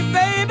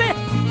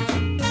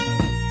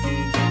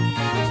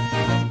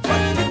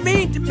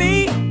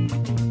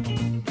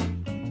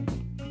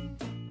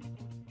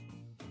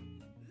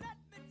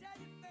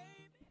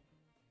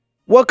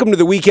Welcome to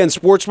the Weekend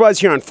Sports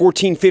Buzz here on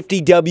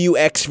 1450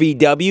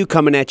 WXVW,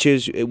 coming at you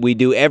as we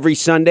do every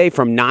Sunday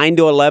from 9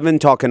 to 11,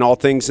 talking all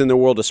things in the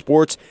world of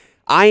sports.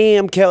 I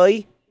am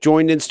Kelly,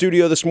 joined in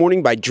studio this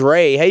morning by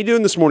Dre. How you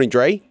doing this morning,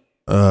 Dre?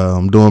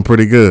 I'm doing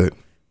pretty good.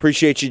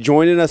 Appreciate you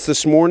joining us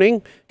this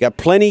morning. Got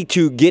plenty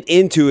to get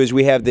into as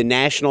we have the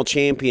national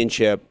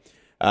championship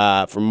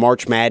from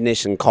March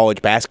Madness and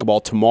college basketball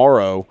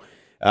tomorrow.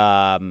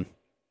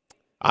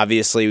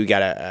 Obviously, we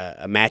got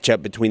a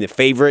matchup between the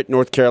favorite,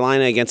 North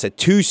Carolina, against a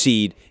 2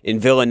 seed in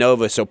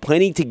Villanova, so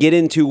plenty to get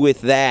into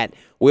with that.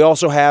 We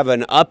also have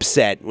an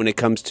upset when it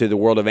comes to the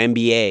world of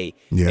NBA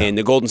and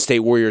the Golden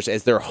State Warriors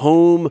as their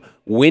home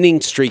winning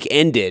streak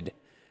ended.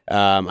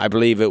 I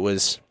believe it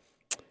was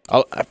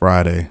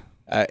Friday.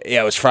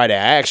 It was Friday.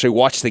 I actually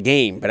watched the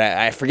game, but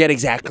I forget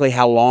exactly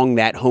how long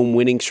that home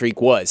winning streak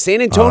was.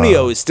 San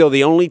Antonio is still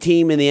the only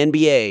team in the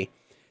NBA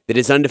that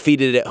is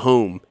undefeated at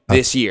home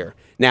this year.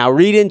 Now,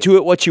 read into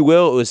it what you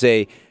will. It was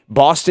a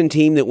Boston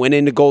team that went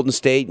into Golden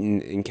State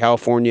in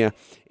California,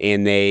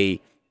 and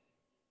they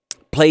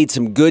played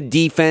some good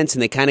defense,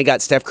 and they kind of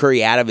got Steph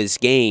Curry out of his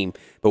game.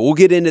 But we'll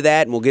get into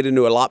that, and we'll get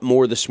into a lot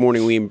more this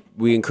morning.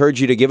 We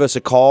encourage you to give us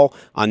a call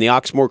on the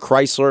Oxmoor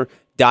Chrysler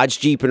Dodge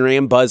Jeep and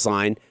Ram Buzz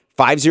line,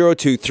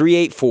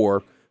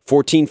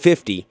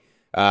 502-384-1450.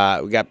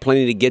 We got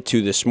plenty to get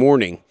to this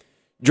morning.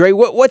 Dre,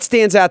 what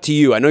stands out to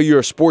you? I know you're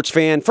a sports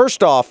fan.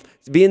 First off,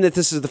 being that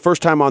this is the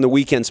first time on the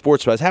Weekend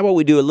Sports Buzz, how about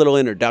we do a little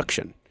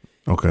introduction?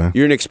 Okay.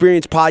 You're an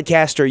experienced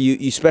podcaster.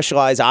 You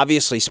specialize,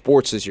 obviously,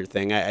 sports is your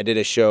thing. I did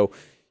a show.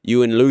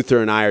 You and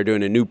Luther and I are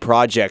doing a new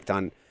project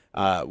on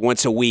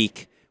once a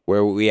week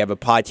where we have a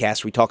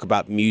podcast. We talk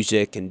about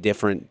music and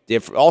different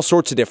all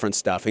sorts of different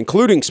stuff,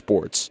 including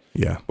sports.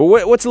 Yeah. But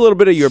what's a little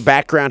bit of your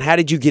background? How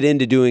did you get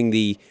into doing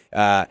the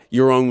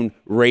your own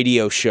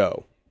radio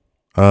show?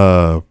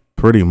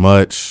 Pretty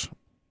much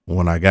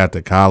when I got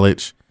to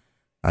college,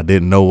 I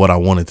didn't know what I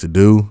wanted to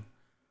do.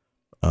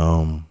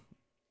 And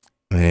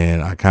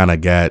I kind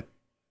of got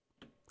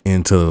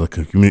into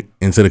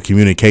the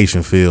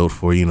communication field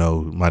for,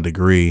 my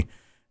degree.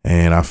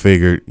 And I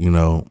figured, if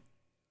I'm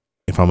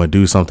going to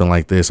do something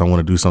like this, I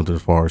want to do something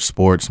as far as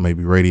sports,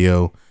 maybe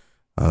radio.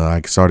 I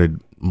started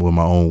with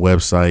my own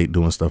website,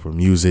 doing stuff for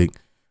music.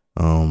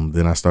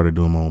 Then I started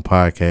doing my own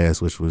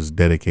podcast, which was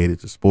dedicated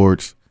to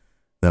sports.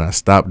 Then I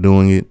stopped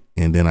doing it,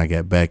 and then I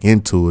got back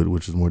into it,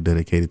 which is more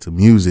dedicated to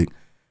music.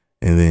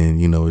 And then,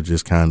 it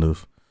just kind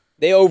of...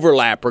 They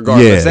overlap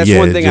regardless. That's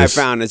one thing I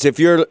found is if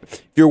you're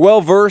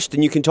well-versed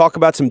and you can talk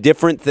about some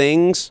different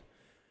things,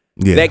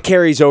 that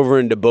carries over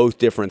into both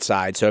different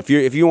sides. So if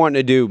you want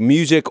to do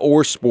music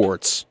or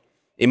sports,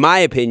 in my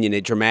opinion,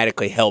 it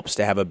dramatically helps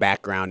to have a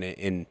background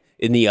in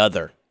the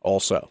other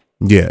also.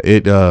 Yeah,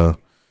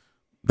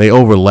 they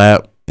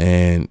overlap,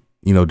 and,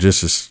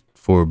 just as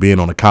for being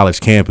on a college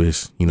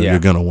campus, you're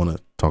going to want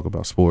to talk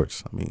about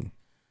sports. I mean,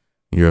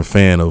 you're a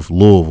fan of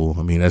Louisville.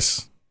 I mean,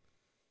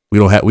 we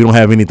don't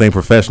have anything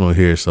professional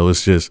here, so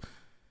it's just,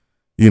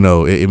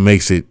 it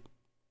makes it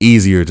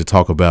easier to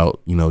talk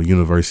about,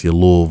 University of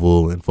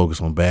Louisville and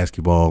focus on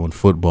basketball and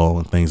football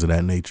and things of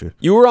that nature.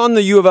 You were on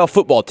the U of L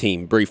football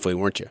team briefly,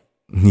 weren't you?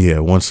 Yeah,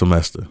 one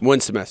semester.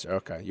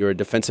 Okay. You're a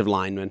defensive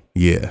lineman.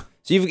 Yeah.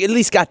 So you've at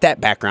least got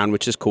that background,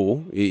 which is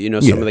cool. You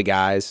know some of the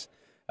guys.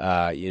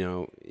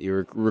 You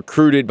were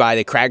recruited by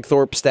the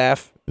Cragthorpe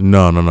staff.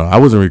 No. I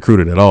wasn't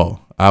recruited at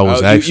all. I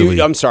was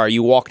I'm sorry.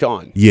 You walked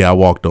on. Yeah, I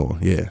walked on.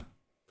 Yeah.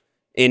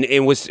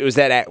 And was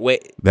that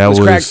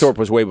Cragthorpe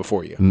was way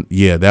before you?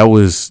 Yeah, that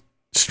was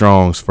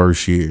Strong's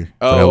first year.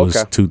 So that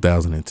was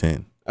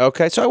 2010.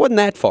 Okay, so I wasn't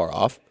that far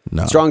off.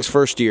 No. Strong's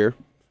first year.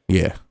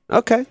 Yeah.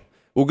 Okay.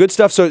 Well, good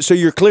stuff. So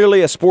you're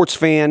clearly a sports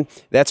fan.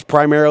 That's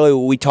primarily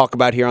what we talk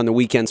about here on the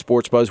Weekend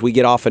Sports Buzz. We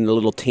get off into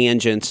little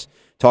tangents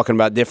talking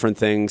about different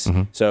things.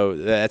 Mm-hmm. So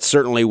that's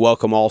certainly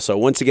welcome also.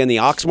 Once again, the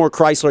Oxmoor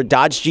Chrysler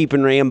Dodge Jeep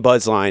and Ram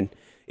Buzz line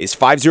is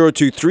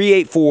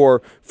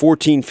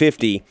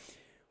 502-384-1450.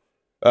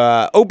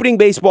 Opening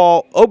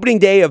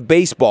day of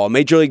baseball.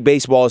 Major League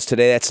Baseball is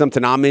today. That's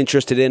something I'm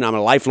interested in. I'm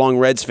a lifelong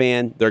Reds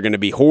fan. They're going to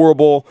be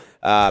horrible.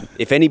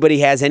 If anybody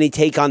has any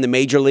take on the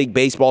Major League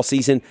Baseball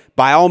season,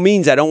 by all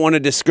means, I don't want to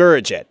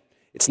discourage it.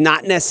 It's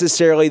not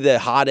necessarily the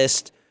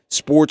hottest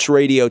sports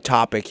radio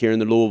topic here in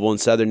the Louisville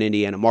and Southern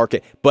Indiana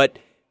market, but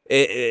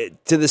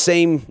at the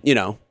same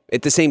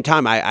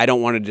time, I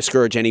don't want to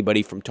discourage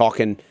anybody from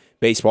talking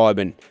baseball. I've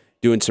been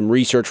doing some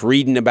research,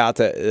 reading about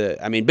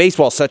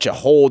baseball is such a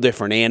whole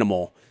different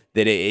animal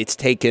that it's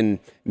taken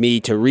me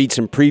to read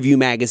some preview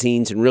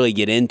magazines and really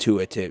get into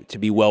it to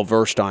be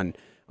well-versed on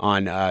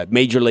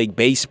Major League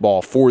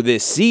Baseball for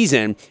this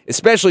season,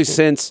 especially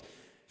since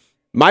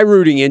my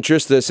rooting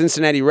interest, the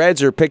Cincinnati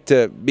Reds, are picked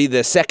to be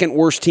the second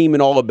worst team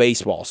in all of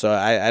baseball. So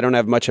I don't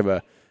have much of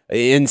a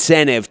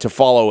incentive to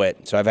follow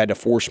it. So I've had to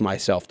force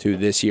myself to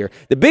this year.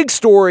 The big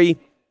story,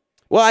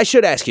 well, I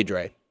should ask you,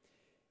 Dre,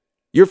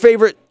 your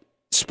favorite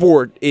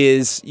sport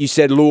is, you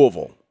said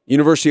Louisville,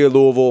 University of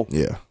Louisville.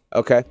 Yeah.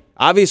 Okay.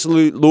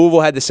 Obviously,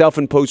 Louisville had the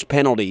self-imposed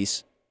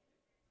penalties,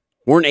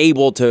 weren't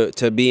able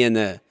to be in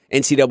the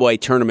NCAA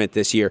tournament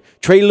this year.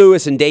 Trey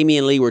Lewis and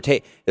Damian Lee were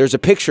there's a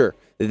picture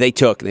that they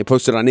took, and they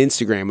posted on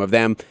Instagram of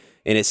them,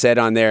 and it said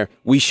on there,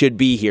 "We should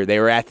be here." They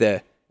were at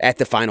the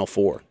Final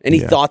Four. Any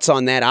thoughts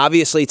on that?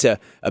 Obviously, it's a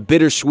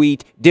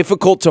bittersweet,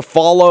 difficult to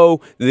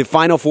follow the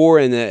Final Four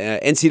and the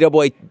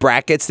NCAA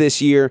brackets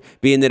this year,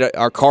 being that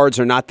our cards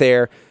are not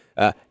there.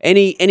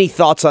 Any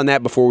thoughts on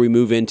that before we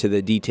move into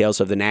the details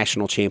of the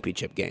national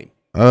championship game?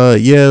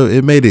 Yeah,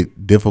 it made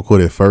it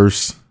difficult at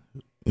first.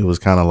 It was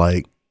kind of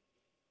like,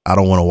 I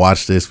don't want to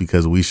watch this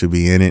because we should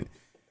be in it.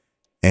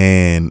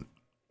 And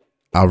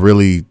I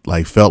really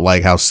felt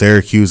like how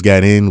Syracuse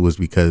got in was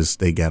because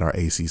they got our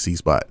ACC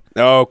spot.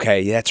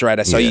 Okay, that's right.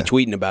 I saw you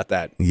tweeting about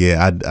that.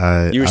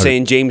 Yeah, you were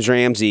saying James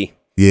Ramsey.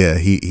 Yeah,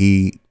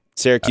 he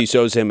Syracuse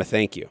owes him a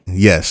thank you.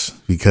 Yes,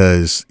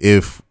 because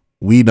if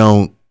we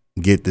don't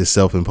get this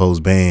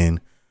self-imposed ban,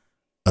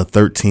 a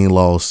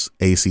 13-loss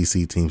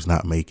ACC team's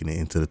not making it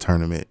into the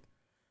tournament.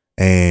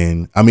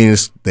 And I mean,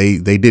 they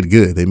did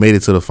good. They made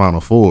it to the Final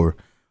Four,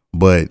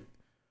 but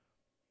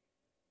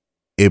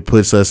it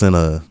puts us in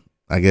a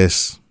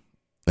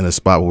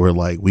spot where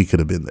we could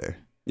have been there.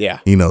 Yeah.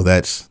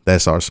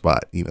 That's our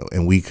spot,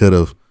 and we could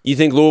have. You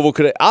think Louisville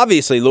could have?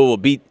 Obviously, Louisville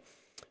beat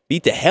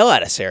the hell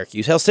out of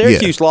Syracuse. Hell,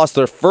 Syracuse lost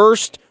their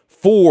first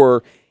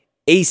 4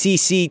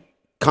 ACC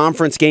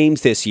conference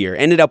games this year.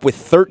 Ended up with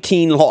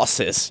 13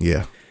 losses.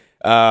 Yeah.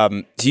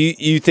 Do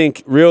you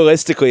think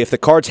realistically, if the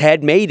Cards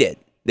had made it,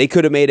 they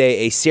could have made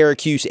a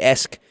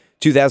Syracuse-esque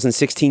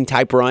 2016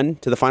 type run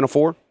to the Final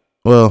Four?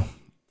 Well,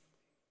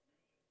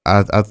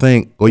 I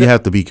think you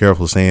have to be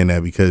careful saying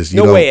that because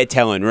no way of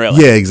telling,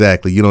 really. Yeah,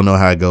 exactly. You don't know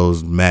how it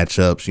goes,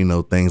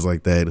 matchups, things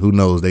like that. Who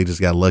knows? They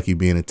just got lucky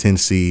being a 10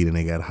 seed and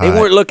they got hot. They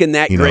weren't looking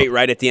that great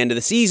right at the end of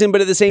the season,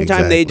 but at the same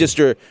time, they just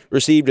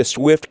received a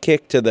swift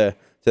kick to the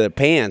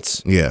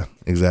pants. Yeah,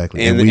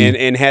 exactly.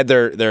 And had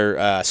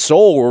their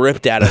soul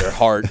ripped out of their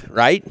heart,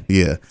 right?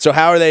 Yeah. So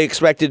how are they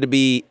expected to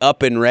be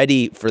up and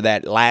ready for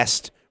that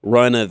last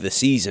run of the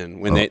season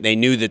when they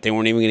knew that they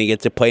weren't even going to get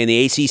to play in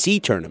the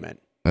ACC tournament?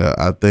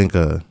 I think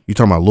you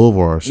talking about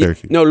Louisville or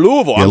Syracuse? No,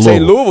 Louisville. Yeah, I'm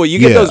saying Louisville. You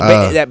get those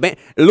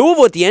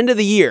Louisville at the end of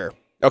the year.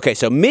 Okay,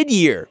 so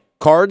mid-year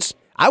Cards.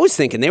 I was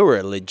thinking they were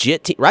a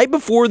legit team right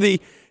before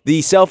the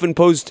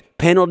self-imposed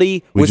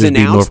penalty was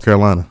announced. Beat North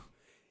Carolina.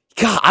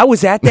 God, I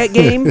was at that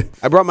game.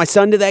 I brought my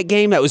son to that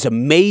game. That was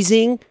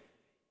amazing.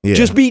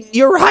 Yeah.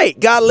 you're right.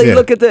 Golly,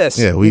 look at this.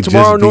 Yeah,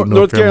 tomorrow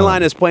North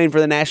Carolina is playing for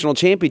the national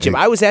championship.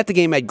 Yeah. I was at the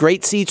game, had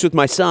great seats with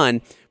my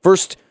son.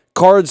 First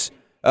Cards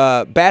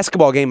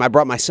basketball game I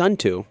brought my son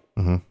to,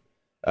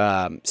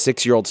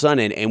 6-year-old son,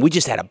 and we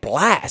just had a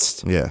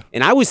blast. Yeah.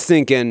 And I was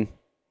thinking,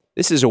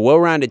 this is a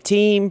well-rounded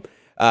team.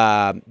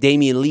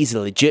 Damian Lee's a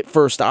legit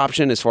first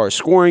option as far as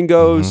scoring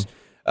goes.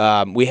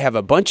 We have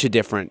a bunch of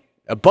different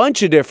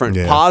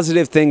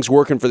positive things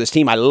working for this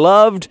team. I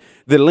loved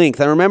the length.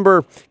 I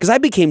remember because I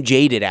became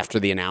jaded after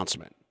the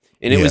announcement,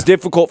 and it was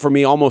difficult for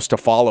me almost to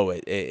follow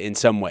it in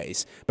some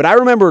ways. But I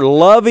remember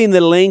loving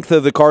the length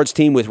of the Cards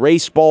team with Ray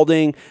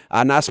Spalding,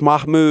 Nas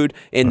Mahmoud,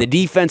 and the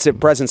defensive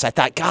presence. I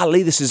thought,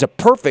 golly, this is a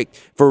perfect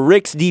for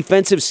Rick's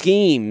defensive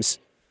schemes.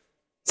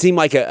 Seemed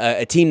like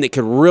a team that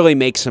could really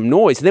make some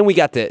noise. And then we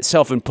got the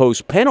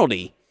self-imposed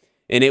penalty,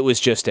 and it was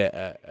just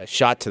a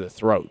shot to the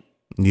throat.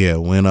 Yeah,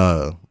 when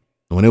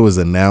it was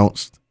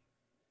announced,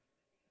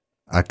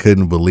 I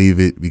couldn't believe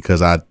it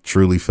because I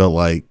truly felt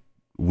like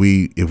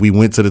if we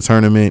went to the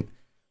tournament,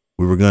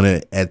 we were going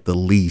to at the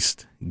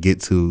least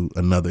get to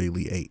another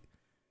Elite Eight.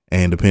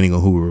 And depending on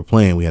who we were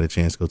playing, we had a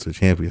chance to go to the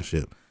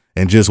championship.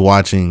 And just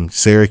watching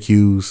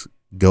Syracuse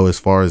go as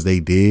far as they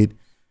did,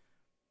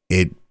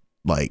 it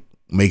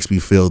makes me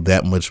feel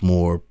that much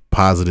more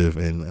positive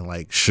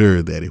and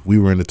sure that if we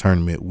were in the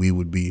tournament, we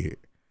would be here.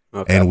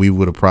 Okay. And we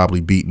would have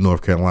probably beat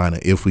North Carolina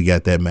if we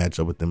got that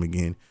matchup with them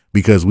again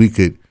because we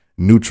could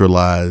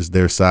neutralize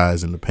their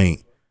size in the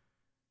paint.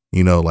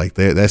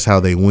 That's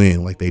how they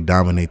win. They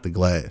dominate the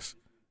glass.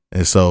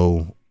 And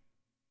so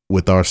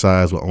with our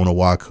size, with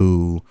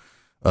Onawaku,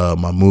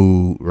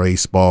 Mahmoud, Ray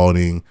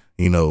Spalding,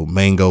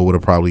 Mango would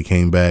have probably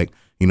came back.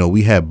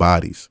 We had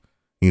bodies.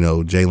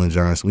 Jalen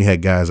Johnson. We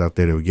had guys out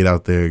there that would get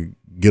out there,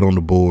 get on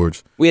the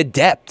boards. We had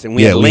depth and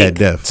we had length. We had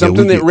depth.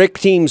 Something that Rick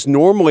teams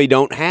normally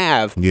don't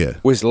have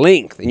was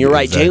length. And you're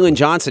right, exactly. Jalen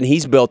Johnson,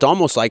 he's built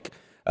almost like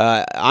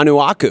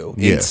Anuaku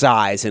in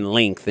size and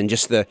length, and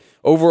just the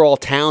overall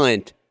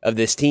talent of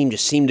this team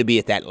just seemed to be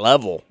at that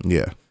level.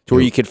 Yeah. To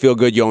where you could feel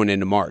good going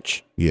into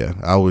March. Yeah.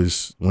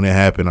 when it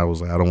happened, I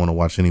was like, I don't want to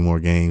watch any more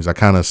games. I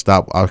kind of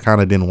stopped. I kind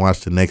of didn't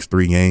watch the next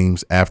 3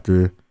 games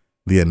after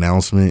the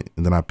announcement,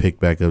 and then I picked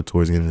back up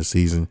towards the end of the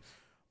season.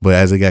 But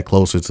as it got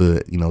closer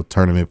to,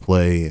 tournament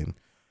play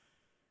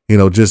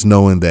and, just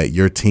knowing that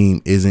your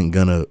team isn't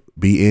going to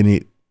be in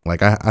it,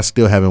 I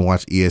still haven't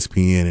watched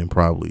ESPN in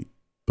probably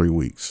 3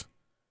 weeks,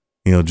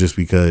 just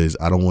because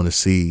I don't want to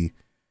see,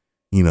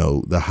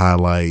 the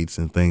highlights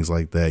and things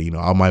like that.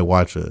 I might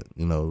watch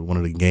one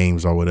of the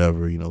games or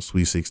whatever,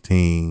 Sweet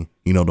 16,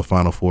 the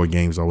Final Four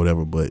games or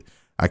whatever, but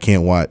I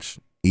can't watch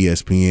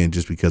ESPN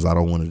just because I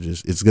don't want to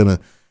it's going to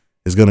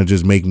it's going to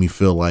just make me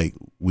feel like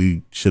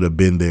we should have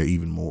been there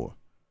even more.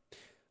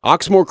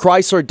 Oxmoor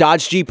Chrysler,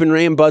 Dodge, Jeep, and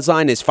Ram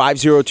Buzzline is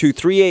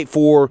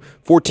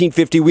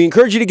 502-384-1450. We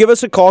encourage you to give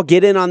us a call.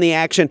 Get in on the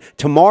action.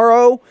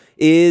 Tomorrow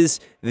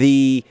is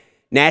the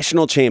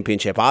National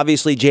Championship.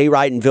 Obviously, Jay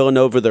Wright and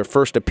Villanova, their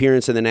first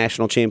appearance in the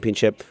National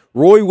Championship.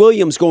 Roy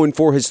Williams going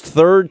for his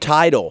third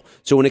title.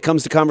 So when it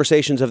comes to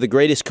conversations of the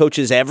greatest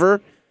coaches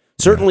ever,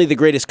 certainly the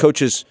greatest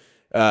coaches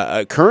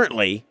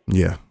currently.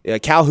 Yeah.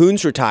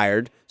 Calhoun's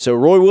retired. So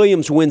Roy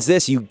Williams wins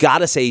this. You got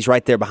to say he's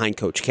right there behind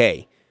Coach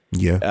K.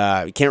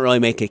 Yeah. You can't really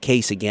make a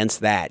case against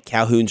that.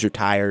 Calhoun's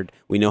retired.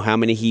 We know how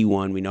many he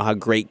won. We know how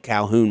great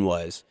Calhoun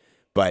was.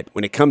 But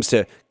when it comes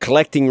to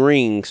collecting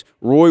rings,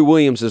 Roy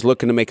Williams is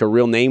looking to make a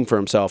real name for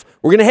himself.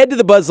 We're going to head to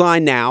the buzz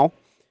line now.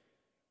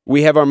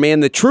 We have our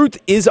man, The Truth,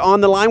 is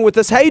on the line with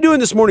us. How you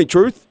doing this morning,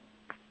 Truth?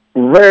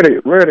 Ready.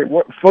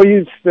 Before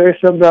you say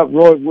something about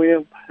Roy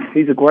Williams,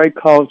 he's a great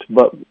coach,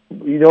 but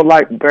you don't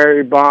like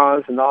Barry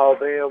Bonds and all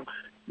them.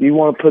 You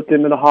want to put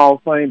them in the Hall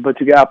of Fame, but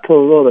you got to put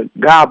a little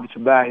garbage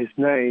about his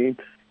name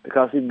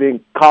because he's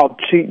been caught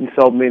cheating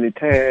so many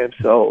times.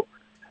 So,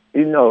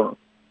 he's a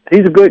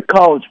good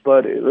coach,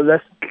 but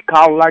let's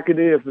call it like it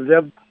is.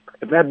 If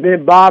that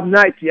been Bob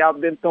Knight, y'all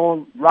been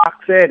throwing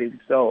rocks at him.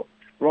 So,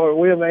 Roy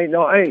Williams ain't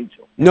no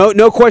angel.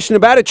 No question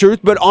about it, Truth.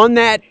 But on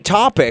that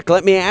topic,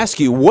 let me ask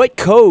you, what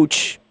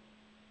coach,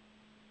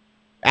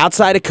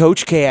 outside of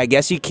Coach K, I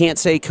guess you can't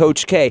say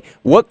Coach K,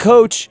 what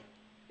coach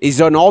is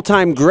an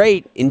all-time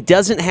great and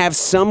doesn't have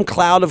some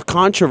cloud of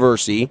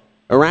controversy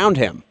around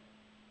him?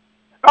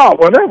 Oh,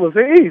 well, that was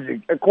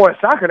easy. Of course,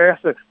 I could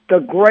answer the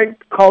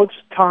great coach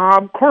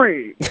Tom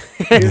Crean.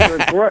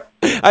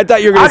 I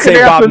thought you were going to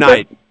say Bob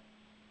Knight.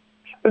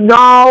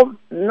 No,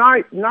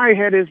 Knight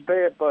had his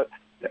bad, but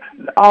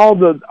all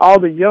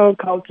the young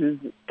coaches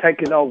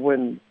taking over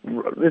when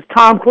it's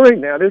Tom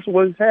Crean now. This is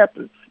what's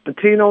happened.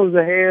 Patino's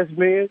a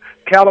has-been.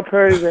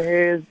 Calipari's a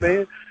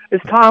has-been.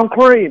 It's Tom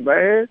Crean,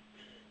 man.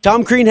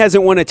 Tom Crean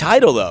hasn't won a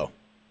title, though.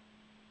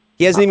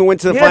 He hasn't even went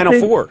to the Final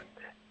Four.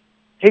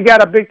 He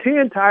got a Big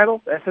Ten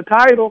title. That's a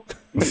title.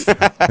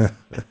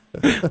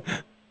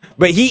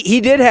 But he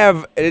did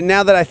have,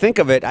 now that I think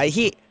of it,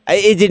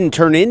 it didn't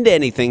turn into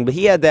anything, but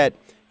he had that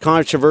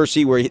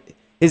controversy where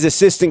his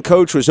assistant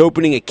coach was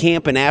opening a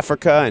camp in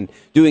Africa and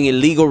doing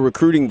illegal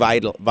recruiting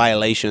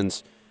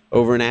violations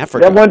over in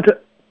Africa.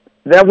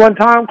 That one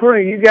Tom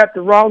Crean, you got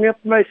the wrong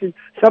information.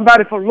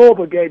 Somebody from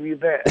Louisville gave you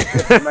that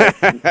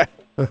information.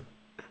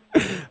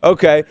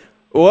 Okay.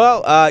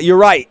 Well, you're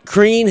right.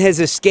 Crean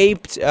has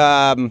escaped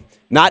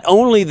not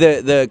only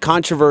the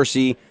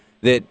controversy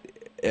that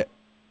a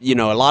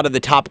lot of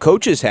the top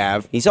coaches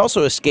have, he's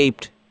also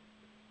escaped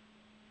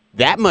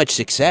that much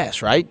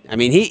success, right? I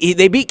mean,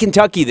 they beat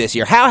Kentucky this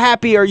year. How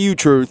happy are you,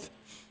 Truth,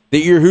 that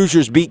your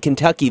Hoosiers beat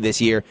Kentucky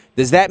this year?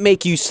 Does that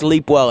make you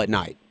sleep well at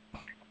night?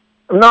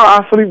 No,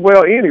 I sleep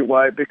well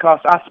anyway because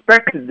I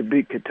expected to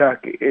beat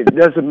Kentucky. It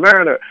doesn't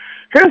matter.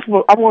 Here's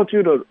what I want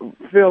you to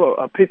feel,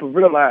 people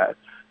realize.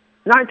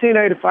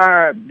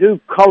 1985,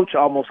 Duke coach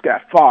almost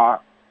got fired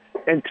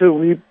until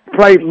he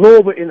played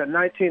Louisville in the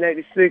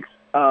 1986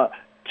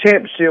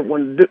 championship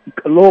when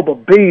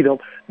Louisville beat them.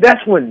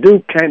 That's when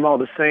Duke came on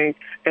the scene,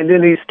 and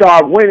then he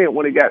started winning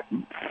when he got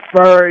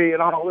Furry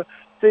and all that.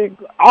 See,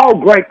 all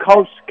great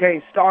coaches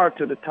can't start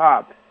to the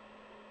top.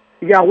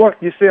 You got to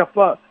work yourself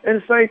up.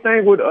 And the same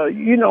thing with,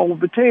 with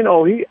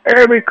Pitino.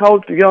 Every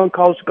coach, the young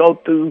coach, go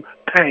through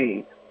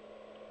pain.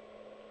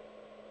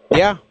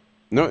 Yeah,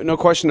 no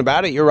question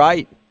about it. You're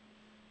right.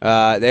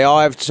 They all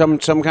have some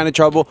kind of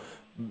trouble.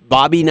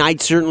 Bobby Knight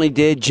certainly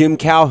did. Jim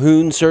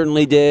Calhoun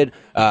certainly did.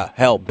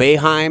 Hell,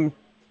 Boeheim,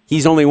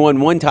 he's only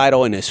won one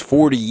title in his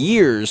 40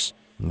 years.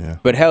 Yeah.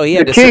 But hell, he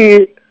had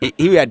he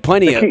had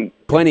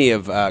plenty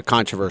of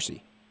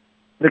controversy.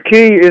 The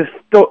key is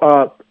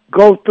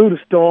go through the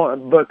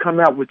storm, but come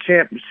out with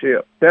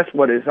championship. That's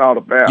what it's all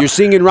about. You're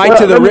singing right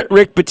to the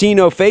Rick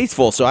Pitino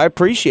faithful, so I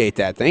appreciate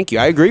that. Thank you.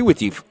 I agree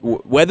with you.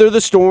 Weather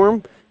the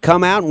storm,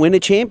 come out and win a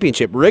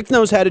championship. Rick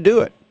knows how to do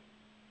it.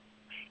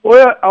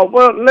 Well,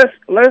 let's.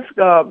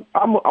 I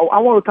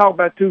want to talk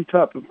about two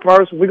topics.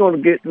 First, we're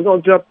gonna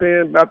jump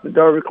in about the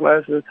Derby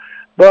classes,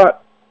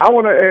 but I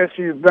want to ask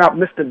you about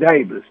Mr.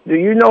 Davis. Do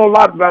you know a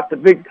lot about the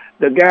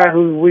guy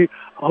who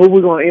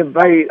we're gonna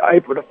invade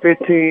April the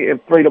 15th in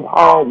Freedom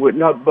Hall with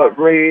nothing but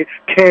red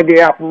candy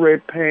apple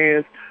red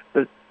pants?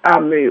 I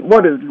mean,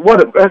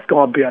 that's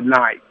gonna be a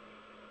night.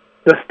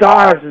 The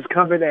stars is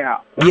coming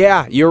out.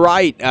 Yeah, you're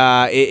right.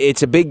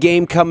 It's a big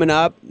game coming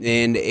up,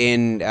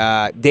 and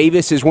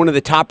Davis is one of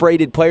the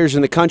top-rated players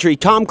in the country.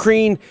 Tom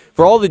Crean,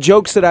 for all the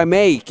jokes that I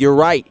make, you're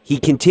right. He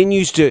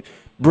continues to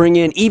bring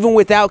in, even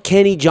without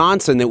Kenny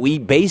Johnson, that we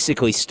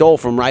basically stole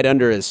from right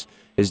under his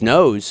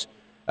nose,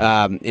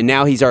 and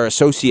now he's our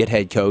associate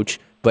head coach.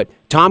 But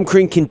Tom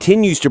Crean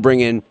continues to bring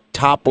in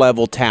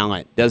top-level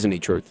talent, doesn't he,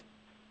 Truth?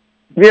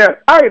 Yeah,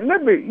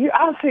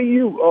 I'll see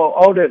you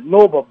on that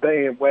Louisville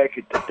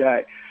bandwagon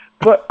today.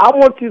 But I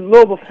want you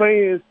Louisville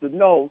fans to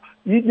know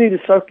you need to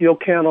circle your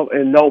calendar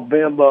in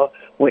November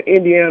when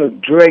Indiana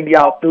drag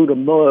y'all through the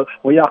mud,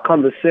 when y'all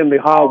come to Assembly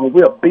Hall, when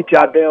we'll beat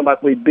y'all down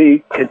like we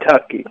beat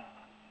Kentucky.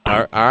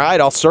 All right,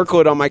 I'll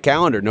circle it on my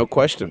calendar, no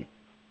question.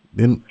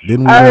 Didn't we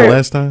win it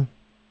last time?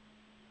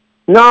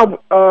 No,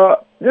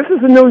 this is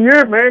a new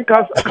year, man,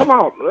 because, come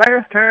on,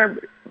 last time,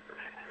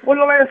 when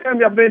the last time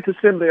y'all been to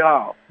Assembly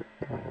Hall?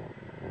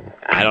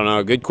 I don't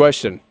know, good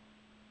question.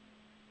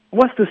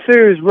 What's the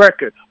series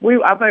record?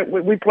 I think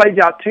we played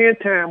y'all 10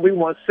 times. We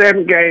won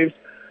 7 games,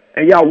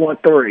 and y'all won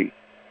 3.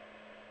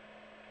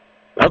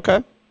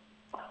 Okay.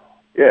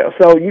 Yeah,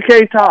 so you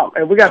can't talk.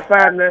 And we got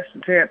 5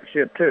 national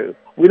championships, too.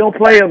 We don't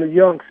play on the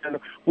Young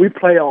Center. We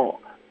play on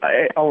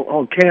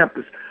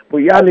campus. But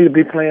y'all need to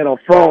be playing on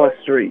Florida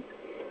Street.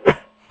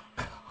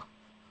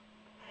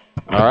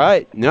 All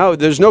right. No,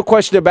 there's no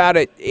question about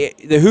it.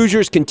 The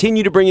Hoosiers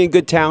continue to bring in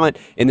good talent,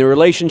 and the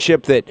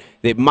relationship that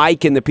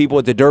Mike and the people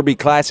at the Derby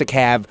Classic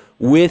have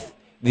with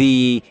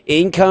the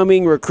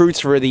incoming recruits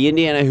for the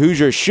Indiana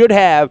Hoosiers should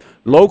have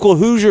local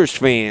Hoosiers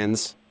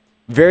fans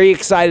very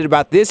excited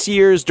about this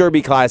year's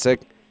Derby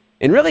Classic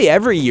and really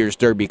every year's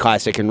Derby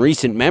Classic in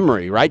recent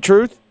memory, right,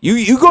 Truth?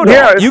 You go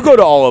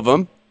to all of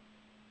them.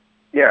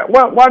 Yeah,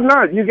 well, why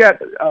not? You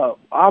got,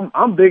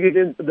 I'm bigger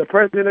than the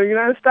President of the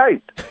United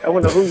States. And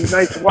when the Hoosier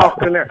Nation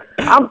walks in there,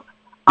 I'm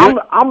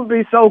gonna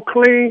be so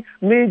clean.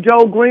 Me and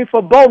Joe Green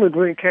for Bowling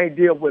Green can't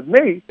deal with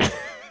me.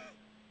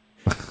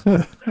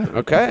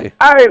 Okay.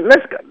 All right,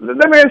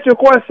 let me ask you a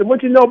question.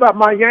 What you know about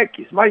my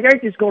Yankees? My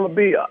Yankees gonna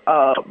be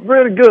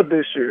really good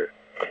this year.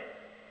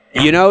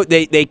 You know,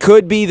 they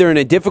could be. They're in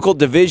a difficult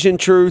division,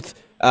 Truth.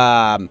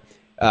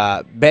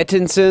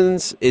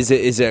 Bettinson's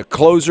is a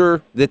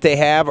closer that they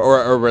have,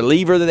 or a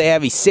reliever that they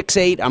have. He's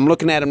 6'8". I'm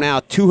looking at him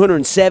now,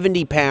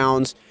 270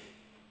 pounds.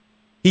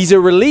 He's a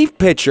relief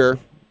pitcher,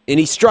 and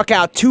he struck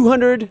out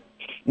 200.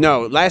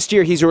 No, last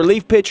year he's a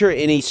relief pitcher,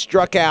 and he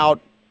struck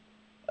out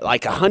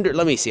like 100.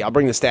 Let me see. I'll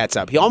bring the stats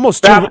up. He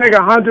almost. I think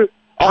 100.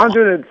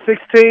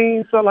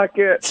 116, something like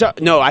that. So,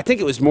 no, I think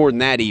it was more than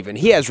that even.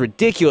 He has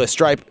ridiculous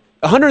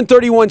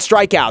 131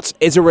 strikeouts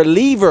as a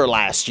reliever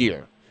last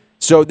year.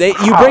 So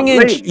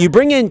you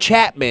bring in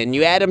Chapman,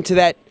 you add him to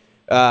that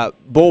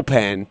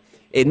bullpen,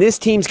 and this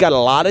team's got a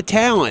lot of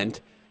talent.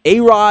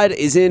 A-Rod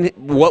is in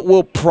what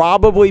will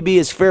probably be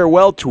his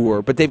farewell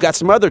tour, but they've got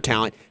some other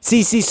talent.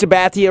 CC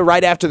Sabathia,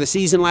 right after the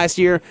season last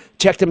year,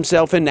 checked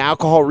himself into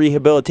Alcohol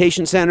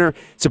Rehabilitation Center.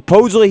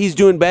 Supposedly he's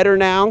doing better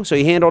now, so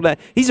he handled that.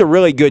 He's a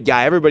really good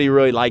guy. Everybody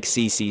really likes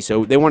CC,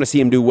 so they want to see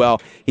him do well.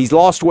 He's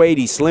lost weight,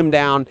 he's slimmed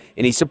down,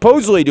 and he's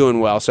supposedly doing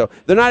well. So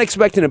they're not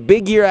expecting a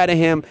big year out of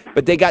him,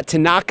 but they got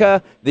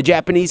Tanaka, the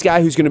Japanese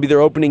guy, who's going to be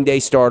their opening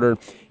day starter.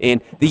 And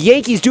the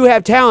Yankees do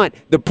have talent.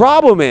 The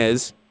problem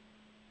is,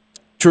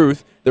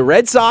 Truth, the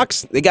Red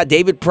Sox, they got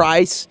David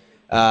Price,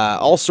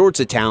 all sorts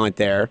of talent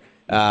there.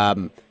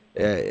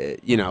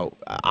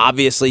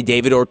 Obviously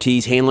David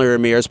Ortiz, Hanley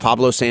Ramirez,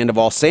 Pablo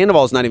Sandoval.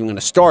 Sandoval's not even going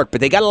to start,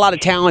 but they got a lot of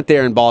talent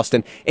there in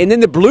Boston. And then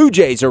the Blue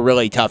Jays are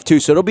really tough,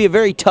 too. So it'll be a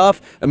very tough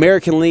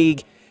American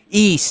League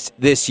East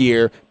this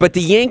year. But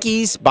the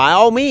Yankees, by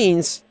all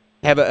means,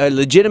 have a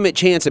legitimate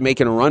chance at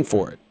making a run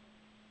for it.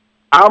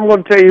 I'm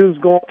going to tell you who's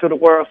going to the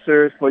World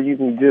Series before you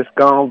can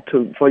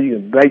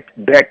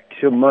bet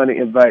your money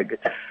in Vegas.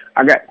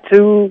 I got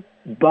 2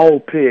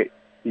 bold picks.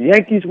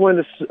 Yankees win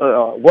the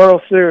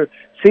World Series.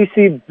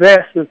 CC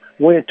Vestas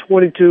win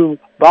 22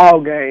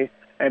 ball games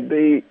and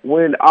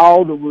win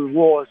all the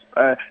rewards.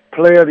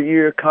 Player of the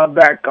Year,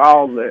 comeback,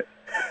 all that.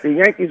 The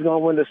Yankees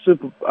going to win the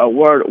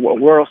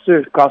World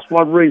Series because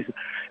one reason.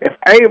 If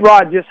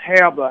A-Rod just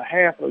have a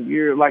half a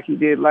year like he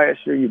did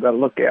last year, you better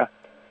look out.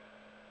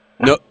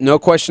 No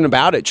question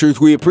about it. Truth,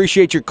 we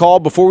appreciate your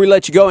call. Before we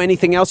let you go,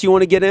 anything else you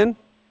want to get in?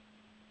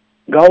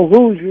 Go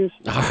Hoosiers.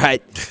 All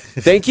right.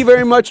 Thank you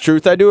very much,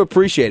 Truth. I do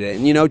appreciate it.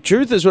 And,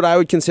 Truth is what I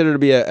would consider to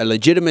be a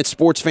legitimate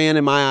sports fan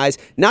in my eyes.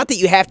 Not that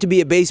you have to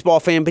be a baseball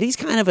fan, but he's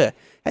kind of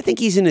I think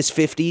he's in his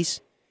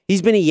 50s.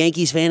 He's been a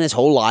Yankees fan his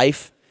whole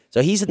life.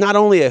 So he's not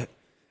only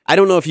I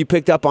don't know if you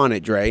picked up on it,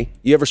 Dre.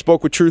 You ever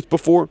spoke with Truth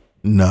before?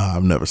 No,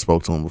 I've never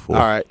spoke to him before.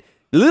 All right.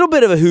 A little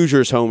bit of a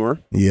Hoosiers homer.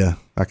 Yeah,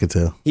 I could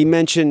tell. He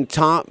mentioned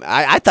Tom.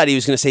 I thought he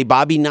was going to say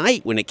Bobby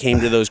Knight when it came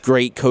to those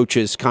great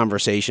coaches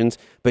conversations.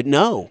 But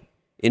no,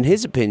 in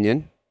his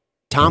opinion,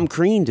 Tom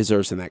Crean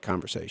deserves in that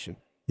conversation.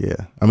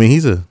 Yeah. I mean,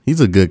 he's a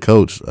good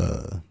coach.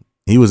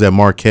 He was at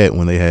Marquette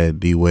when they had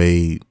D.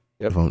 Wade.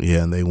 Yep.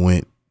 And they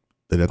went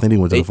 – I think he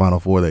went to the Final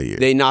Four that year.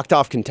 They knocked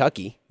off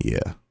Kentucky.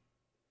 Yeah.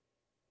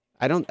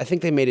 I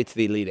think they made it to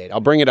the Elite Eight.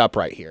 I'll bring it up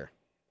right here.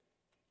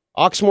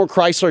 Oxmoor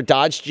Chrysler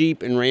Dodge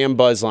Jeep and Ram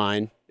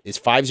Buzzline is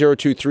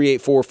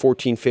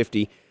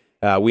 502-384-1450.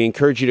 We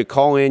encourage you to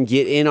call in,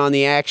 get in on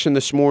the action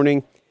this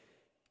morning.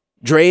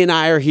 Dre and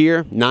I are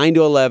here, 9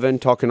 to 11,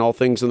 talking all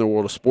things in the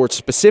world of sports,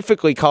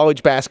 specifically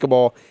college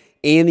basketball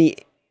and the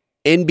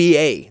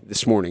NBA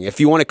this morning. If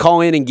you want to call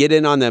in and get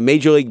in on the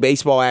Major League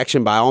Baseball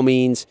action, by all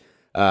means,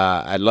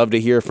 I'd love to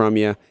hear from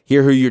you,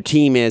 hear who your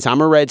team is. I'm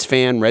a Reds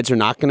fan. Reds are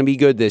not going to be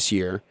good this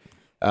year.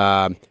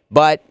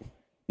 But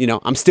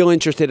I'm still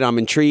interested. I'm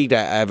intrigued.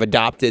 I've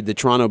adopted the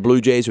Toronto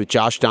Blue Jays with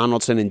Josh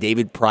Donaldson and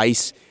David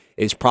Price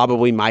is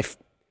probably my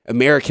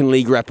American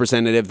League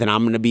representative that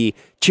I'm going to be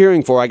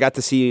cheering for. I got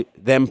to see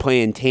them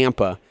play in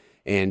Tampa,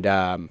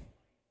 and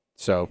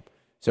so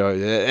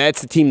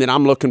that's the team that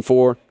I'm looking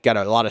for. Got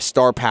a lot of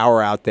star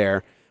power out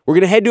there. We're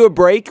going to head to a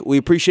break. We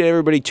appreciate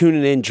everybody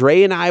tuning in.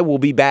 Dre and I will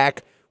be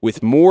back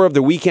with more of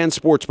the Weekend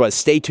Sports Buzz.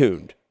 Stay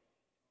tuned.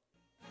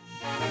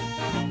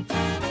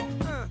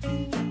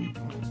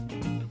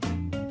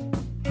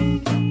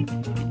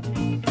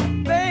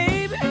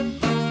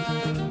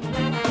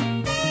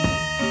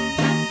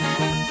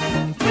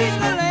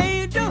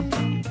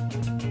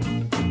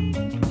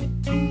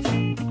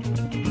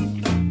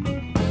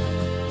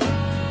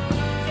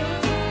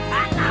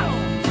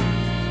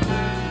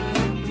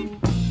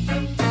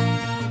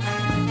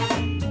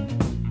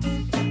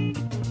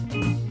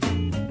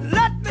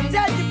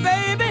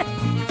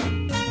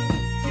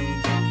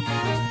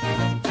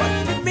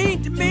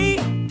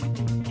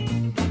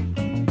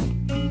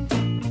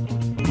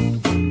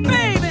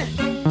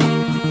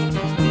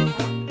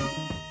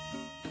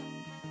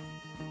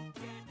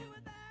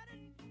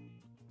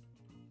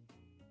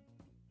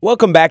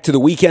 Welcome back to the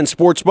Weekend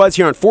Sports Buzz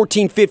here on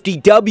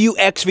 1450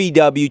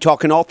 WXVW,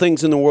 talking all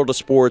things in the world of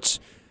sports.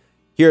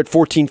 Here at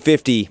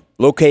 1450,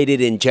 located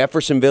in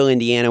Jeffersonville,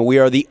 Indiana, we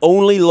are the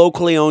only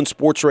locally owned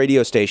sports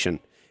radio station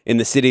in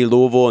the city of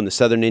Louisville and the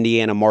southern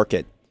Indiana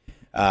market.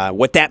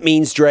 What that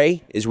means,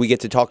 Dre, is we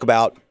get to talk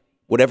about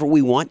whatever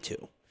we want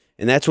to.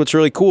 And that's what's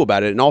really cool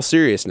about it, in all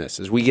seriousness,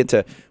 is we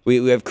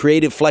have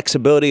creative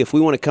flexibility. If we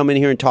want to come in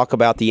here and talk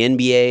about the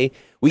NBA,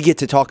 we get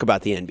to talk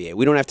about the NBA.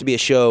 We don't have to be a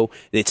show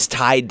that's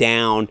tied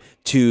down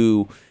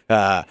to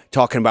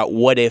talking about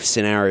what-if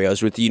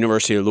scenarios with the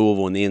University of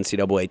Louisville in the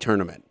NCAA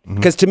tournament.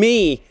 Because to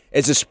me,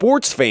 as a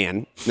sports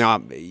fan,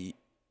 now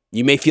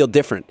you may feel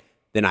different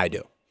than I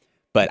do,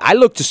 but I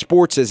look to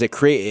sports as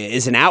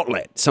an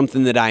outlet,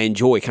 something that I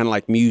enjoy, kind of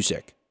like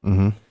music.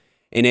 Mm-hmm.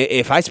 And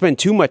if I spend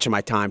too much of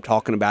my time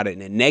talking about it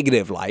in a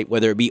negative light,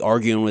 whether it be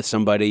arguing with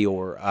somebody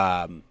or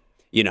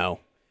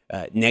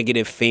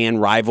negative fan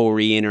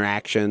rivalry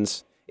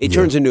interactions, it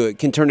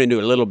can turn into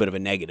a little bit of a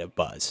negative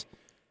buzz.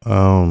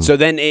 So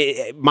then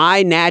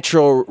my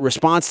natural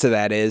response to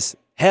that is,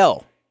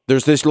 hell,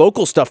 there's this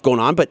local stuff going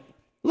on, but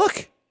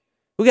look,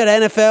 we got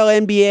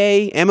NFL,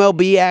 NBA,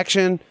 MLB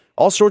action,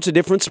 all sorts of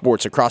different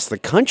sports across the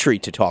country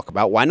to talk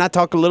about. Why not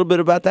talk a little bit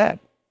about that?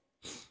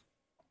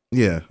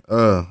 Yeah,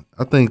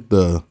 I think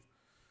the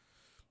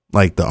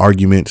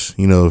arguments,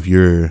 if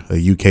you're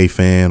a UK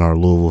fan or a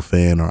Louisville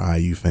fan or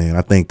IU fan,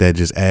 I think that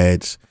just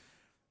adds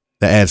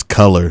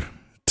color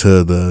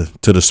to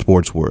the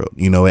sports world.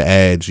 It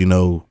adds,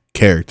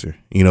 character,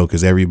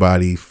 because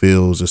everybody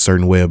feels a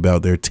certain way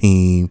about their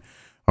team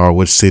or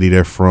what city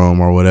they're from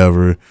or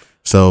whatever.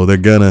 So they're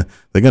gonna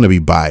be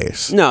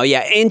biased. No,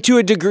 yeah, and to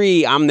a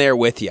degree, I'm there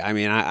with you. I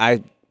mean,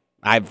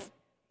 I've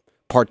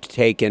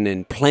partaken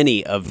in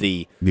plenty of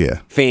the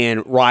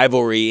fan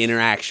rivalry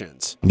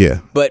interactions. Yeah.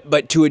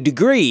 But to a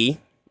degree,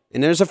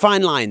 and there's a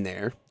fine line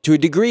there, to a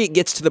degree it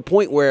gets to the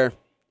point where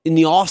in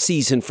the off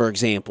season, for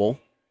example,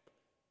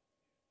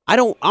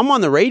 I'm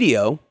on the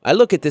radio. I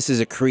look at this as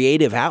a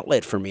creative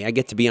outlet for me. I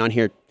get to be on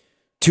here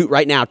 2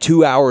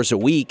 hours a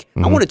week.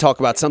 Mm-hmm. I want to talk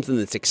about something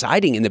that's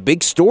exciting and the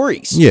big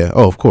stories. Yeah.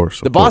 Oh, of course.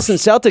 The Boston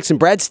Celtics and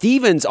Brad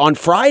Stevens on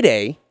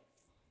Friday,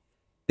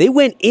 they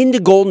went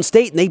into Golden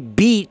State and they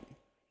beat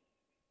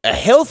a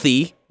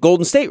healthy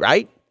Golden State,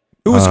 right?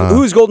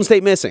 Who's Golden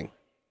State missing?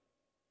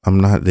 I'm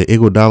not the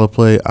Iguodala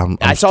play.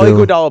 I saw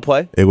Iguodala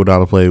play.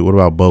 Iguodala play. What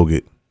about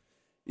Bogut?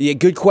 Yeah,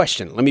 good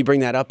question. Let me bring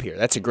that up here.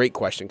 That's a great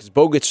question because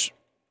Bogut's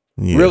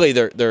really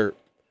their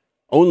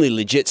only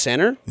legit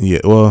center.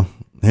 Yeah, well,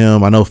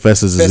 him. I know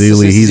Festus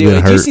Ezeli. He's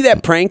been hurt. Did you see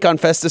that prank on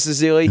Festus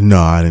Ezeli? No,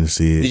 I didn't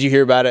see it. Did you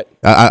hear about it?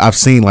 I've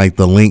seen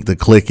the link to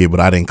click it, but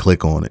I didn't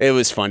click on it. It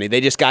was funny. They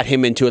just got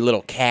him into a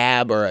little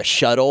cab or a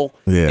shuttle,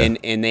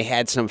 and they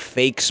had some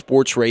fake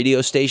sports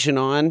radio station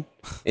on,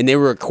 and they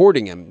were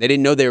recording him. They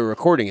didn't know they were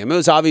recording him. It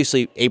was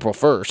obviously April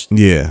 1st.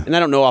 Yeah. And I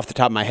don't know off the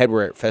top of my head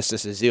where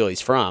Festus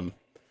Ezeli's from,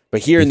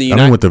 but here in the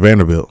United... I went to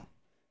Vanderbilt.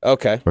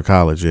 Okay. For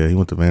college, yeah. He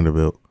went to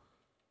Vanderbilt.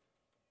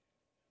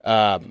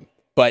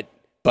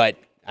 But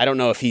I don't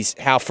know if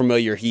how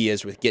familiar he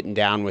is with getting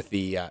down with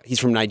the. He's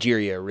from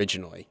Nigeria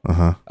originally.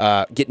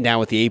 Getting down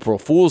with the April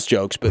Fool's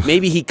jokes, but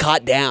maybe he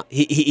caught down.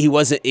 He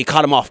wasn't. It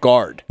caught him off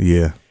guard.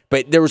 Yeah.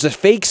 But there was a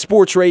fake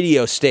sports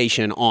radio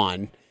station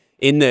on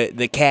in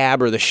the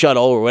cab or the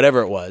shuttle or whatever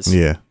it was.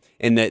 Yeah.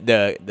 And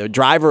the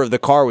driver of the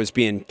car was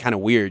being kind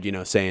of weird,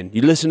 saying,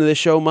 "You listen to this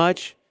show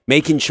much?"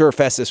 Making sure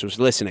Festus was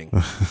listening.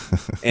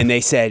 And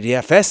they said,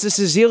 yeah, Festus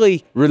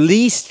Ezeli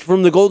released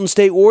from the Golden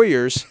State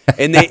Warriors.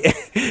 And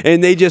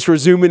they just were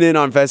zooming in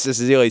on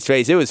Festus Ezeli's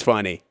face. It was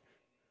funny.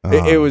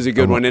 It was a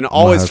good one. And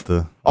all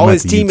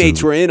his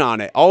teammates were in on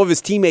it. All of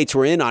his teammates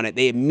were in on it.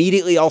 They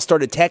immediately all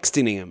started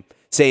texting him,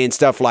 saying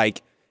stuff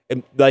like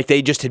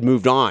they just had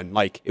moved on.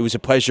 Like, it was a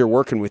pleasure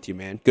working with you,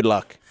 man. Good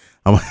luck.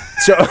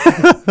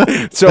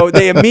 So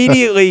they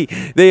immediately,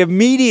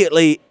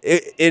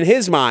 in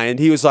his mind,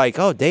 he was like,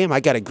 oh, damn, I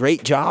got a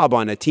great job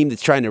on a team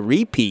that's trying to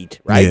repeat,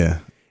 right? Yeah.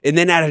 And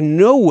then out of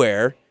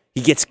nowhere,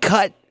 he gets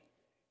cut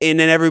and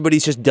then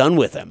everybody's just done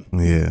with him.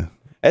 Yeah.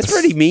 That's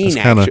pretty mean,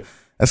 actually.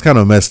 That's kind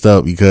of messed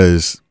up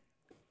because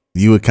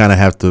you would kind of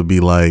have to be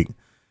like,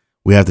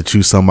 we have to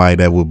choose somebody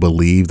that would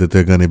believe that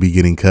they're going to be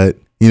getting cut.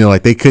 You know,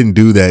 like they couldn't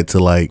do that to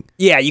like.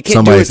 Yeah, you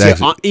can't do it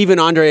to even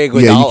Andre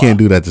Iguodala. Yeah, you can't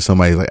do that to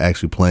somebody like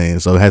actually playing.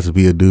 So it has to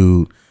be a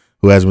dude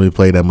who hasn't really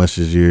played that much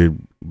this year,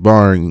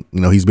 barring,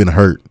 he's been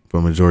hurt for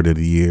a majority of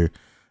the year.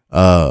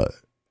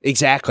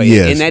 Exactly.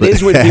 Yes, and that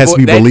is when it has to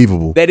be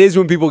believable. That is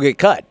when people get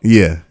cut.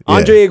 Yeah.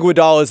 Andre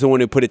Iguodala is the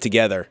one who put it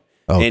together.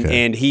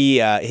 Okay. And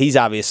he's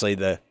obviously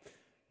the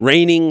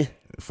reigning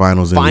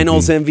Finals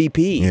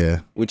MVP. Yeah.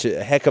 Which is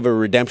a heck of a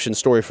redemption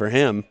story for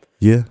him.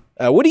 Yeah.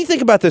 What do you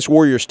think about this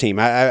Warriors team?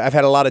 I've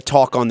had a lot of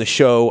talk on the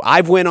show.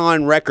 I've went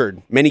on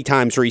record many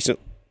times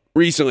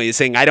recently as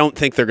saying I don't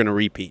think they're going to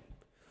repeat.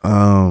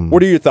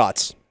 What are your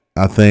thoughts?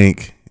 I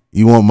think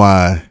you want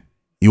my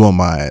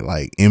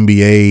like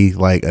NBA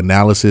like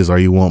analysis, or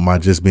you want my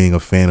just being a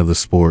fan of the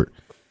sport?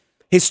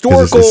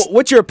 Historical.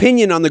 What's your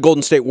opinion on the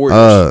Golden State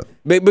Warriors?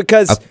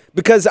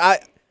 Because I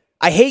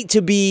hate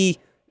to be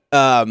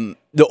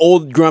the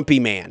old grumpy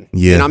man.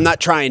 Yeah, and I'm not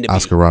trying to be.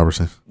 Oscar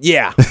Robertson.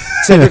 Yeah,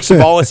 Cedric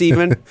Sabalas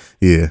even.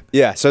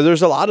 Yeah. So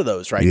there's a lot of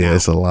those now. Yeah,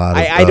 it's a lot.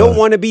 I don't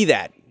want to be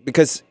that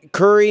because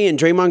Curry and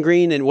Draymond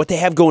Green and what they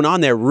have going on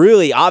there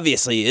really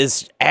obviously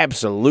is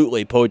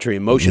absolutely poetry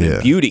in motion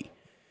and beauty,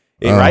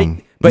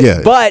 right?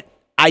 But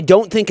I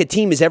don't think a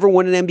team has ever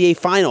won an NBA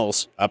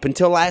Finals up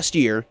until last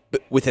year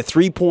with a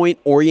 3-point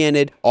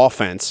oriented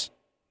offense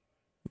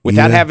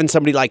without having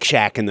somebody like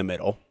Shaq in the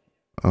middle.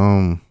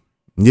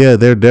 Yeah,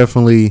 they're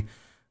definitely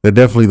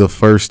the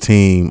first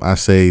team I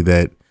say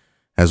that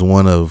has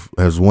won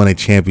a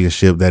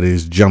championship that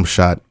is jump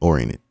shot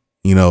oriented.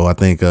 I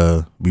think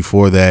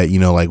before that,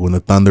 like when the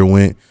Thunder,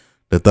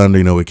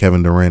 with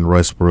Kevin Durant,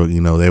 Westbrook,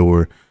 they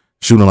were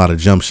shooting a lot of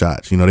jump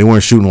shots. They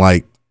weren't shooting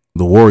like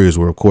the Warriors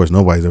were. Of course,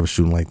 nobody's ever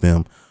shooting like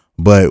them.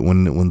 But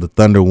when the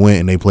Thunder went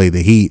and they played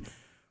the Heat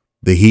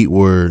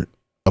were,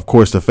 of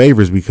course, the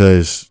favorites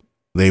because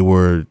they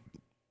weren't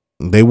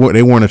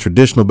a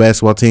traditional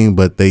basketball team,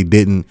 but they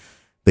didn't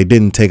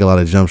take a lot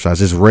of jump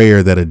shots. It's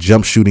rare that a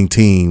jump shooting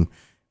team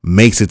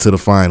makes it to the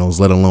finals,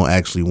 let alone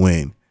actually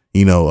win.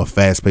 A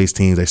fast-paced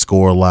team, they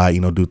score a lot,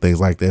 do things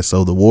like that.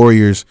 So the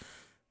Warriors,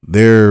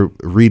 they're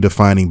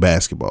redefining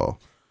basketball.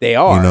 They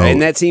are,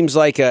 and that seems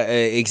like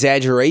a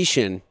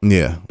exaggeration.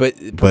 Yeah, but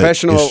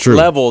professional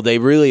level, they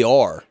really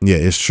are. Yeah,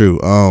 it's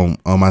true.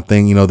 I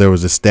think there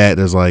was a stat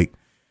that's like,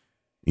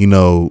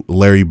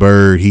 Larry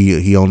Bird,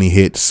 he only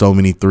hit so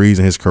many threes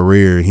in his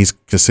career. He's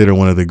considered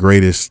one of the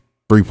greatest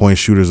 3-point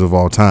shooters of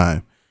all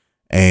time,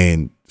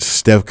 and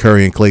Steph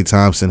Curry and Klay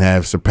Thompson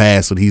have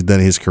surpassed what he's done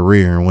in his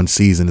career in one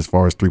season as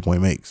far as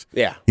 3-point makes.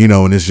 Yeah,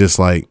 and it's just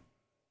like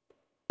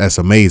that's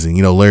amazing.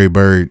 Larry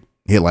Bird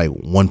hit like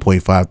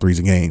 1.5 threes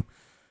a game.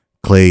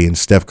 Klay and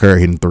Steph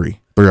Curry hitting 3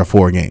 or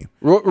 4 a game.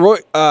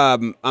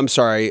 I'm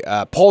sorry.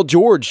 Paul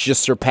George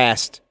just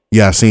surpassed.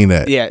 Yeah, I seen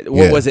that. Yeah,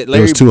 what was it?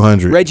 It was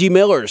 200. Reggie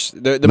Miller's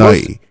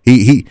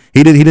he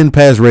didn't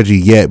pass Reggie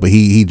yet, but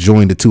he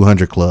joined the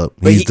 200 club.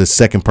 He's the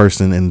second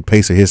person in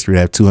Pacer history to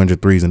have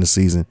 200 threes in the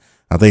season.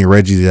 I think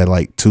Reggie's at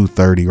like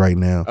 230 right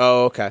now.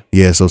 Oh, okay.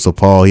 Yeah, so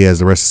Paul, he has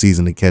the rest of the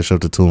season to catch up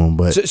to him.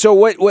 But so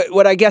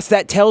what I guess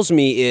that tells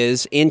me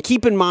is, and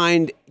keep in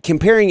mind,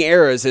 comparing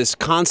eras is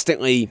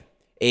constantly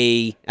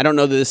I don't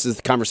know that this is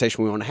the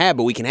conversation we want to have,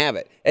 but we can have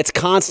it. It's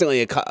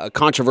constantly a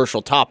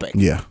controversial topic.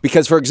 Yeah.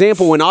 Because, for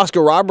example, when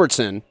Oscar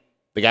Robertson,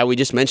 the guy we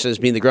just mentioned as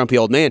being the grumpy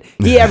old man,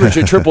 he averaged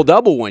a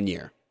triple-double one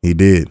year. He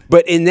did.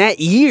 But in that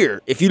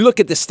year, if you look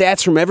at the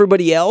stats from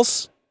everybody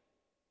else,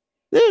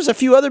 there's a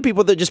few other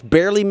people that just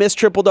barely missed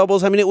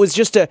triple-doubles. I mean, it was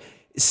just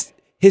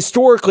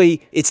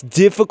historically, it's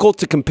difficult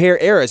to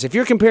compare eras. If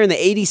you're comparing the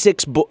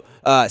 86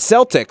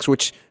 Celtics,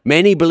 which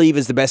many believe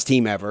is the best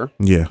team ever.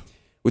 Yeah.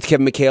 With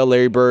Kevin McHale,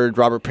 Larry Bird,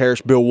 Robert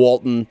Parrish, Bill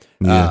Walton,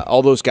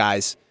 all those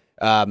guys.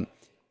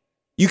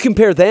 You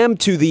compare them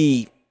to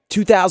the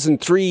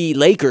 2003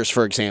 Lakers,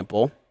 for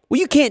example. Well,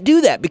 you can't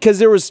do that because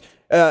there was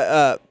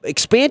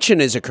expansion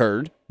has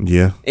occurred.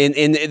 Yeah, and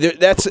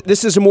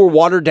this is a more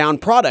watered down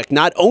product.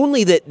 Not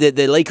only that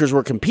the Lakers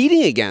were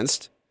competing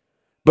against,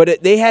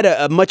 but they had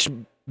a much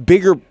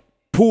bigger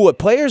pool of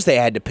players they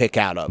had to pick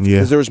out of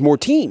because there was more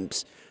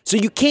teams. So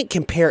you can't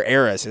compare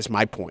eras, is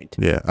my point.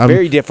 Yeah,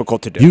 very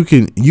difficult to do.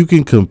 You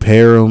can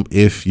compare them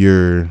if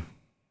you're,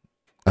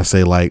 I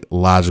say, like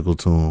logical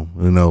to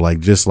them. Like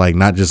just like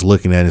not just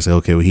looking at it and say,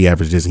 okay, well he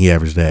averaged this and he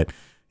averaged that.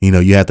 You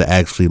have to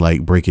actually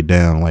like break it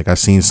down. Like I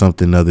seen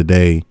something the other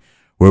day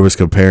where it was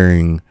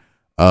comparing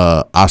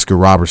Oscar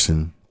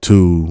Robertson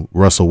to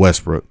Russell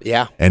Westbrook.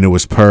 Yeah, and it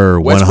was per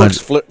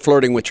 100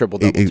 flirting with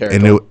triple-double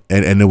territory.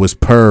 And it was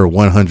per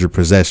 100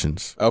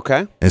 possessions.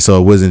 Okay, and so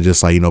it wasn't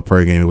just like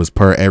per game. It was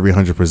per every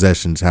 100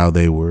 possessions how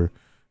they were,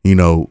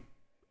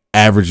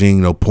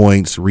 averaging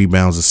points,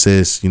 rebounds,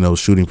 assists,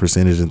 shooting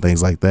percentage and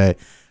things like that.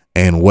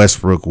 And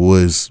Westbrook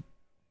was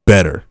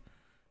better.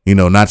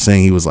 Not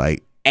saying he was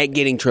like at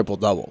getting triple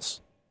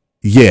doubles.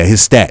 Yeah,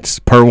 his stats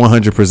per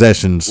 100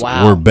 possessions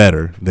were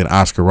better than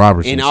Oscar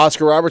Robertson. And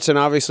Oscar Robertson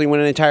obviously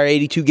went an entire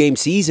 82-game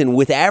season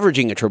with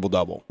averaging a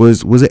triple-double.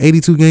 Was it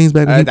 82 games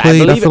back when he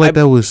played? I feel like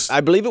that was.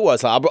 I believe it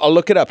was. I'll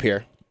look it up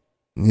here.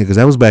 Yeah, because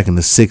that was back in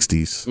the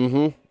 60s.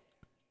 Mm-hmm.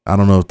 I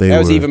don't know if that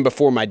was even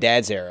before my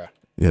dad's era.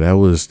 Yeah, that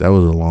was a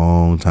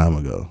long time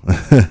ago.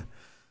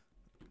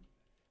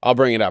 I'll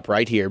bring it up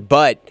right here.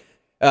 But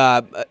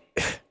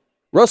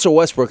Russell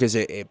Westbrook is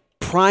a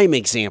prime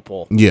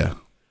example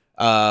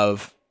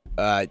of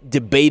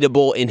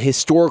debatable and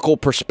historical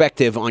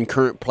perspective on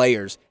current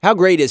players. How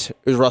great is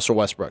Russell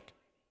Westbrook?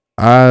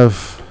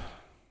 The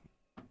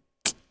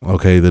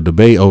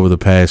debate over the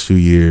past few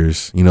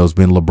years, it's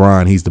been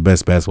LeBron. He's the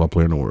best basketball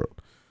player in the world.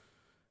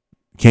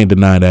 Can't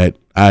deny that.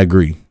 I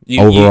agree.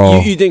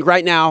 Overall, you think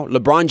right now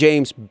LeBron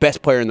James,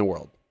 best player in the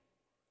world?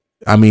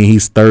 I mean,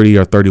 he's 30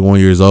 or 31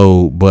 years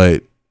old,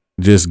 but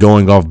just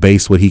going off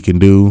base what he can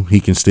do,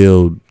 he can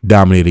still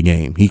dominate a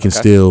game. He can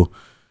still,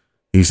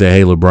 he said,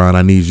 hey, LeBron,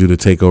 I need you to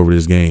take over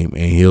this game.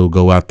 And he'll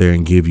go out there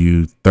and give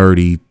you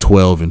 30,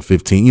 12, and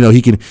 15.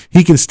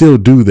 He can still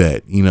do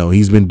that.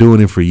 He's been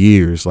doing it for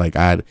years. Like,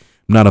 I'm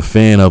not a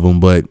fan of him,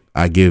 but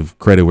I give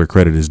credit where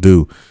credit is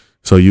due.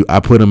 So I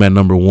put him at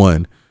number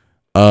one.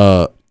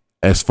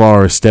 As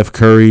far as Steph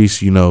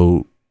Curry's,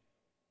 I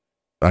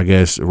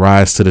guess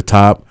rise to the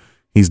top,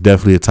 he's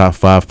definitely a top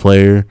 5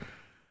 player.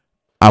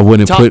 I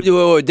wouldn't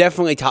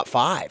definitely top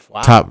 5.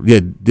 Wow. Top, yeah.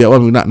 I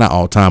mean, not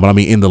all time, but I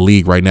mean in the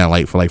league right now,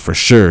 for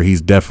sure,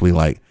 he's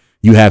definitely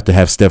you have to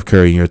have Steph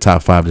Curry in your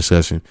top 5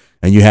 discussion,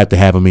 and you have to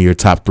have him in your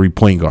top 3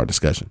 point guard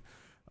discussion.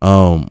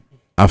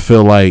 I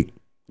feel like,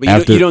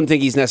 but you don't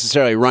think he's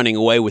necessarily running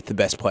away with the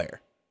best player?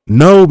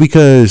 No,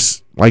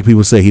 because like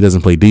people say, he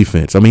doesn't play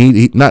defense. I mean,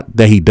 he not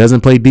that he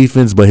doesn't play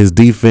defense, but his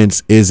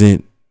defense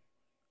isn't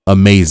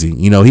amazing.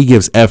 He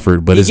gives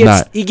effort, but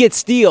he gets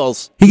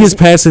steals. He gets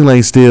passing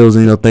lane steals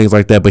and things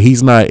like that. But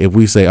he's not. If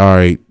we say, all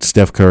right,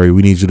 Steph Curry,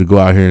 we need you to go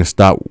out here and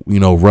stop,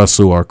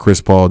 Russell or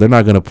Chris Paul, they're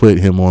not going to put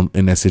him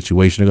in that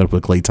situation. They're going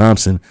to put Klay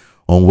Thompson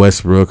on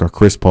Westbrook or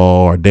Chris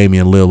Paul or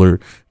Damian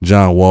Lillard,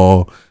 John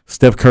Wall.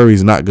 Steph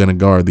Curry's not going to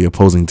guard the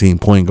opposing team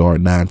point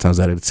guard 9 times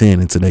out of 10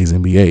 in today's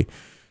NBA.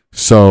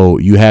 So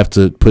you have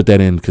to put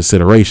that in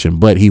consideration.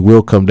 But he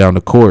will come down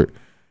the court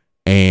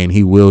and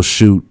he will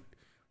shoot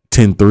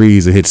 10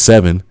 threes and hit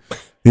 7,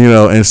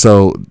 and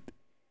so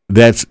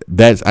that's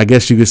I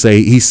guess you could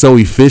say he's so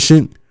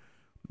efficient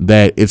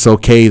that it's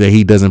okay that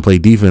he doesn't play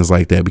defense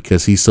like that,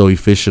 because he's so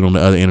efficient on the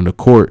other end of the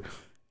court.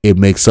 It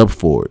makes up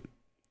for it,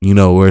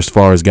 where as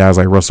far as guys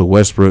like Russell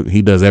Westbrook,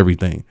 he does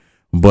everything.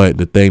 But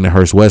the thing that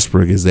hurts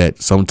Westbrook is that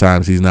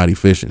sometimes he's not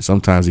efficient.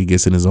 Sometimes he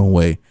gets in his own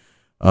way.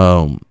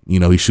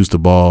 He shoots the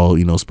ball,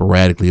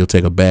 sporadically. He'll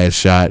take a bad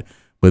shot,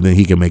 but then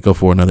he can make up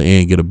for another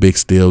end, get a big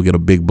steal, get a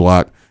big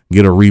block,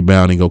 get a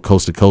rebound, and go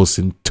coast to coast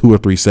in 2 or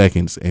 3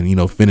 seconds,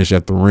 and finish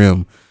at the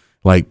rim.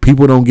 Like,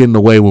 people don't get in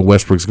the way when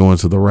Westbrook's going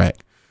to the rack.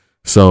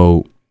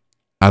 So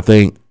I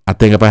think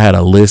if I had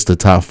a list of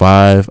top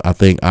 5, I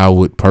think I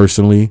would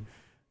personally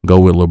go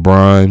with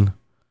LeBron,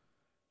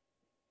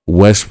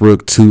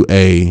 Westbrook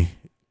 2A,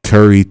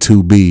 Curry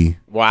 2B.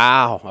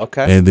 Wow.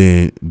 Okay. And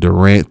then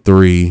Durant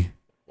 3.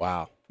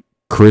 Wow.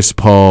 Chris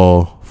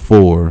Paul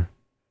 4,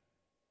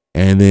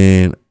 and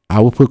then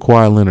I would put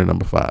Kawhi Leonard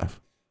number 5.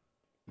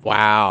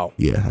 Wow.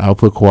 Yeah, I'll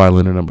put Kawhi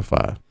Leonard number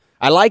 5.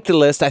 I like the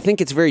list. I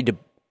think it's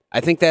I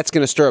think that's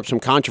going to stir up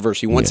some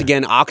controversy. Once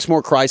again,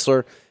 Oxmoor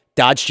Chrysler,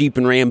 Dodge Jeep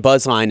and Ram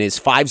Buzzline is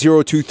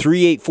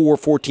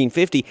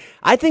 502-384-1450.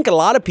 I think a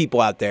lot of people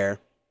out there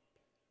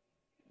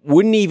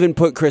wouldn't even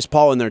put Chris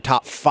Paul in their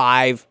top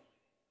 5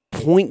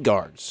 point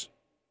guards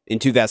in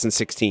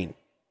 2016.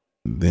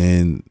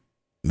 Then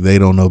they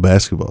don't know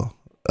basketball.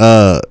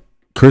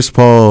 Chris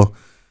Paul,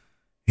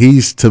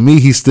 he's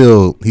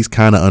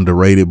kind of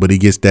underrated, but he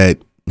has that,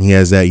 he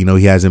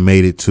hasn't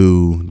made it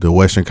to the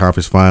Western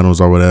Conference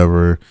Finals or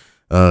whatever.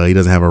 He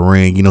doesn't have a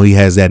ring. He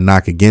has that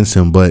knock against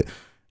him, but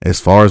as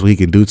far as what he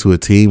can do to a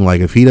team,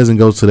 like if he doesn't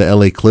go to the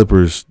LA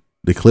Clippers,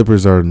 the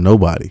Clippers are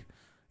nobody.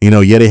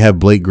 They have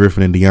Blake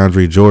Griffin and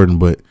DeAndre Jordan,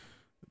 but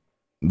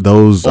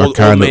those are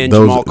kind of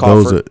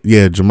those are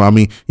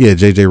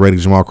JJ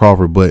Redick, Jamal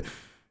Crawford, but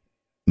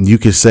you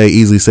could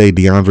easily say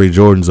DeAndre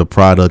Jordan's a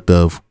product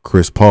of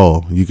Chris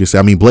Paul. You could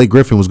say, Blake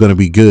Griffin was going to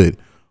be good,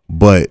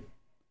 but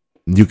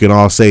you can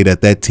all say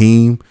that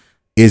team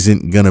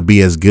isn't going to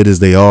be as good as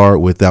they are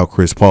without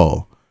Chris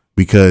Paul,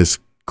 because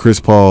Chris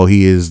Paul,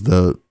 he is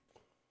the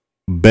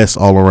best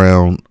all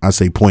around, I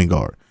say, point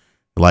guard.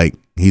 Like,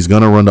 he's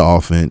going to run the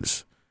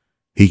offense.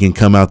 He can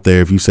come out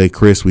there. If you say,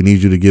 Chris, we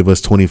need you to give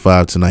us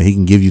 25 tonight, he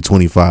can give you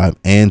 25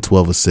 and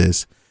 12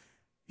 assists.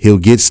 He'll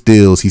get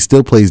steals. He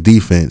still plays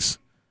defense.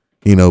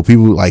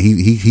 People like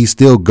he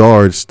still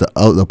guards the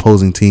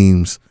opposing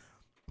team's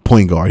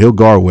point guard. He'll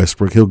guard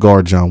Westbrook. He'll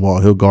guard John Wall.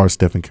 He'll guard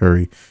Stephen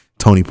Curry,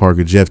 Tony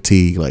Parker, Jeff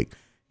Teague. Like,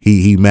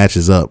 he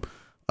matches up.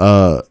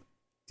 But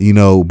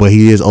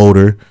he is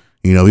older.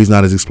 He's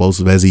not as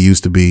explosive as he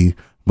used to be.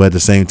 But at the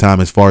same time,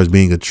 as far as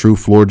being a true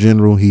floor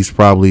general, he's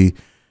probably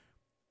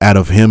out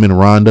of him and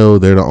Rondo,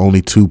 they're the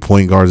only 2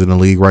 point guards in the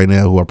league right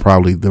now who are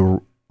probably the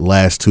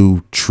last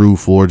 2 true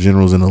floor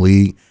generals in the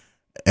league.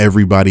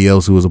 Everybody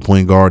else who is a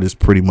point guard is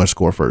pretty much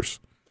score first.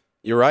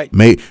 You're right.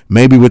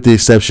 Maybe with the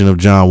exception of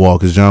John Wall,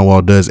 because John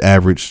Wall does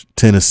average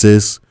 10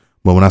 assists.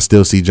 But when I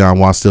still see John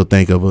Wall, I still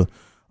think of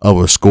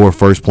a score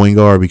first point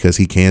guard because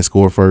he can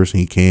score first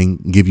and he can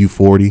give you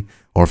 40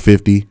 or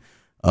 50.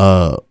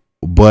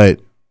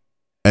 But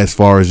as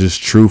far as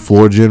just true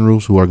floor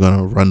generals who are going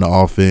to run the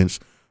offense,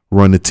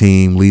 run the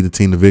team, lead the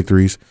team to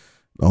victories,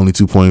 the only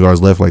 2 point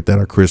guards left like that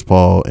are Chris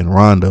Paul and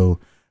Rondo.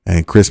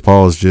 And Chris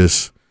Paul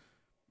is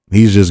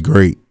he's just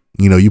great.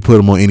 You know, you put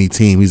him on any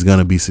team, he's going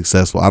to be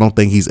successful. I don't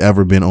think he's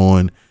ever been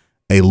on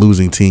a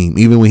losing team,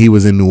 even when he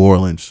was in New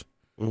Orleans.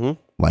 Mm-hmm.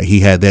 Like,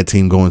 he had that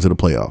team going to the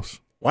playoffs.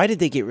 Why did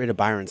they get rid of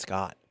Byron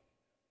Scott?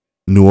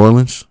 New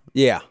Orleans?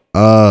 Yeah.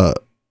 I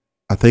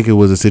think it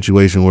was a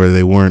situation where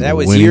they weren't That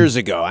was winning. years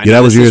ago. I Yeah,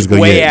 that was years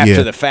ago. Way Yeah, after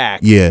yeah. the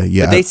fact. Yeah,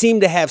 yeah. But they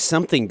seemed to have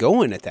something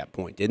going at that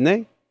point, didn't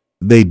they?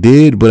 They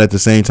did, but at the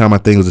same time, I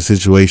think it was a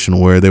situation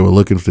where they were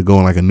looking to go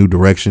in like a new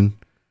direction.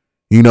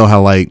 You know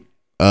how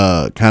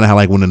kind of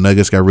how when the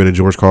Nuggets got rid of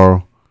George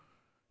Karl.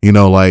 You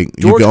know, like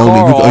you can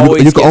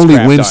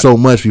only win so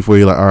much before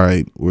you're like, all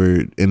right,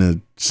 we're in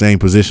the same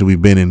position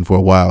we've been in for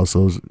a while.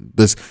 So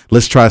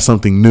let's try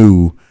something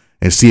new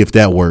and see if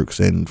that works.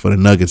 And for the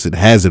Nuggets, it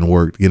hasn't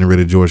worked getting rid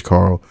of George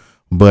Karl.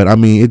 But I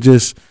mean,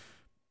 it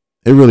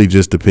really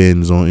just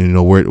depends on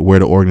where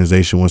the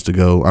organization wants to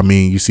go. I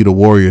mean, you see the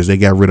Warriors, they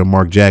got rid of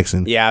Mark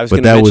Jackson. Yeah, I was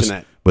going to mention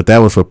that. But that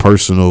was for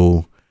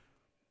personal.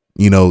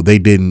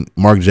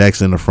 Mark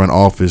Jackson in the front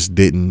office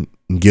didn't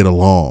get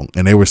along.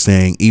 And they were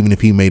saying even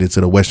if he made it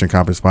to the Western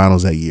Conference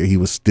Finals that year, he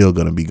was still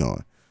going to be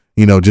gone.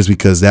 Just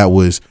because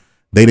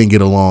they didn't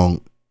get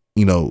along,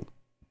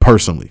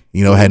 personally.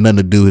 It had nothing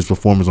to do with his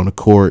performance on the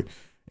court.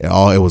 It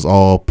was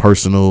all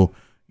personal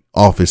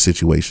office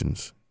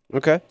situations.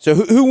 Okay. So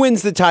who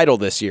wins the title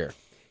this year?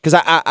 Because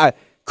I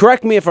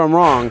correct me if I'm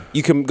wrong,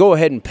 you can go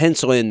ahead and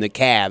pencil in the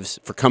Cavs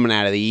for coming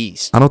out of the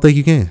East. I don't think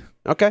you can.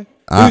 Okay.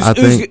 I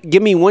think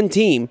give me one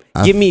team.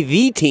 Give me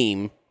the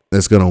team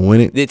that's gonna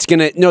win it.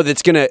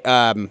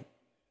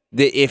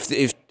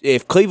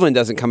 If Cleveland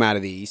doesn't come out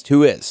of the East,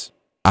 who is?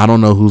 I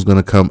don't know who's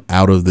gonna come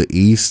out of the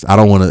East. I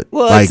don't want to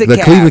it's the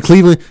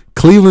Cavs.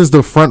 Cleveland's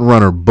the front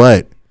runner,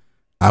 but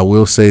I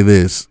will say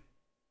this: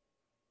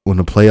 when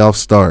the playoffs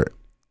start,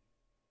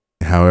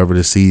 however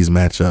the seeds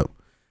match up,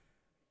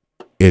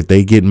 if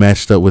they get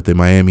matched up with the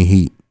Miami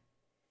Heat,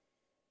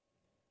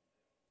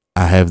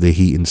 I have the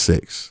Heat in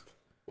 6.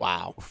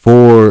 Wow.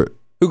 Who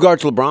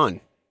guards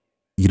LeBron?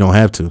 You don't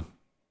have to.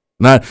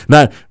 Not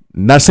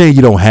saying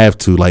you don't have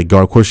to. Like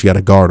guard, of course you got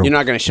to guard him. You're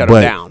not going to shut him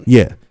down.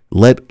 Yeah,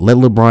 let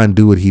LeBron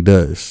do what he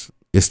does.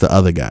 It's the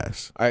other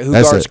guys. All right, who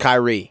guards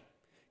Kyrie?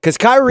 Because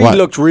Kyrie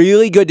looked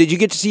really good. Did you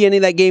get to see any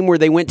of that game where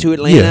they went to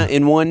Atlanta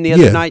and won the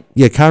other night?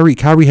 Yeah,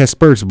 Kyrie has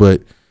spurts,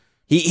 but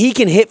he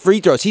can hit free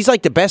throws. He's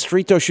like the best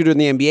free throw shooter in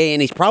the NBA,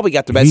 and he's probably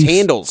got the best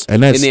handles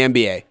in the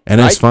NBA. And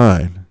that's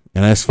fine.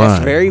 And that's fine.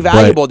 That's very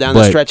valuable down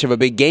the stretch of a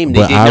big game.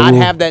 They did not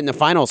have that in the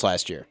finals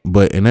last year.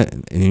 And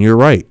you're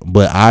right.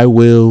 But I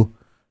will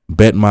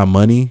bet my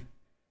money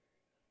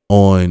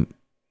on.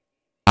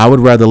 I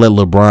would rather let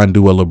LeBron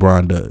do what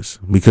LeBron does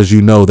because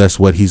that's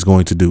what he's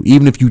going to do.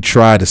 Even if you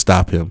try to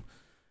stop him,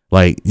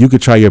 like you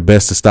could try your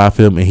best to stop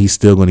him, and he's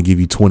still going to give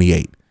you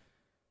 28.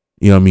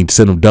 You know what I mean?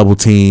 Send him double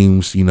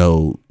teams.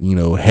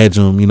 Hedge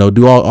him.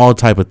 Do all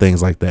type of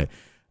things like that.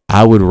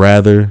 I would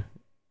rather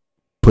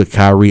put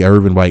Kyrie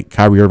Irving. Like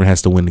Kyrie Irving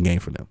has to win the game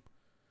for them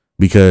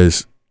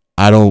because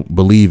I don't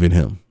believe in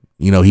him.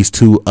 He's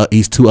too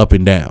up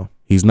and down.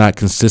 He's not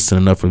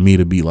consistent enough for me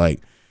to be like.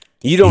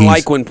 You don't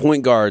like when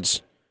point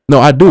guards.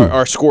 No, I do.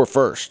 Are score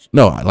first.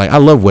 No, I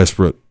love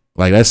Westbrook.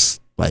 Like that's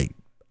like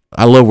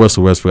I love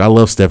Russell Westbrook. I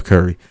love Steph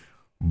Curry,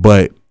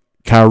 but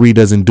Kyrie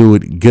doesn't do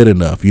it good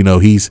enough.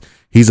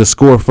 He's a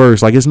score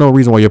first. Like, there's no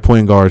reason why your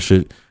point guard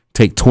should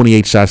take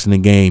 28 shots in the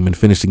game and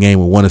finish the game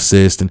with 1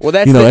 assist. And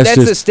that's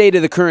the state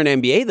of the current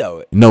NBA,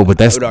 though. No,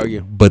 but I would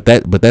argue. But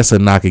that's a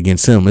knock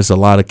against him. It's a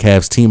lot of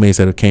Cavs teammates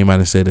that have came out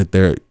and said that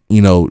they're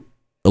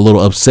a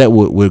little upset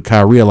with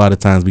Kyrie a lot of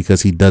times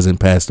because he doesn't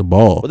pass the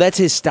ball. Well, that's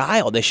his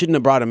style. They shouldn't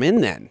have brought him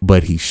in then.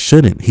 But he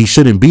shouldn't. He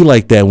shouldn't be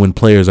like that when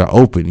players are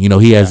open.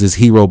 He has this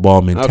hero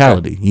ball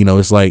mentality. Okay.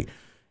 It's like.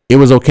 It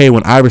was okay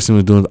when Iverson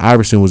was doing.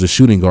 Iverson was a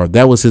shooting guard.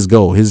 That was his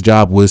goal. His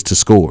job was to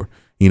score.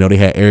 They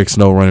had Eric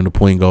Snow running the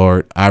point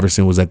guard.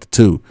 Iverson was at the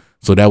 2,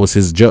 so that was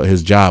his job.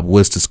 His job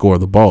was to score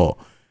the ball.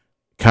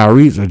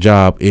 Kyrie's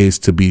job is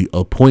to be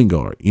a point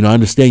guard. I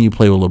understand you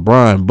play with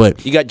LeBron,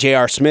 but you got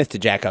J.R. Smith to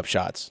jack up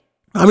shots.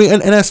 I mean,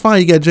 and that's fine.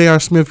 You got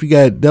J.R. Smith. You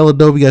got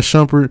Dellavedova. You got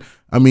Shumpert.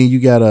 I mean, you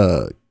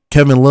got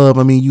Kevin Love.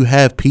 I mean, you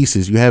have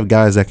pieces. You have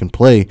guys that can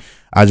play.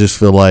 I just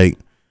feel like.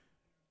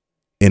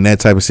 In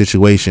that type of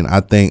situation, I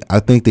think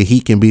the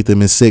Heat can beat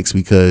them in 6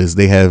 because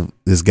they have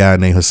this guy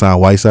named Hassan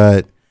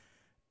Whiteside,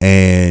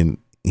 and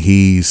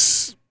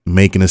he's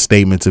making a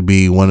statement to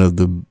be one of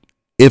the,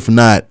 if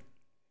not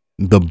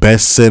the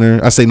best center.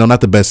 I say no,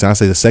 not the best center. I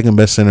say the second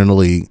best center in the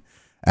league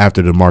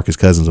after DeMarcus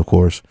Cousins, of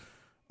course.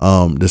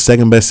 the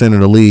second best center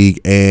in the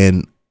league,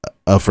 and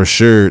for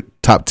sure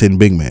top 10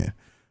 big man.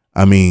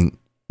 I mean,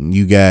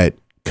 you got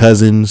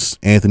Cousins,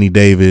 Anthony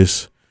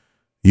Davis.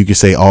 You could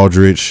say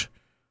Aldridge.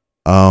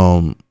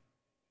 I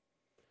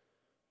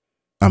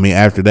mean,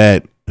 after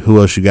that, who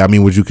else you got? I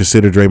mean, would you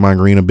consider Draymond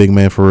Green a big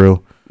man for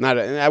real?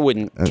 I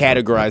wouldn't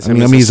categorize him.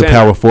 I mean, he's a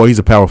power forward. He's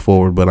a power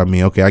forward, but I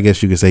mean, okay, I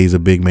guess you could say he's a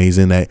big man. He's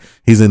in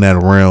that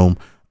realm.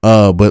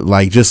 But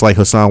like just like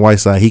Hassan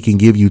Whiteside, he can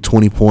give you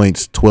 20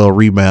 points, 12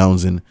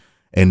 rebounds, and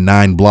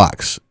 9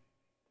 blocks.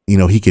 You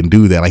know, he can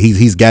do that. Like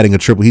he's gotten a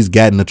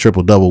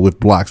triple double with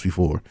blocks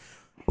before.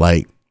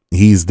 Like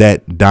he's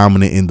that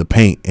dominant in the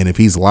paint. And if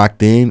he's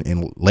locked in,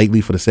 and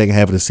lately for the second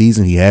half of the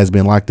season, he has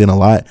been locked in a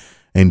lot.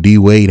 And D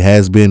Wade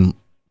has been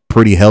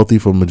pretty healthy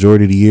for the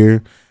majority of the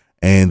year.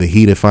 And the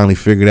Heat have finally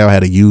figured out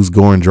how to use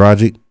Goran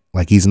Dragic.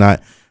 Like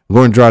Goran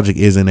Dragic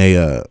isn't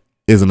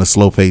a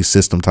slow paced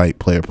system type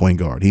player point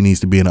guard. He needs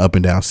to be an up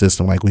and down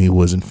system like when he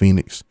was in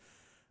Phoenix.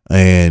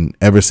 And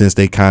ever since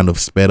they kind of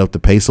sped up the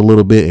pace a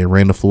little bit and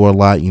ran the floor a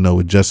lot, you know,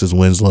 with Justice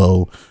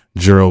Winslow,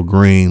 Gerald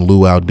Green,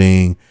 Lou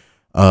Alding,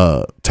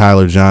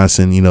 Tyler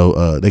Johnson, you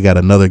know, they got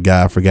another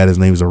guy. I forgot his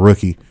name. He's a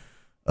rookie.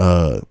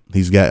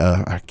 He's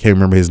got I can't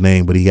remember his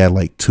name, but he had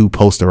like 2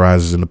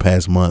 posterizers in the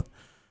past month.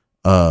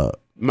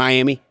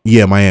 Miami?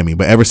 Yeah, Miami.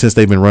 But ever since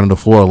they've been running the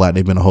floor a lot,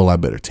 they've been a whole lot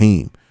better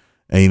team.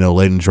 And, you know,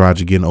 letting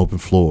Dragic get an open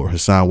floor.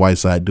 Hassan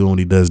Whiteside doing what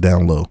he does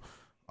down low.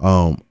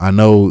 I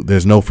know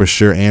there's no for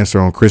sure answer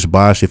on Chris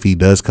Bosh if he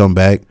does come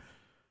back.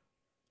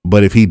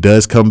 But if he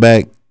does come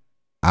back,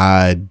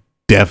 I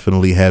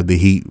definitely have the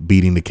Heat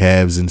beating the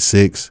Cavs in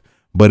 6.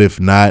 But if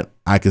not,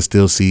 I can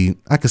still see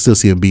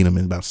him beating them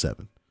in about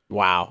 7.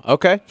 Wow.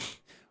 Okay.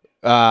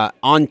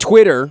 On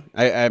Twitter,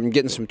 I'm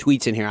getting some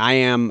tweets in here. I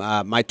am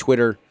my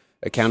Twitter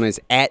account is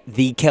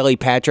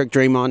 @TheKellyPatrick.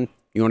 Draymond,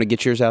 you want to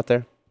get yours out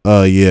there?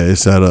 Yeah,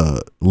 it's at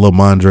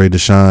Lamondre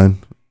Deshawn,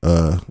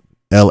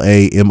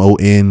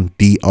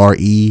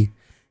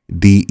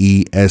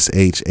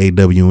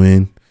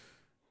 LaMondredeshawn,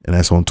 and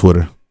that's on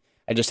Twitter.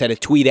 I just had a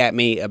tweet at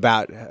me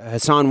about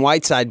Hassan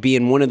Whiteside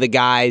being one of the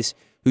guys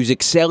who's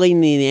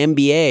excelling in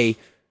the NBA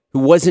who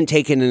wasn't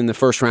taken in the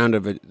first round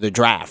of the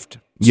draft.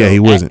 So he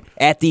wasn't.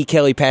 At the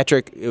Kelly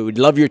Patrick, would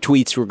love your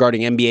tweets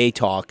regarding NBA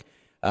talk.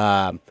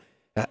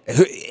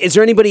 Is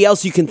there anybody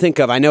else you can think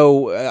of? I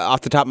know off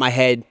the top of my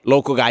head,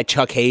 local guy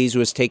Chuck Hayes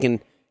was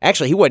taken.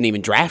 Actually, he wasn't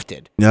even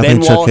drafted. Yeah, I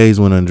think Chuck Hayes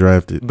went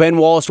undrafted. Ben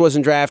Wallace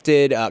wasn't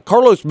drafted.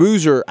 Carlos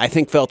Boozer, I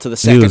think, fell to the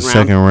second round.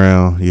 Second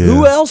round, yeah.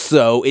 Who else,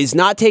 though, is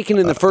not taken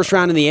in the first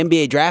round in the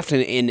NBA draft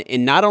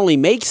and not only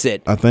makes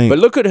it, but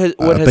look at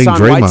what Hassan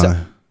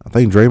Whiteside. I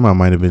think Draymond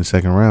might have been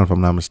second round, if I'm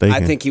not mistaken.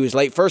 I think he was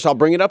late first. I'll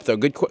bring it up, though.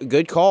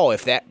 Good call.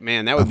 If that,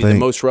 man, that would be the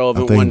most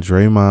relevant one. I think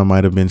Draymond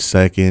might have been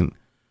second.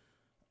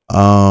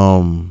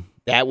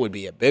 That would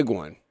be a big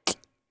one.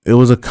 It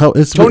was a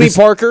couple. Tony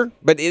Parker,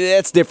 but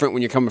that's different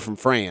when you're coming from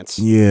France.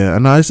 Yeah,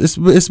 no,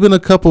 it's been a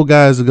couple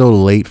guys that go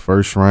late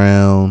first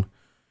round,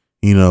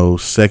 you know,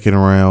 second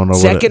round.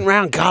 Second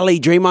round,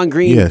 golly, Draymond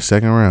Green. Yeah,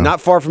 second round. Not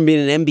far from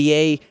being an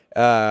NBA,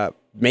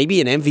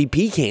 maybe an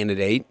MVP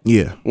candidate.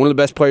 Yeah, one of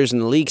the best players in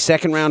the league.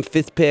 Second round,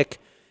 5th pick,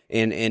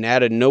 and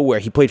out of nowhere,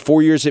 he played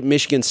 4 years at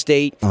Michigan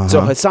State.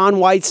 So Hassan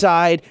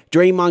Whiteside,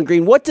 Draymond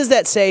Green. What does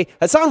that say?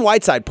 Hassan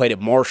Whiteside played at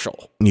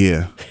Marshall.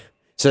 Yeah.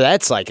 So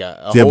that's like a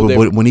whole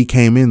different. But when he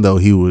came in though,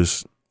 he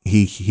was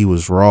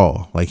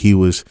raw. Like he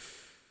was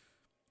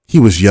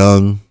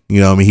young. You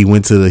know, I mean, he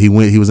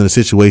was in a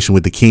situation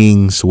with the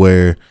Kings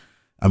where,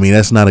 I mean,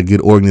 that's not a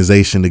good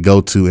organization to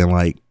go to and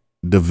like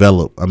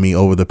develop. I mean,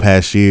 over the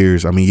past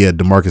years, I mean, yeah,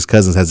 DeMarcus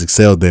Cousins has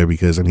excelled there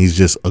because I mean he's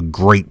just a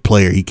great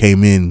player. He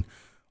came in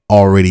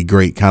already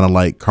great, kind of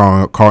like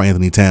Karl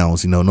Anthony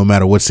Towns. You know, no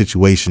matter what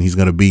situation he's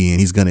going to be in,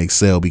 he's going to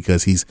excel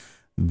because he's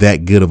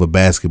that good of a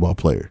basketball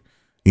player.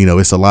 You know,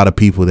 it's a lot of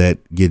people that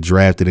get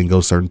drafted and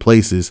go certain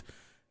places,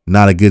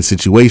 not a good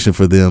situation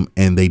for them,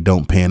 and they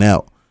don't pan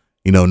out.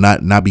 You know,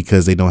 not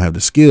because they don't have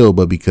the skill,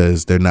 but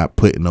because they're not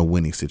put in a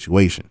winning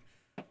situation.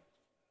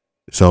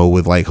 So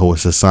with like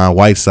Hassan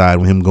Whiteside,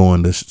 with him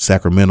going to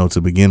Sacramento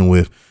to begin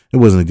with, it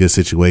wasn't a good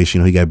situation.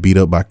 You know, he got beat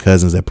up by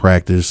Cousins at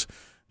practice.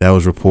 That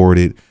was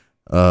reported.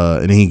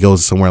 And then he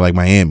goes somewhere like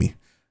Miami,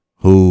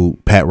 who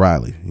Pat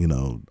Riley, you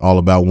know, all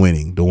about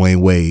winning.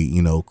 Dwayne Wade,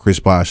 you know, Chris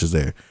Bosh is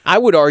there. I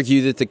would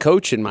argue that the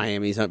coach in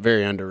Miami is not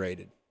very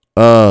underrated.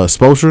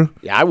 Spoelstra?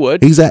 Yeah, I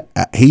would. He's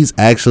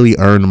actually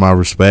earned my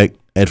respect.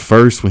 At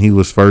first, when he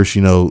was first,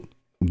 you know,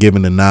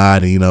 given the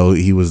nod, and, you know,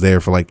 he was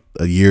there for like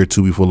a year or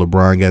two before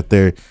LeBron got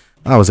there,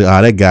 I was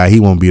like, that guy, he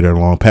won't be there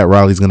long. Pat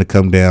Riley's going to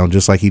come down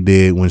just like he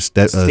did when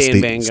Stan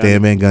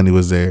Van Gundy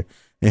was there,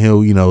 and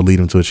he'll, you know, lead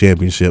him to a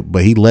championship.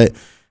 But he let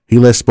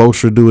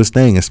Spoelstra do his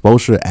thing, and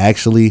Spoelstra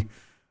actually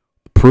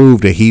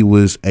proved that he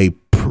was a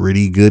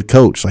pretty good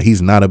coach. Like,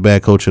 he's not a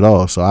bad coach at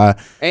all. So I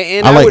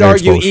like would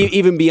argue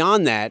even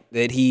beyond that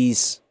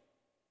he's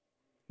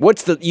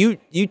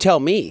you tell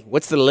me,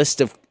 what's the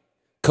list of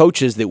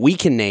coaches that we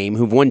can name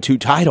who've won 2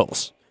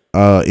 titles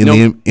in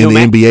the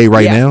NBA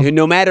right now?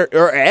 No matter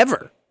or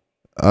ever.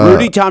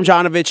 Rudy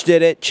Tomjanovich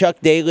did it. Chuck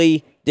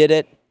Daly did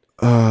it.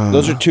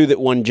 Those are two that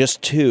won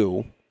just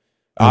two.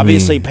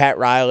 Obviously, Pat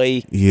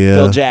Riley,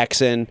 Phil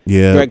Jackson,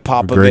 Greg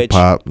Popovich.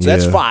 So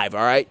that's 5,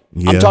 all right?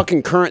 Yeah. I'm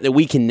talking current that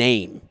we can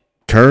name.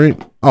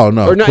 Current? Oh,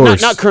 no, or of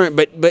course. Not current,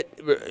 but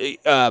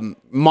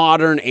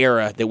modern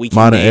era that we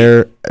can name.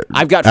 Era.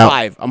 I've got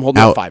 5. I'm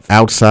holding up 5.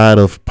 Outside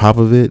of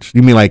Popovich?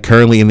 You mean like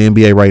currently in the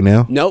NBA right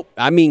now? Nope.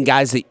 I mean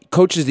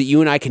coaches that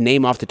you and I can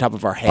name off the top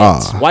of our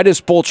heads. Why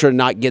does Spoelstra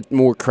not get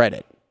more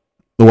credit?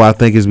 Well, I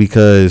think it's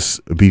because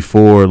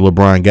before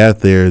LeBron got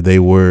there, they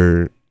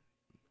were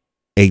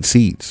 8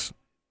 seeds.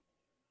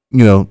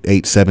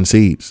 8, 7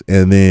 seeds.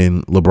 And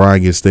then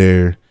LeBron gets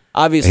there.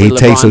 Obviously, he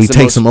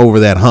takes them over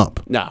that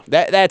hump. No,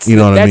 that's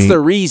the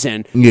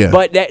reason. Yeah.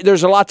 But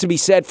there's a lot to be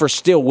said for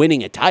still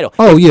winning a title.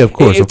 Oh, yeah, of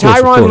course. If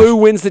Tyronn Lue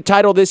wins the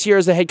title this year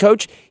as a head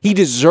coach, he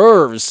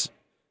deserves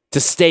to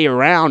stay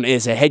around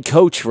as a head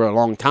coach for a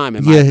long time,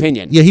 in my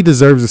opinion. Yeah, he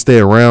deserves to stay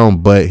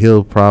around, but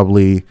he'll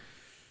get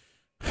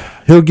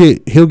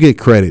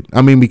credit.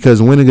 I mean,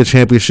 because winning a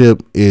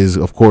championship is,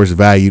 of course,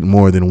 valued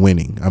more than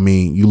winning. I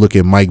mean, you look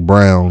at Mike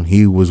Brown,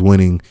 he was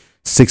winning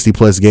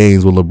 60-plus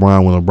games with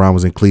LeBron when LeBron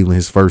was in Cleveland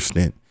his first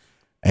stint.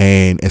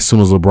 And as soon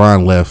as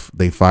LeBron left,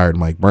 they fired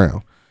Mike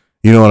Brown.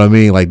 You know what I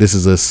mean? Like, this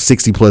is a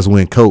 60-plus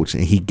win coach,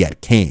 and he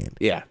got canned.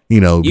 Yeah.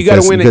 You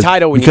got to win a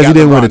title because he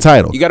didn't win a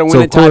title. You got to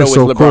win a title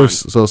with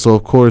LeBron. So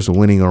of course,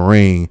 winning a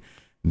ring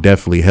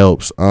definitely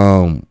helps.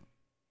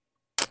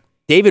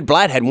 David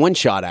Blatt had one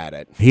shot at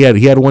it. He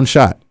had one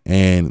shot,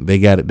 and they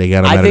got him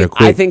out of there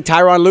quick. I think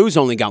Tyronn Lue's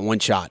only got one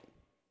shot.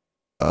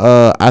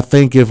 I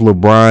think if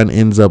LeBron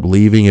ends up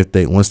leaving,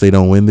 once they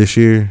don't win this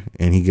year,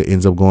 and he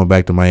ends up going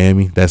back to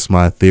Miami, that's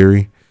my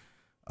theory.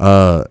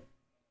 I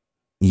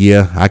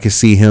could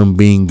see him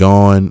being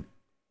gone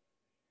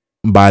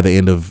by the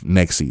end of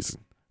next season.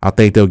 I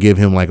think they'll give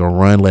him like a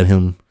run, let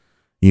him,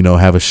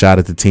 have a shot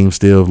at the team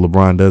still if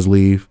LeBron does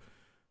leave.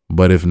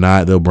 But if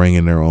not, they'll bring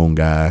in their own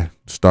guy,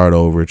 start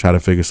over, try to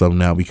figure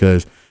something out.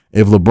 Because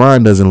if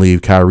LeBron doesn't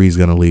leave, Kyrie's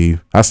going to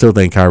leave. I still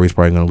think Kyrie's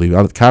probably going to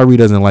leave. Kyrie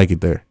doesn't like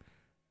it there.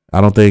 I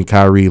don't think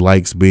Kyrie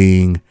likes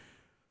being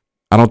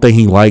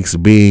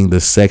the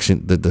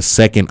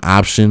second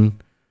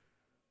option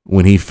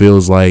when he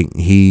feels like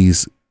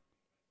he's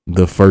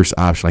the first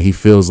option. Like, he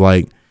feels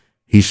like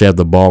he should have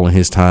the ball in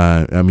his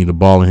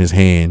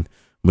hand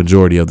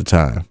majority of the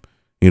time.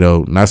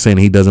 Not saying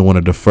he doesn't want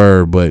to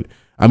defer, but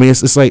I mean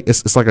it's like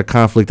a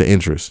conflict of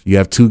interest. You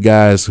have two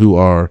guys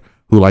who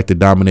like to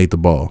dominate the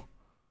ball.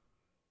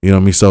 You know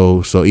what I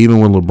mean? So even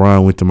when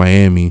LeBron went to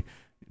Miami,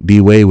 D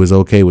Wade was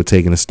okay with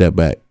taking a step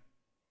back.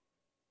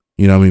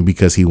 You know what I mean?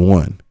 Because he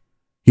won.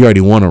 He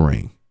already won a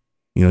ring.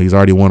 He's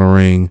already won a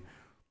ring.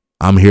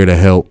 I'm here to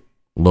help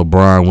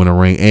LeBron win a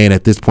ring. And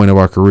at this point of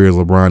our careers,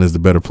 LeBron is the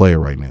better player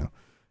right now.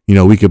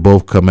 We could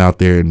both come out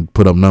there and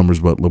put up numbers,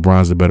 but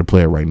LeBron's the better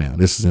player right now.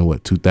 This is in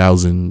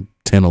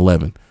 2010,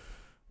 11.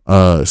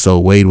 So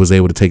Wade was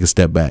able to take a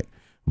step back.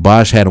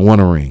 Bosh hadn't won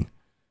a ring.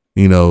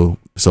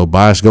 So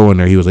Bosh going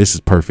there, he was, this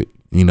is perfect.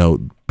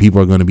 People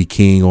are going to be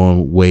keying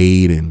on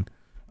Wade and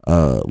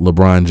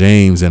LeBron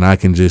James, and I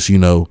can just,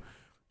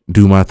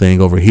 do my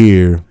thing over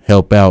here,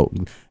 help out,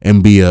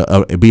 and be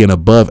an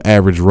above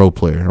average role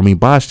player. I mean,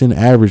 Bosh didn't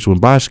average when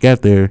Bosh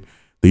got there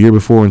the year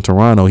before in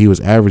Toronto. He was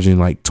averaging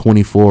like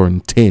 24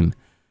 and 10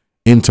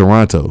 in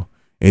Toronto,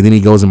 and then he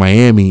goes to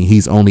Miami.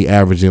 He's only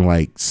averaging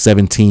like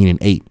 17 and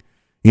 8.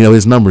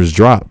 His numbers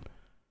dropped,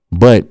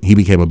 but he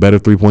became a better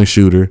 3-point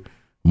shooter,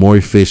 more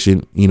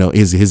efficient.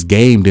 His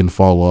game didn't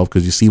fall off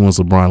because you see once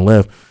LeBron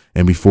left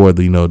and before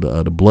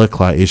the blood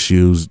clot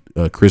issues,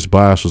 Chris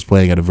Bosh was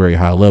playing at a very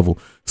high level.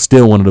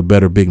 Still one of the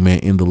better big men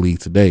in the league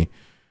today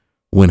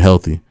when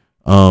healthy.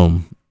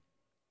 So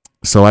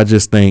I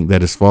just think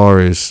that as far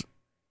as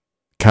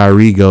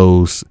Kyrie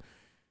goes,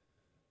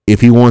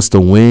 if he wants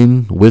to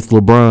win with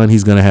LeBron,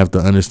 he's going to have to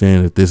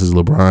understand that this is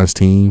LeBron's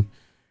team,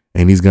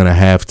 and he's going to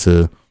have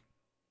to,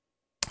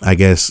 I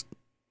guess,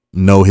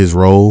 know his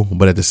role.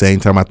 But at the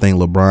same time, I think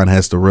LeBron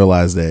has to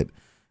realize that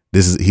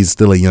he's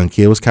still a young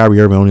kid. Was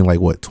Kyrie Irving only like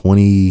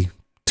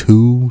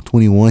 22,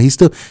 21? He's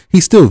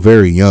still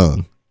very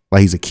young.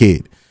 Like, he's a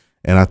kid.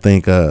 And I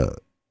think I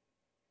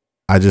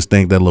just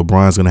think that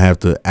LeBron's gonna have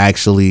to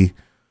actually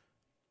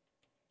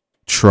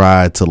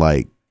try to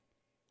like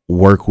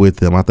work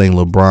with him. I think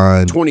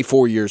LeBron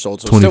 24 years old,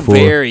 so 24, still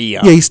very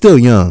young. Yeah, he's still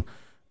young.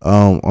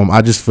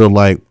 I just feel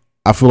like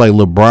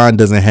LeBron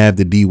doesn't have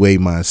the D Wade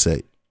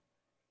mindset.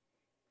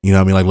 You know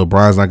what I mean? Like,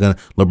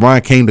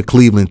 LeBron came to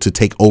Cleveland to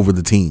take over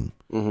the team.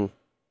 Mm-hmm.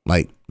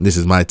 Like, this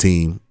is my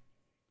team,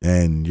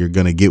 and you're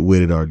gonna get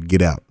with it or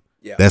get out.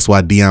 Yeah. That's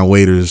why Deion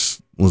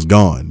Waiters was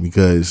gone,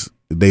 because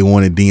they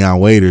wanted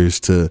Deion Waiters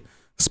to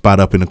spot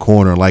up in the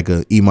corner like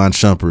a Iman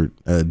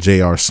Shumpert,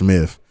 J.R.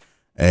 Smith,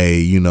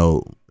 a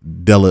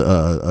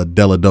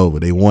Deladova.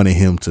 They wanted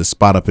him to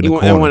spot up in the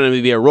corner. They wanted him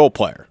to be a role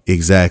player.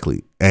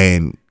 Exactly.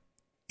 And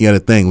the other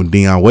thing, with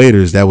Deion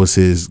Waiters, that was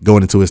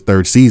going into his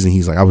third season.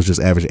 He's like, I was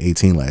just averaging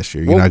 18 last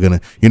year. You're not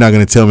gonna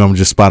tell me I'm gonna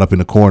just spot up in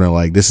the corner.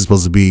 Like, this is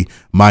supposed to be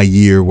my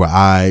year where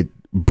I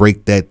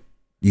break that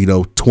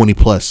 20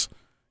 plus.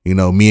 You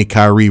know, me and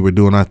Kyrie were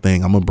doing our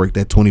thing. I'm gonna break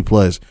that 20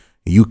 plus.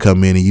 You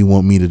come in and you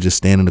want me to just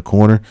stand in the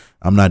corner.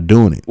 I'm not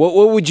doing it.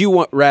 What would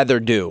you rather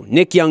do?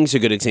 Nick Young's a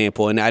good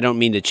example, and I don't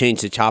mean to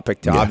change the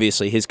topic to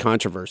obviously his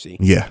controversy.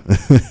 Yeah.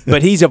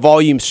 But he's a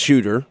volume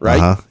shooter,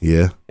 right?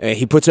 Yeah.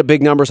 He puts up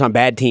big numbers on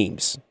bad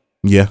teams.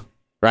 Yeah.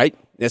 Right?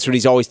 That's what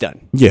he's always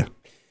done. Yeah.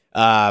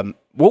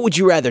 What would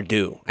you rather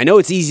do? I know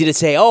it's easy to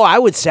say, oh, I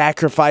would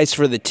sacrifice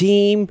for the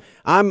team.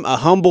 I'm a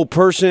humble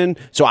person,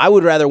 so I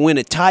would rather win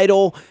a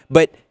title.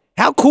 But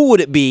how cool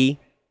would it be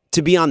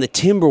to be on the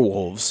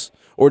Timberwolves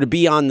or to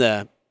be on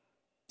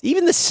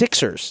even the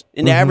Sixers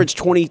and to average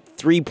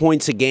 23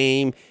 points a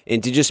game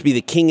and to just be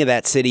the king of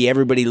that city?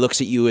 Everybody looks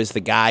at you as the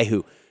guy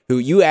who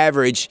you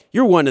average.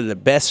 You're one of the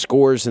best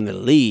scorers in the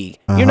league.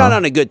 You're not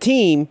on a good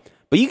team,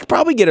 but you could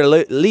probably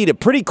lead a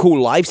pretty cool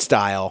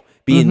lifestyle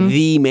being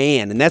the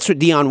man. And that's what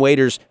Dion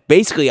Waiters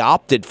basically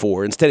opted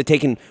for instead of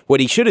taking what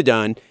he should have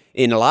done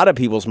in a lot of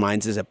people's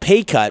minds is a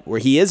pay cut where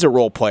he is a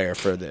role player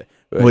for the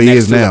well, he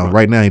is now.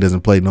 Right now, he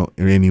doesn't play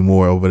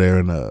anymore over there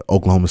in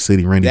Oklahoma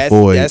City. Randy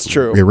Foye. That's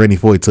true. Yeah, Randy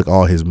Foye took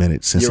all his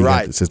minutes since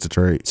since the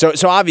trade. So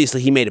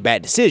obviously he made a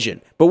bad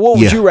decision. But what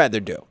would you rather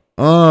do?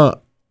 I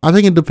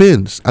think it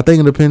depends. I think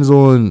it depends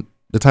on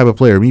the type of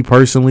player. Me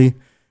personally,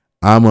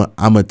 I'm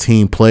a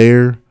team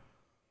player,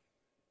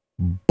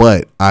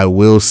 but I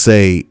will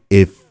say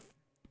if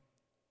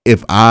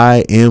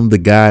I am the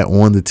guy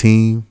on the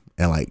team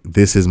and like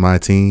this is my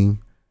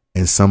team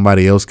and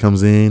somebody else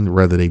comes in,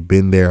 whether they've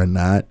been there or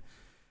not,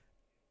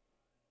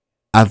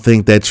 I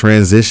think that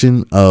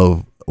transition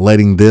of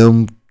letting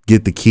them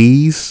get the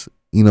keys,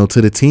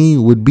 to the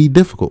team would be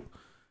difficult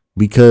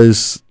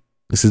because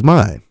this is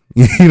mine.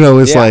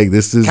 It's like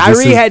this is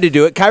Kyrie had to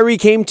do it. Kyrie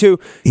came to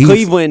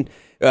Cleveland,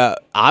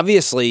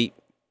 obviously,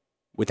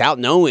 without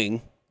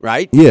knowing,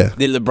 right? Yeah,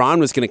 that LeBron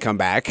was going to come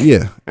back.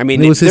 Yeah, I mean,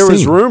 there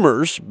was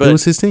rumors, but it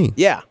was his team.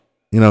 Yeah,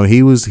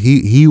 he was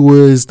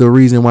the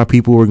reason why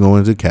people were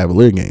going to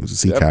Cavalier games to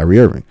see Kyrie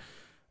Irving.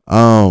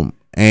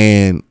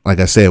 And like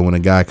I said, when a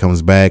guy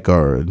comes back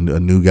or a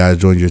new guy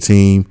joins your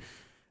team,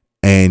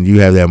 and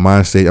you have that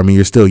mindset, I mean,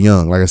 you're still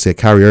young. Like I said,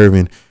 Kyrie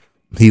Irving.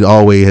 He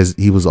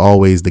was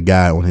always the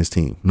guy on his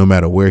team. No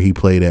matter where he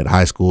played at,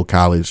 high school,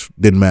 college,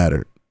 didn't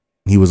matter.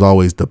 He was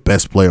always the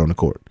best player on the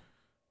court.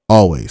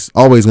 Always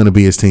going to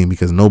be his team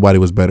because nobody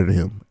was better than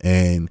him.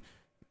 And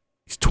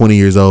he's 20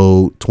 years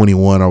old,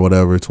 21 or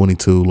whatever,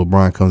 22.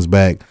 LeBron comes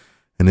back,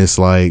 and it's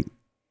like,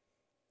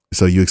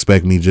 so you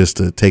expect me just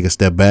to take a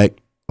step back?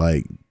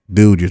 Like,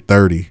 dude, you're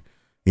 30.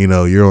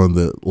 You're on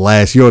the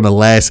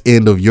last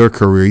end of your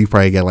career. You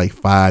probably got like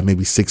 5,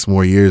 maybe 6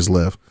 more years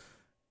left.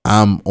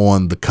 I'm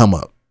on the come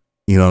up.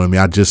 You know what I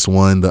mean? I just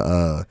won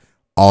the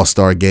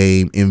All-Star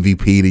game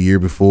MVP the year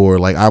before.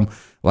 I'm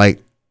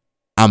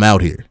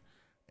out here.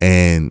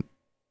 And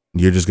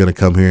you're just gonna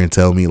come here and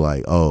tell me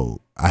like, oh,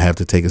 I have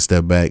to take a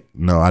step back.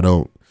 No, I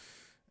don't.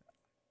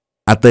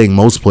 I think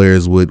most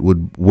players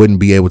wouldn't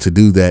be able to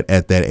do that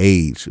at that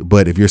age.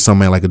 But if you're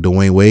somebody like a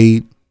Dwayne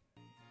Wade,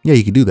 yeah,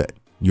 you can do that.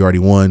 You already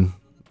won.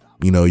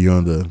 You're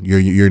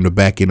in the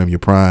back end of your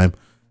prime.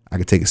 I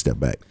could take a step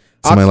back.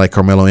 Somebody like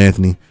Carmelo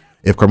Anthony.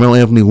 If Carmelo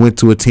Anthony went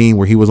to a team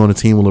where he was on a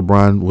team with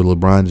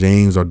LeBron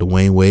James or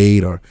Dwayne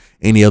Wade or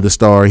any other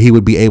star, he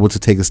would be able to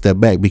take a step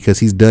back because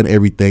he's done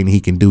everything he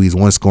can do. He's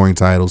won scoring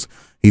titles.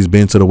 He's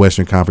been to the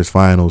Western Conference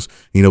Finals.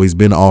 He's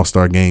been to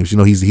All-Star games.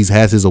 He's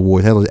has his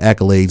awards, has his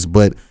accolades,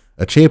 but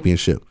a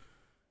championship.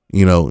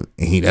 And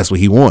that's what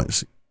he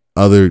wants.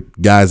 Other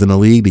guys in the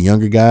league, the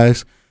younger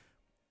guys,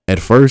 at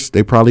first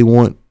they probably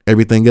want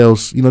everything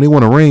else. They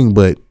want a ring,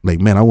 but like,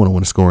 man, I want to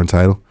win a scoring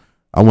title.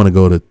 I want to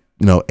go to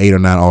 8 or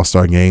 9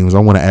 All-Star games. I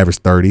want to average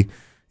 30.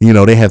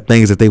 They have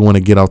things that they want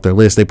to get off their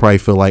list. They probably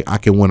feel like I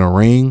can win a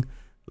ring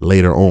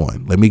later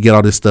on. Let me get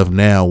all this stuff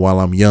now while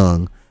I'm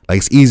young. Like,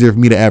 it's easier for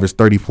me to average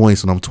 30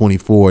 points when I'm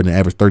 24 than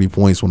average 30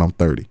 points when I'm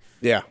 30.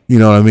 Yeah. You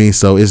know what I mean?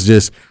 So it's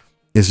just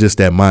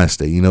that mind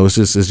state.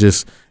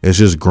 It's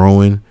just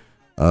growing.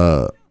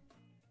 I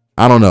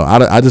don't know.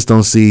 I just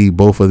don't see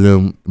both of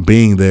them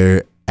being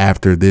there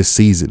after this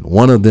season.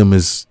 One of them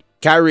is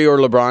Kyrie or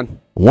LeBron.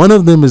 One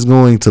of them is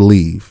going to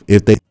leave.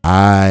 If they,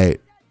 yeah,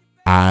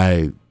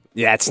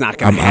 it's not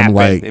going to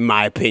happen, in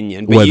my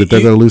opinion. But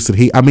they're going to lose to the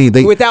Heat. I mean,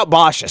 without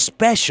Bosh,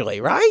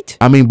 especially, right?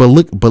 I mean, but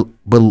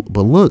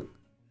look,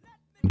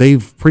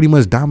 they've pretty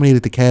much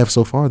dominated the Cavs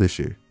so far this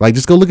year. Like,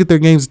 just go look at their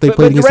games that they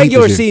played against the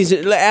regular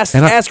season.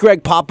 Ask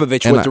Greg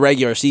Popovich what the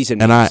regular season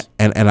means.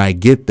 And I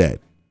get that,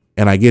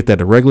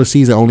 the regular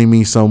season only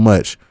means so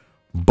much,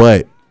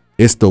 but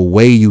it's the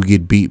way you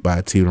get beat by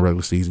a team in the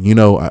regular season.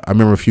 I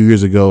remember a few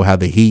years ago how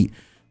the Heat,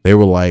 they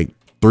were like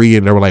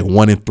 1-3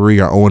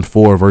 or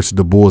 0-4 versus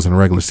the Bulls in the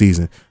regular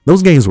season.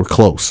 Those games were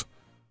close.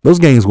 Those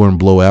games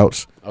weren't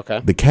blowouts. Okay.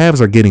 The Cavs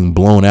are getting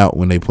blown out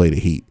when they play the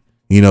Heat.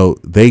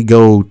 They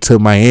go to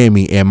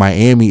Miami and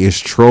Miami is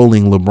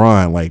trolling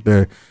LeBron. Like,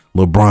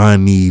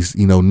 LeBron needs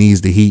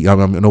the Heat. I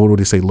know what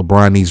they say.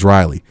 LeBron needs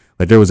Riley.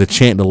 Like, there was a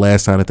chant the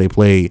last time that they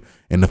played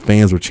and the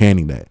fans were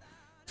chanting that.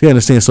 So you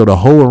understand? So the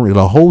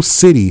whole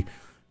city,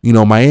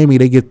 Miami,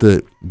 they get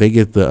the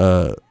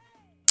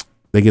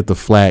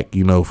flack,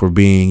 for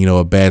being,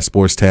 a bad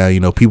sports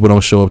town. People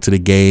don't show up to the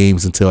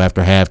games until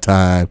after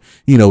halftime.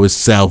 It's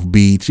South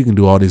Beach. You can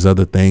do all these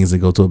other things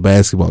and go to a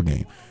basketball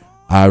game.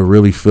 I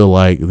really feel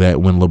like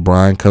that when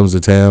LeBron comes to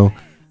town,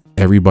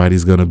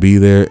 everybody's going to be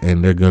there,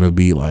 and they're going to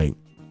be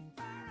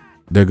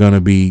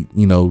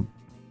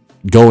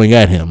going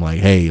at him like,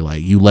 hey,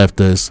 like, you left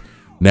us.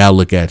 Now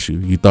look at you.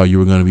 You thought you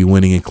were going to be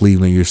winning in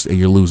Cleveland, and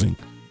you're losing.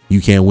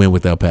 You can't win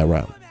without Pat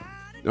Riley.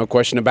 No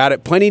question about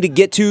it. Plenty to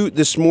get to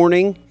this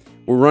morning.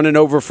 We're running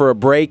over for a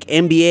break.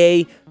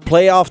 NBA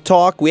playoff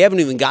talk. We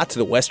haven't even got to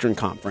the Western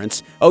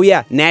Conference. Oh,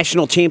 yeah,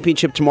 national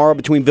championship tomorrow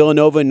between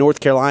Villanova and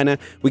North Carolina.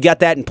 We got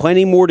that and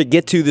plenty more to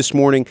get to this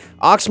morning.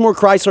 Oxmoor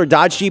Chrysler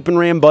Dodge Jeep and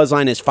Ram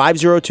Buzzline is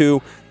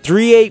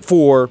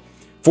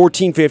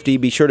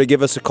 502-384-1450. Be sure to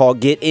give us a call.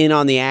 Get in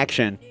on the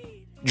action.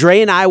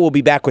 Dre and I will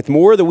be back with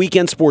more of the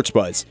Weekend Sports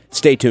Buzz.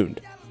 Stay tuned.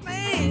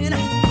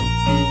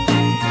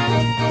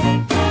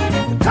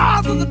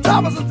 Cars of the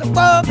troubles of the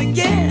world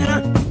begin.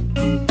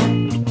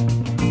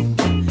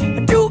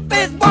 A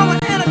two-faced woman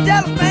and a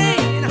jealous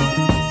man.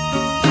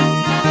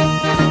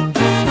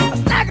 A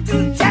snagger to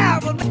the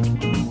child.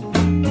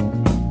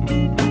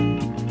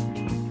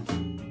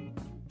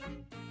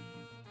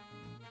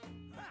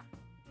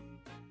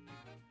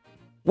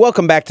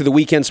 Welcome back to the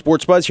Weekend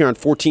Sports Buzz here on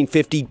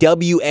 1450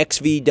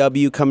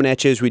 WXVW, coming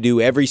at you as we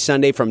do every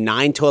Sunday from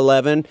 9 to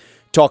 11,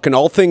 talking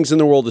all things in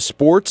the world of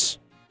sports.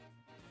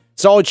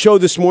 Solid show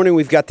this morning.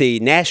 We've got the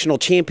national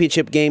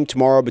championship game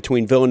tomorrow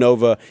between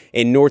Villanova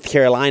and North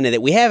Carolina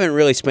that we haven't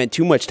really spent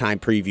too much time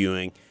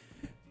previewing.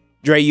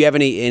 Dre, you have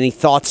any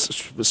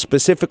thoughts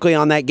specifically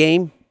on that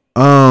game?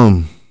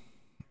 Yeah,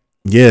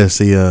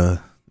 see,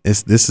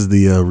 this is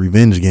the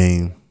revenge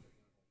game.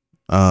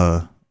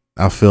 I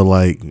feel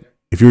like,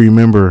 if you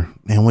remember,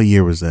 man, what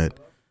year was that?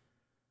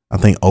 I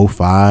think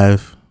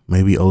 05,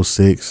 maybe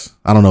 06.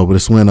 I don't know, but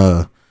it's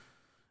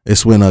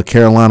when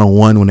Carolina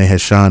won when they had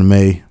Sean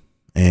May.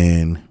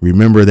 And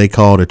remember, they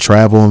called a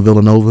travel in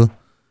Villanova.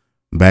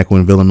 Back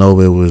when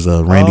Villanova, it was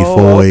Randy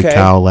Foye, okay.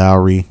 Kyle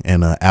Lowry,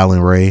 and Allen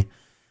Ray.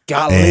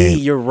 Golly,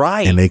 you're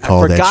right. And they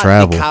called that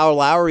travel. That Kyle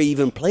Lowry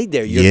even played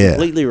there. You're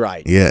completely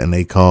right. Yeah, and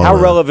they called. How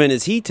relevant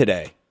is he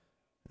today?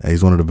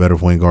 He's one of the better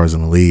point guards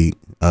in the league.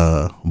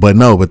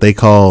 But they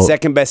called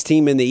second best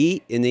team in the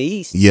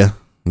East. Yeah.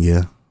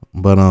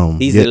 But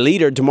he's the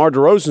leader. DeMar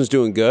DeRozan's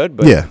doing good.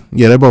 But yeah,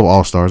 they're both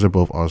all-stars.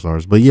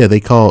 But yeah, they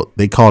called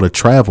a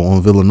travel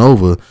on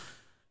Villanova,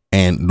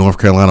 and North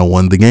Carolina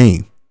won the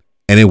game,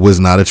 and it was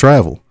not a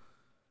travel.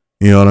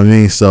 You know what I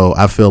mean? So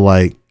I feel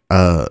like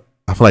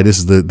this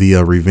is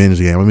the revenge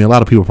game. I mean, a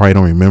lot of people probably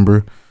don't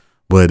remember,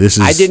 but this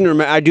is. I didn't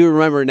remember. I do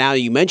remember now that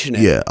you mention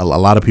it. Yeah, a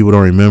lot of people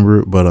don't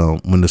remember,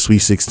 but when the Sweet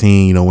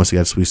 16, once they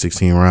got the Sweet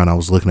 16 around, I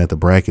was looking at the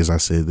brackets. I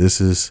said,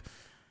 it's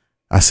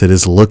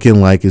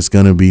looking like it's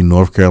going to be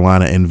North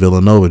Carolina and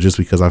Villanova, just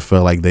because I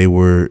felt like they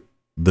were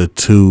the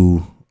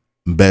two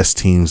best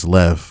teams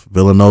left.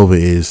 Villanova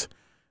is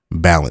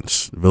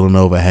balanced.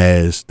 Villanova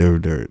has their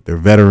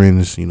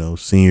veterans,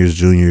 seniors,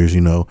 juniors,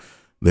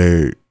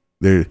 they're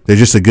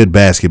just a good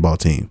basketball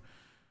team.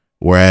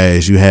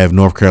 Whereas you have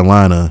North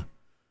Carolina,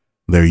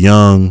 they're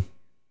young,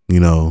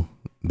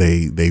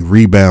 they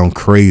rebound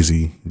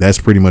crazy.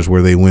 That's pretty much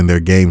where they win their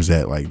games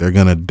at. Like, they're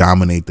going to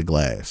dominate the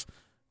glass.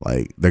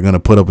 Like, they're going to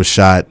put up a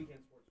shot,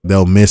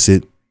 they'll miss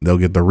it, they'll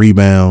get the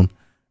rebound,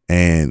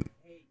 and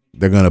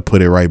they're going to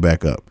put it right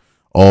back up.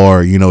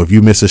 Or, if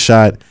you miss a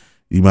shot,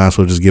 you might as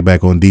well just get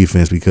back on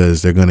defense,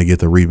 because they're going to get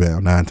the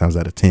rebound 9 times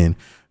out of 10.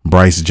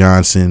 Bryce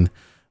Johnson,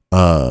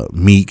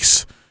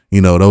 Meeks,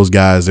 those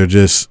guys, they're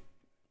just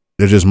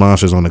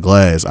monsters on the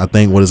glass. I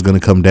think what it's going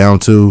to come down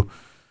to,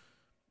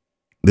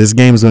 this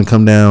game is going to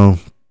come down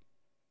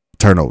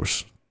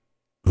turnovers.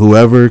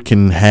 Whoever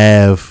can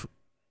have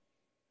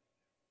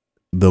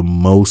the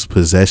most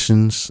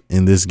possessions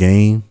in this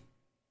game,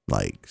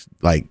 like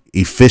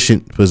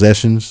efficient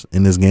possessions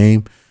in this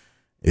game,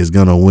 is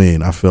going to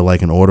win. I feel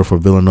like in order for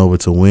Villanova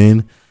to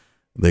win,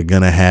 they're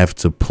going to have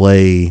to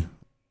play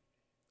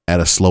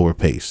at a slower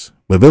pace.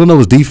 But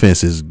Villanova's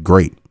defense is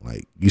great.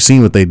 Like, you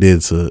seen what they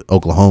did to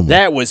Oklahoma.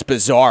 That was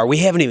bizarre. We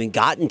haven't even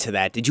gotten to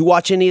that. Did you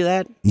watch any of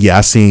that? Yeah,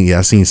 I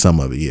seen some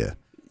of it, yeah.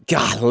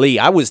 Golly,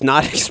 I was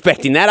not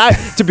expecting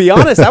that. To be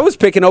honest, I was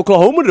picking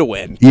Oklahoma to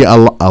win.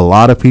 Yeah, a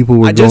lot of people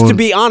were just to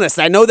be honest,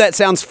 I know that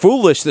sounds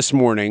foolish this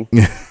morning,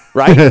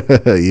 right?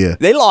 Yeah.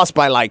 They lost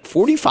by like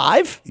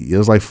 45? It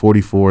was like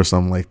 44 or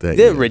something like that.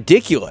 They're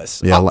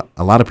ridiculous. Yeah,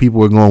 a lot of people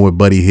were going with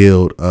Buddy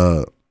Hield.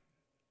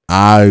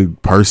 I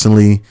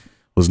personally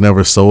was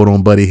never sold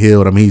on Buddy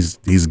Hield. I mean,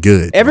 he's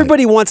good.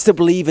 Everybody wants to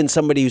believe in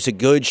somebody who's a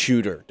good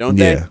shooter, don't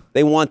they? Yeah.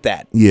 They want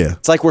that. Yeah.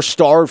 It's like we're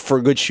starved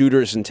for good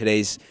shooters in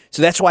today's.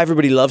 So that's why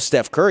everybody loves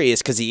Steph Curry,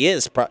 is because he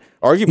is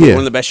arguably one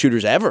of the best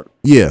shooters ever.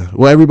 Yeah.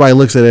 Well, everybody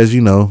looks at it as,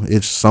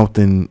 it's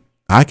something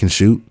I can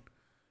shoot.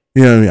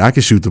 You know what I mean? I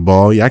can shoot the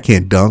ball. Yeah, I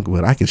can't dunk,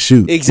 but I can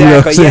shoot. Exactly. You know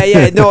what I'm Yeah.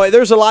 saying? No,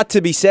 there's a lot to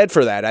be said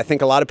for that. I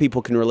think a lot of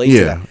people can relate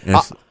to that.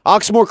 Yes.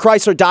 Oxmoor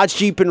Chrysler Dodge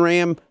Jeep and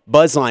Ram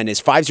Buzzline is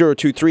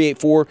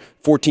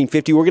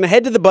 502-384-1450. We're going to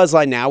head to the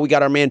Buzzline now. We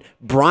got our man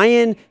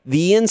Brian,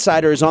 the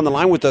Insider, is on the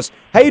line with us.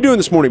 How you doing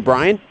this morning,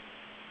 Brian?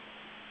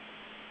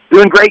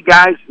 Doing great,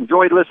 guys.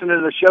 Enjoyed listening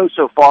to the show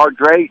so far.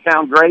 Dre,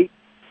 sound great.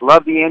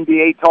 Love the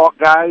NBA talk,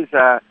 guys.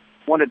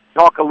 Want to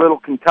talk a little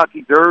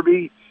Kentucky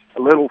Derby,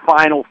 a little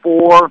Final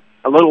Four,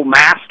 a little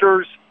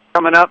Masters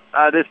coming up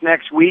this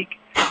next week.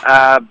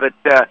 But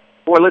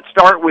let's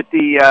start with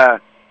the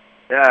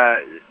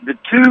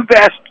two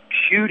best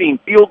shooting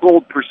field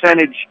goal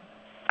percentage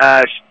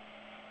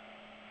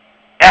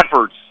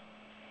efforts,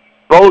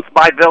 both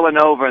by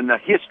Villanova in the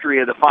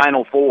history of the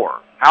Final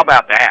Four. How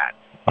about that?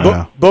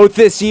 Both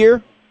this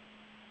year?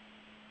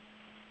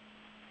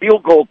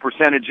 Field goal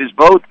percentages,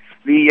 both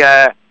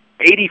the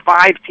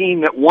 85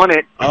 team that won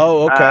it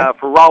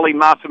for Raleigh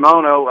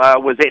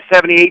Masimono was at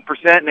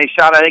 78%, and they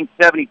shot, I think,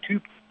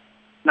 72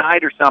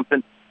 night or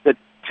something. The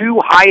two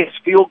highest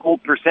field goal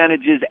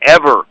percentages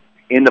ever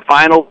in the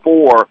Final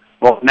Four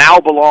now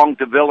belong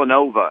to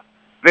Villanova.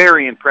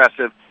 Very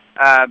impressive.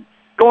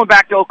 Going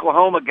back to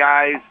Oklahoma,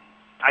 guys,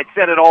 I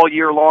said it all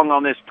year long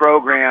on this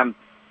program,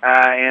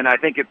 and I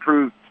think it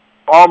proved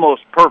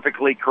almost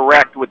perfectly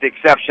correct with the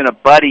exception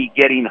of Buddy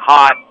getting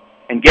hot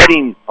and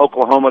getting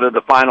Oklahoma to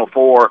the Final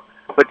Four.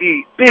 But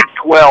the Big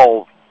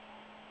 12,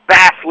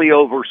 vastly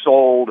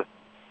oversold,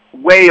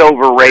 way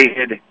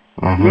overrated,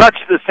 much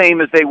the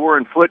same as they were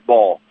in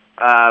football.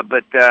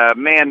 But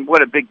man,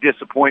 what a big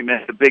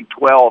disappointment, the Big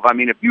 12. I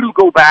mean, if you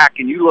go back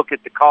and you look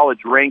at the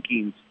college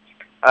rankings,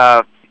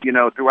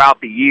 throughout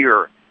the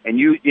year, and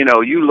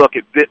you look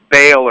at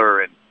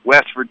Baylor and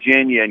West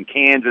Virginia and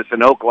Kansas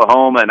and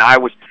Oklahoma and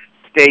Iowa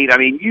State, I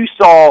mean, you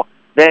saw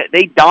that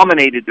they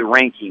dominated the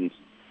rankings,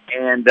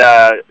 and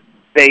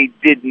they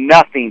did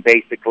nothing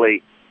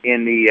basically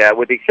in the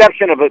with the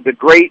exception of the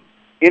great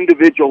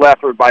individual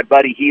effort by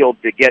Buddy Hield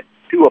to get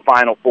to a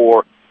Final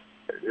Four.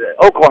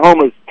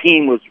 Oklahoma's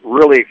team was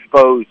really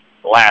exposed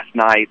last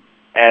night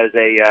as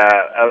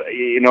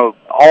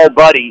all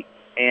Buddy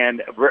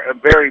and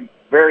very,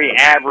 very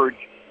average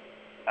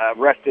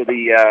rest of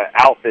the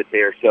outfit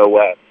there. So,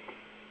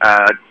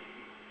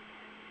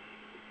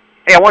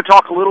 hey, I want to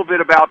talk a little bit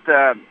about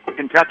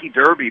Kentucky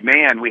Derby.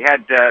 Man, we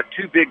had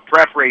two big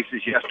prep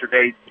races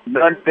yesterday,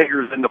 none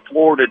bigger than the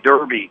Florida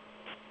Derby,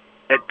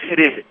 that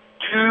pitted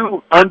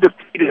two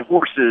undefeated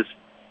horses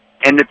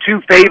and the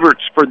two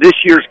favorites for this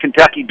year's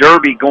Kentucky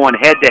Derby going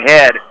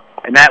head-to-head,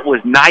 and that was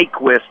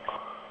Nyquist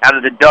out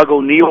of the Doug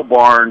O'Neill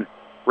barn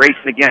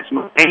racing against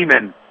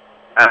Mohaman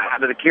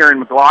out of the Kieran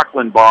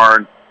McLaughlin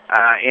barn.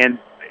 And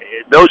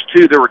those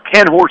two, there were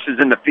 10 horses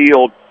in the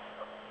field.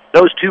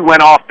 Those two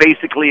went off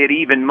basically at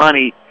even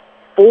money.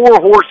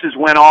 4 horses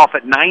went off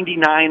at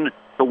 99-1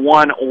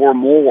 or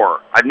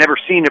more. I've never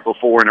seen it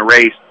before in a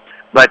race.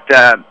 But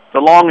the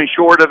long and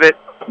short of it,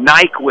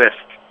 Nyquist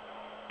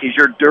is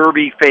your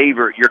Derby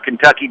favorite, your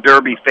Kentucky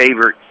Derby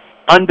favorite.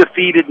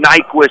 Undefeated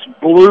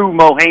Nyquist blew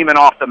Mohaman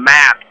off the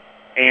map,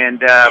 and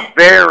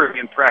very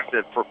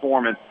impressive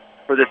performance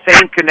for the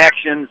same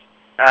connections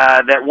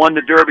that won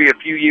the Derby a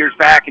few years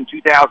back in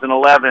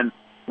 2011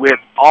 with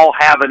I'll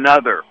Have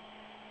Another.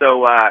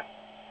 So,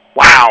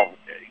 wow.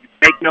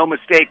 Make no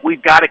mistake,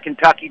 we've got a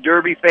Kentucky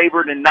Derby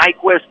favorite in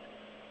Nyquist.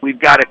 We've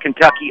got a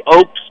Kentucky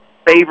Oaks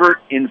favorite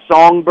in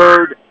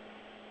Songbird.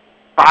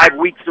 5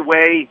 weeks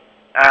away,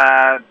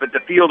 but the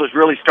field is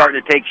really starting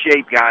to take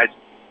shape, guys.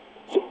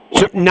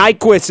 So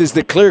Nyquist is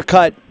the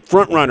clear-cut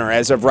front-runner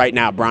as of right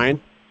now,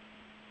 Brian.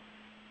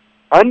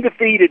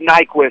 Undefeated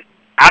Nyquist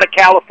out of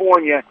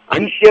California.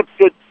 He shipped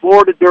to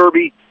Florida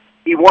Derby.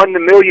 He won the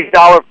 $1 million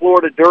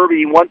Florida Derby.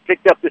 He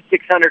picked up the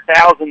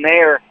 $600,000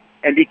 there.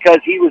 And because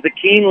he was a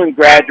Keeneland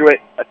graduate,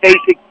 a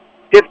Basic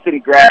Gibson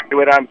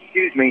graduate,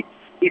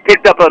 he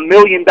picked up $1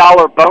 million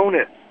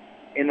bonus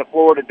in the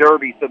Florida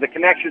Derby. So the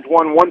Connections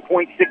won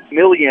 $1.6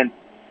 million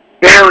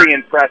very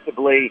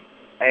impressively.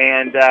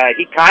 And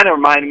he kind of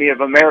reminded me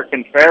of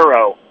American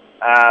Pharoah.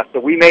 So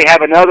we may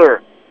have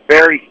another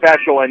very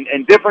special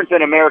and different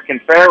than American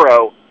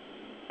Pharoah.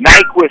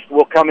 Nyquist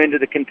will come into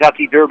the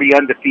Kentucky Derby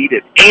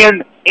undefeated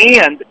and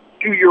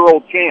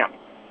 2-year-old champ.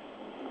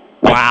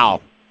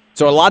 Wow.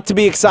 So a lot to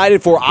be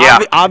excited for. Yeah.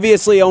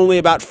 Obviously only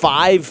about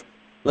 5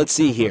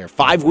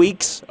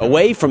 weeks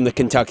away from the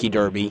Kentucky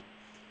Derby.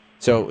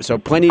 So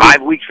plenty.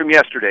 5 weeks from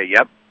yesterday,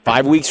 yep.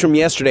 5 weeks from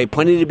yesterday.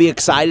 Plenty to be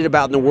excited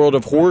about in the world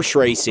of horse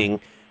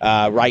racing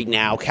right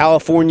now.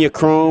 California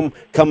Chrome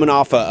coming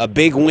off a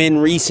big win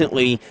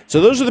recently. So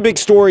those are the big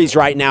stories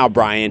right now,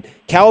 Brian.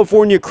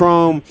 California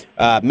Chrome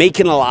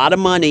making a lot of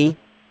money,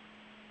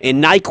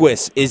 and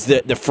Nyquist is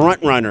the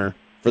front runner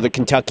for the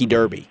Kentucky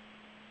Derby.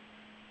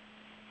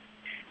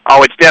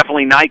 Oh, it's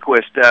definitely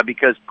Nyquist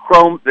because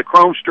the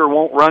Chromester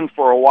won't run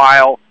for a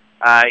while.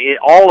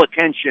 All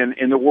attention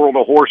in the world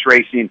of horse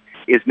racing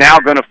is now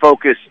going to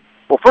focus.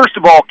 Well, first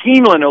of all,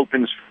 Keeneland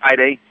opens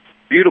Friday.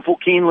 Beautiful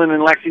Keeneland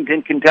in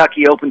Lexington,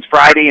 Kentucky opens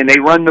Friday, and they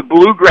run the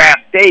Bluegrass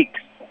Stakes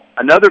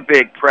another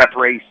big prep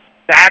race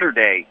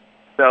Saturday.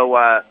 So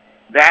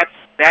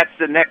that's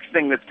the next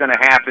thing that's going to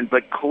happen.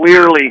 But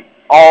clearly,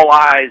 all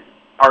eyes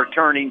are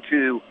turning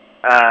to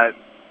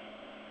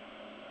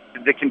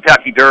the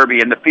Kentucky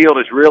Derby, and the field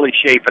is really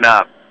shaping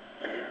up.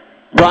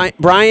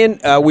 Brian,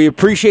 we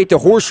appreciate the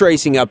horse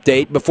racing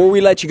update. Before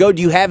we let you go,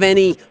 do you have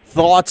any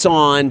thoughts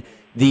on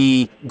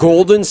the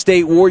Golden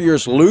State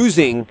Warriors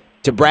losing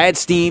to Brad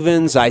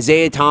Stevens,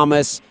 Isaiah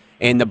Thomas,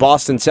 and the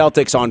Boston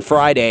Celtics on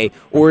Friday?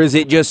 Or is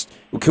it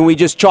can we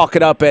just chalk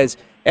it up as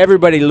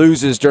everybody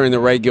loses during the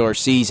regular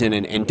season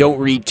and don't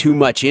read too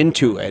much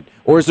into it?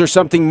 Or is there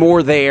something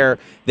more there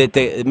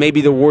that maybe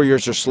the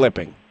Warriors are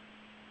slipping?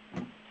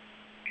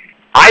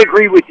 I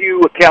agree with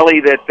you,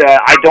 Kelly, that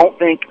I don't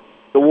think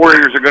the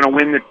Warriors are going to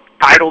win the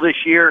title this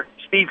year.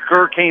 Steve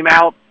Kerr came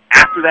out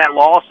after that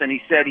loss, and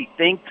he said he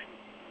thinks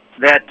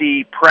that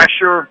the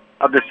pressure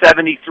of the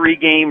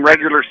 73-game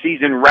regular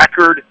season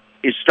record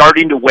is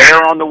starting to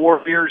wear on the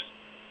Warriors.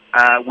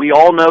 We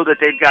all know that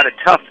they've got a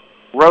tough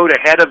road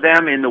ahead of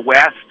them in the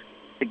West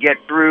to get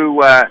through,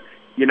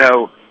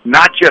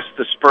 not just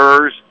the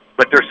Spurs,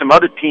 but there's some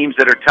other teams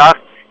that are tough.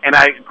 And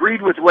I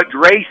agreed with what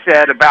Dre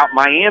said about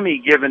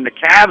Miami giving the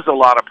Cavs a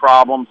lot of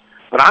problems.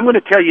 But I'm going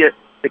to tell you,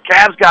 the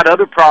Cavs got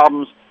other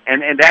problems,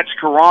 and that's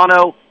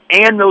Toronto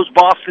and those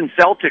Boston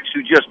Celtics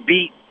who just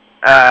beat,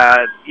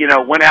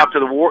 went out to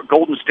the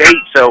Golden State.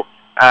 So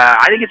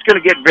I think it's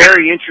going to get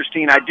very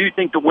interesting. I do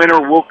think the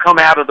winner will come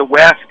out of the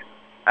West,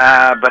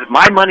 but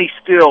my money's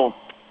still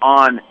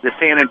on the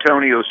San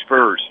Antonio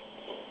Spurs.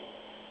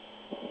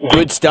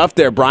 Good stuff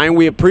there, Brian.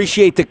 We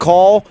appreciate the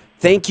call.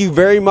 Thank you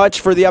very much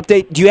for the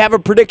update. Do you have a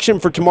prediction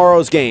for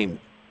tomorrow's game?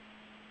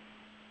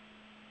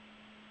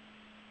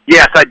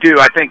 Yes, I do.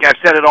 I think I've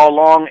said it all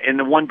along. In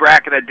the one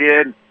bracket I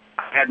did,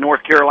 I had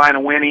North Carolina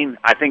winning.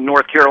 I think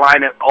North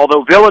Carolina,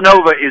 although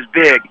Villanova is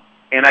big,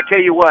 and I tell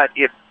you what,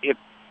 if you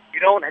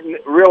don't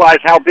realize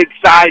how big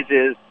size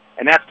is,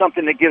 and that's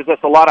something that gives us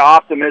a lot of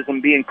optimism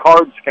being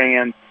Cards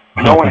fans,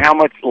 knowing how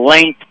much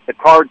length the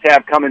Cards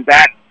have coming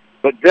back.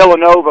 But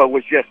Villanova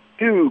was just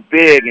too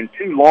big and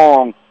too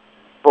long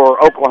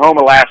for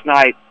Oklahoma last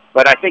night.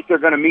 But I think they're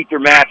going to meet their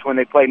match when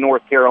they play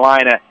North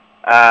Carolina.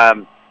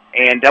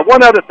 And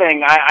one other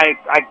thing, I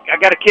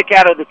got a kick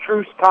out of the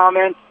Truth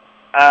comments.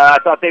 I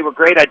thought they were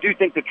great. I do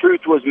think the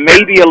Truth was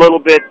maybe a little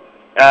bit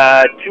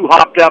too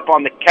hopped up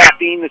on the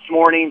caffeine this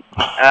morning,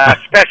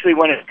 especially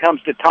when it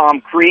comes to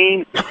Tom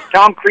Crean.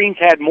 Tom Crean's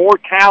had more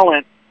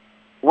talent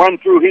run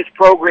through his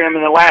program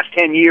in the last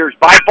 10 years,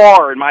 by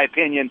far, in my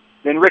opinion,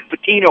 than Rick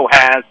Pitino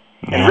has.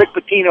 And Rick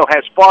Pitino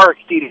has far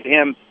exceeded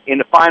him in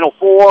the Final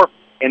Four,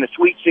 in the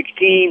Sweet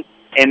 16,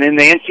 and in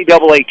the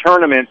NCAA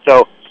tournament.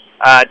 So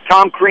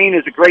Tom Crean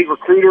is a great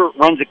recruiter,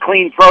 runs a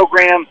clean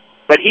program,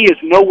 but he is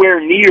nowhere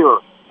near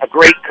a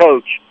great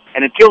coach.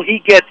 And until he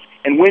gets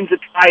and wins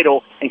a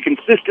title and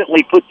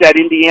consistently puts that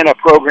Indiana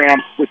program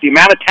with the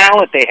amount of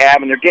talent they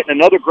have, and they're getting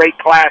another great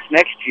class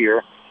next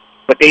year,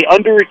 but they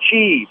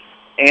underachieve,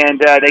 and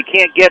they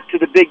can't get to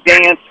the big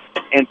dance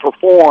and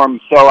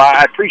perform. So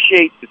I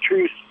appreciate the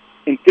Truth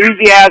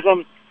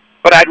enthusiasm,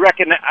 but I'd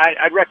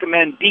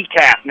recommend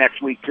decaf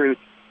next week, Truth.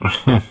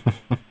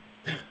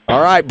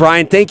 All right,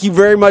 Brian, thank you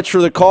very much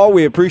for the call.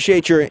 We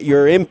appreciate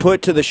your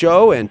input to the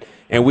show, and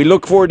we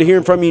look forward to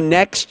hearing from you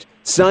next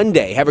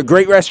Sunday. Have a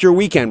great rest of your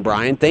weekend,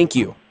 Brian. Thank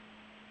you.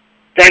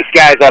 Thanks,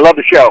 guys. I love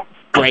the show.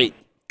 Great.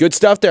 Good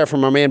stuff there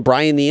from our man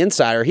Brian the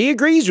Insider. He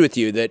agrees with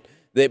you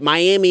that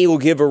Miami will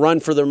give a run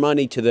for their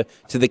money to the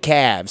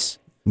Cavs.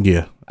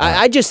 Yeah.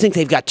 I just think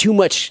they've got too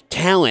much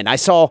talent.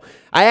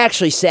 I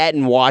actually sat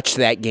and watched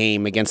that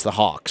game against the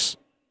Hawks.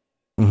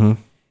 Mm-hmm.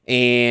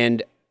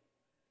 And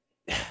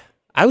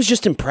I was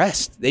just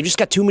impressed. They've just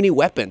got too many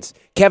weapons.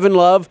 Kevin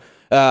Love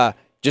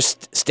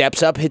just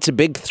steps up, hits a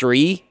big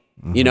three.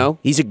 Mm-hmm. You know,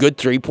 he's a good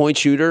three-point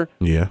shooter.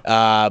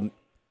 Yeah.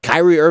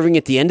 Kyrie Irving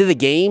at the end of the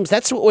games,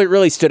 that's what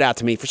really stood out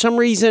to me. For some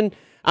reason,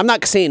 I'm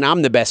not saying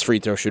I'm the best free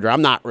throw shooter.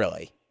 I'm not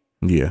really.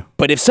 Yeah.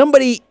 But if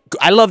somebody,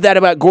 I love that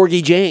about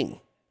Gorgie Jang.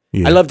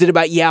 Yeah. I loved it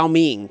about Yao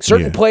Ming.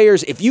 Certain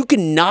players, if you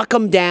can knock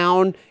them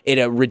down at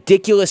a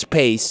ridiculous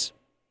pace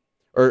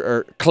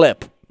or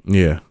clip,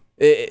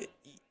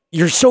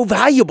 you're so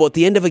valuable at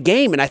the end of a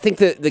game. And I think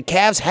that the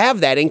Cavs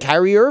have that in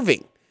Kyrie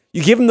Irving.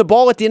 You give him the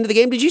ball at the end of the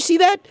game. Did you see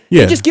that?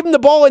 Yeah. You just give him the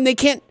ball and they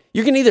can't.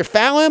 You're going to either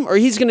foul him or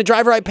he's going to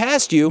drive right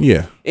past you.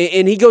 Yeah.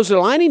 And he goes to the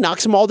line, he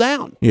knocks them all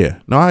down. Yeah.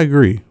 No, I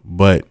agree.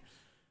 But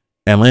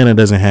Atlanta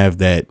doesn't have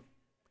that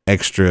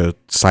extra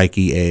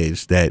psyche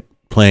edge that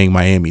playing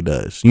Miami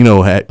does. You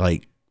know,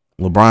 like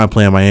LeBron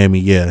playing Miami,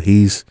 you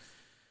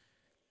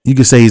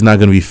could say he's not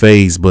going to be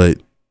phased, but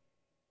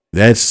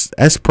that's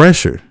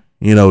pressure.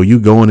 You know, you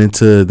going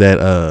into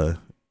that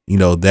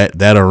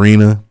that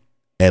arena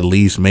at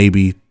least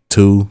maybe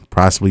 2,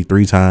 possibly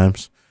 3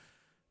 times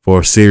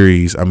for a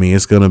series. I mean,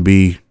 it's going to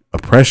be a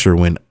pressure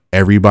when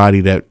everybody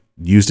that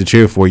used to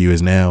cheer for you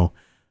is now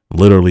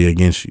literally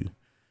against you,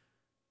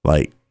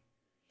 like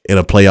in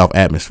a playoff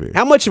atmosphere.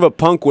 How much of a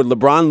punk would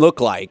LeBron look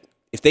like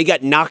if they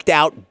got knocked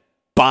out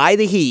by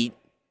the Heat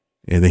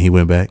And then he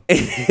went back.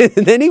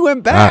 And then he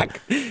went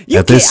back.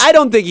 I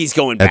don't think he's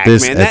going back,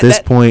 man. At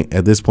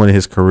this point in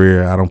his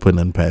career, I don't put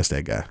nothing past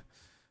that guy.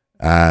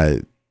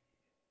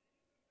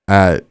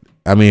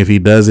 I mean, if he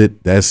does it,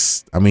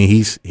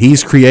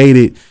 he's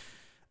created.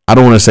 I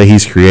don't want to say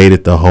he's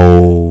created the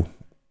whole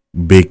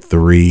big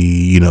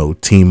three,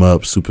 team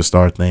up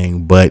superstar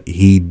thing, but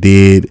he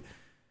did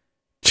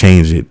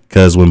change it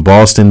because when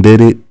Boston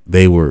did it,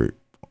 they were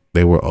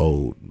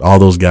old. All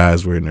those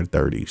guys were in their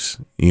 30s.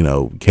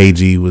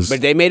 KG was.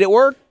 But they made it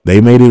work. They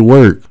made it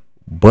work,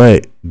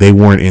 but they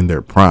weren't in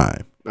their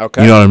prime.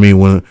 Okay. You know what I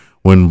mean?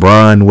 When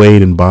Bron,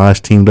 Wade, and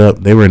Bosh teamed up,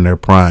 they were in their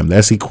prime.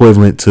 That's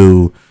equivalent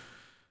to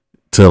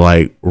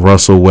like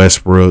Russell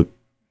Westbrook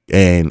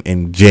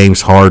and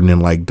James Harden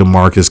and like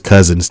DeMarcus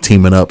Cousins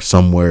teaming up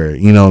somewhere.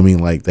 You know what I mean?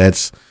 Like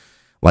that's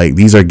like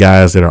these are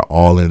guys that are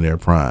all in their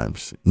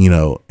primes,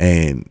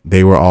 and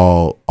they were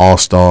all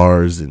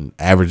stars and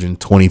averaging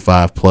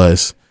 25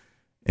 plus,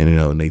 and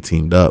and they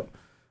teamed up.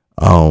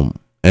 And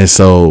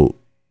so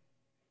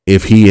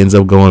if he ends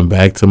up going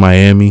back to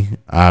Miami,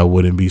 I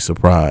wouldn't be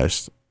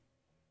surprised.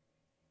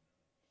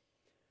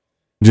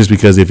 Just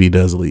because if he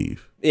does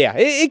leave. Yeah,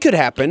 it could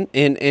happen.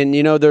 And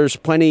there's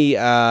plenty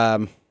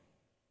of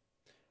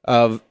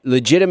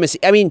legitimacy.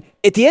 I mean,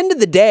 at the end of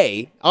the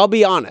day, I'll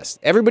be honest.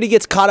 Everybody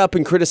gets caught up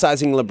in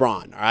criticizing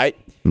LeBron, all right?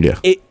 Yeah.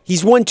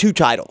 He's won 2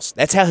 titles.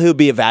 That's how he'll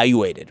be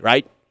evaluated,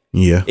 right?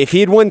 Yeah. If he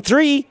had won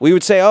 3, we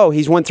would say, oh,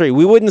 he's won 3.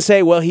 We wouldn't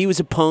say, well, he was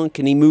a punk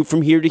and he moved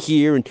from here to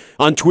here. And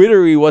on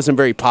Twitter, he wasn't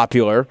very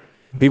popular.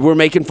 People were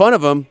making fun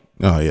of him.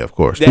 Oh, yeah, of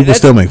course. People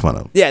still make fun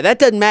of him. Yeah, that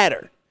doesn't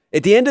matter.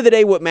 At the end of the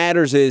day, what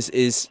matters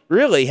is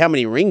really how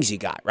many rings you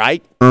got,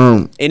 right?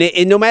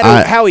 And no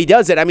matter how he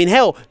does it, I mean,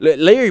 hell,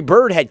 Larry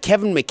Bird had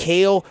Kevin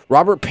McHale,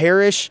 Robert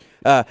Parrish.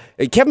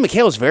 Kevin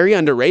McHale is very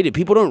underrated.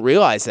 People don't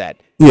realize that.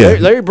 Yeah.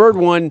 Larry Bird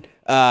won,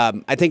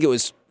 I think it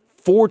was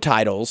 4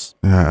 titles.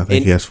 I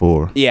think he has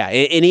 4. Yeah,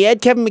 and he had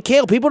Kevin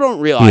McHale. People don't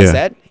realize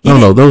that.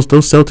 No, those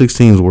Celtics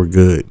teams were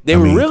good. They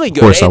were really good.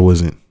 Of course, I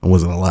wasn't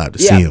allowed to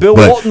see him. Bill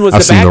Walton was the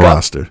backup. The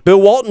roster. Bill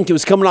Walton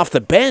was coming off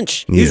the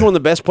bench. He was one of the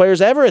best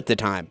players ever at the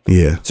time.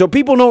 Yeah. So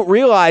people don't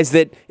realize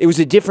that it was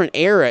a different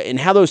era,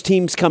 and how those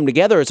teams come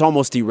together, it's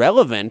almost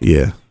irrelevant.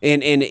 Yeah.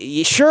 And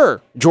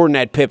sure, Jordan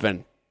had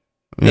Pippen,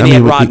 and he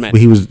had Rodman.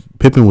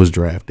 Pippen was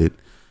drafted.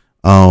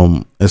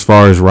 As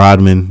far as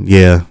Rodman,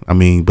 yeah, I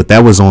mean, but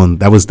that was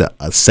the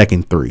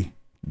second 3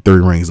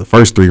 rings. The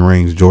first 3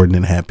 rings, Jordan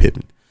didn't have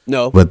Pippen.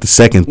 No, but the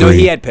second 3, no,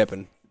 he had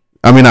Pippen.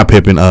 I mean, not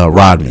Pippen,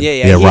 Rodman.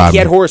 Yeah, Rodman. He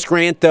had Horace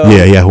Grant though.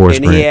 Yeah, Horace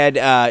Grant. And he had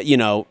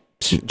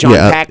John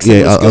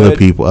Paxson was good.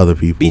 other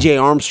people. B.J.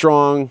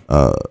 Armstrong.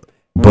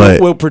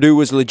 But Will Purdue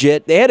was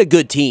legit. They had a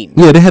good team.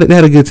 Yeah, they had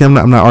a good team.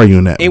 I'm not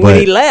arguing that. And when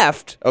he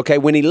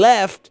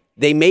left,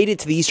 they made it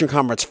to the Eastern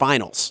Conference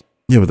Finals.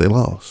 Yeah, but they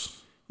lost.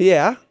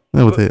 Yeah.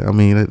 No, but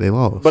they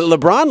lost. But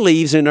LeBron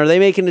leaves, and are they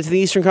making it to the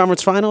Eastern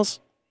Conference Finals?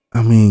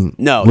 I mean,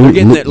 no, they're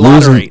getting the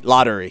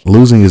lottery.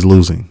 Losing is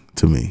losing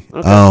to me.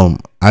 Okay.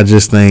 I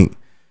just think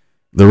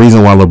the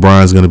reason why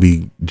LeBron's going to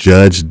be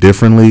judged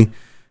differently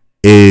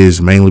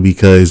is mainly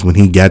because when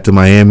he got to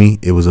Miami,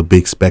 it was a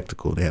big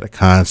spectacle. They had a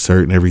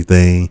concert and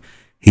everything.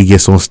 He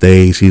gets on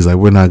stage. He's like,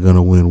 "We're not going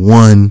to win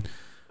 1,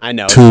 I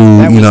know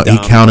 2." He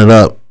counted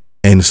up,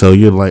 and so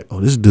you're like, "Oh,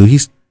 this dude,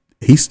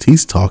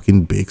 he's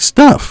talking big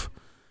stuff."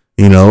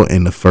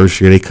 In the first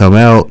year they come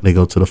out, they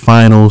go to the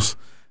finals,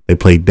 they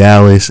play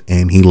Dallas,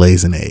 and he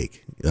lays an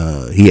egg.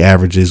 He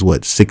averages,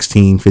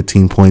 16,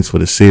 15 points for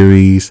the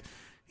series.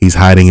 He's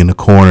hiding in the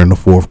corner in the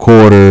fourth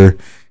quarter.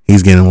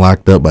 He's getting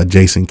locked up by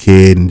Jason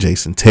Kidd and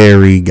Jason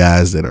Terry,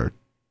 guys that are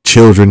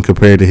children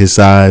compared to his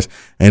size.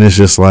 And it's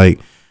just like,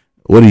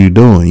 what are you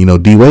doing?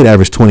 D-Wade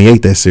averaged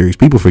 28 that series.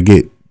 People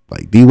forget,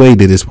 like, D-Wade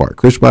did his part.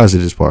 Chris Bosh did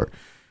his part.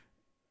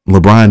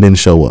 LeBron didn't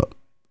show up.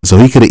 So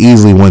he could have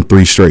easily won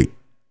 3 straight.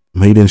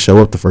 He didn't show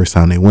up the first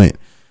time they went.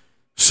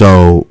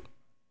 So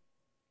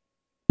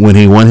when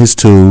he won his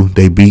 2,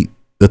 they beat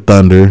the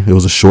Thunder. It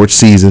was a short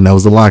season. That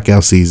was the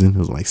lockout season. It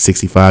was like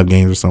 65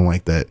 games or something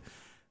like that.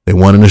 They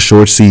won in a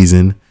short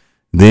season.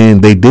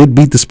 Then they did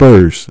beat the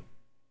Spurs.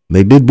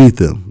 They did beat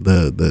them.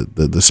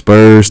 The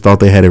Spurs thought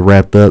they had it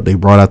wrapped up. They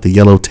brought out the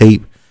yellow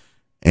tape,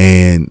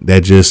 and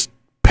that just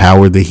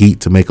powered the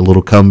Heat to make a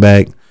little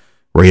comeback.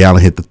 Ray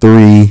Allen hit the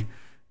 3.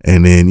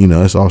 And then,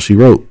 that's all she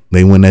wrote.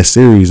 They win that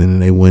series, and then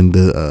they win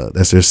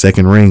that's their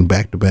second ring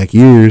back-to-back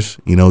years.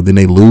 Then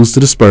they lose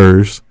to the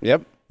Spurs.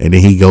 Yep. And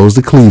then he goes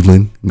to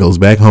Cleveland, goes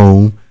back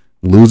home,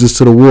 loses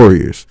to the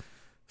Warriors.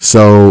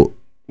 So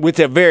with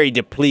a very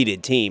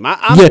depleted team.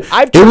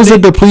 It was a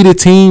depleted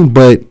team,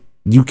 but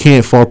you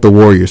can't fault the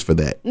Warriors for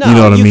that. No, you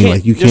know what I mean?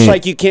 Like you can't. Just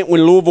like you can't.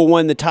 When Louisville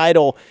won the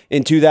title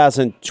in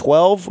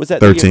 2012, was that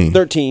 13?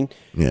 13.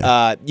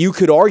 Yeah. You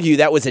could argue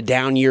that was a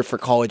down year for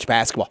college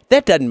basketball.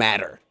 That doesn't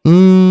matter.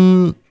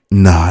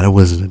 Nah, that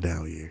wasn't a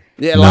down year.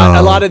 Yeah,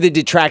 a lot of the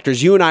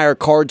detractors. You and I are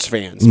Cards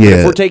fans. Yeah.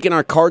 If we're taking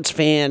our Cards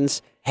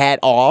fans hat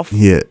off.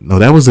 Yeah, no,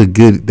 that was a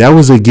good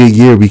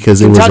year because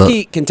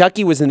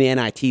Kentucky was in the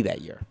NIT that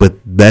year. But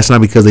that's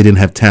not because they didn't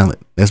have talent.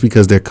 That's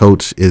because their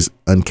coach is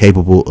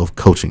incapable of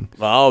coaching.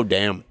 Oh,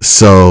 damn.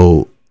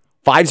 So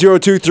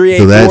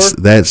 502-384. So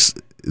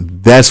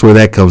that's where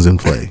that comes in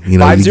play.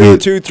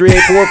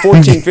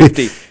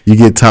 502-384-1450. You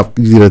get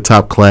a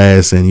top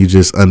class and you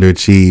just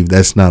underachieve.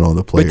 That's not on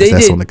the players.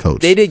 That's on the coach.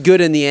 They did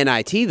good in the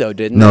NIT though,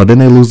 didn't they? No, didn't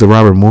they lose to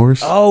Robert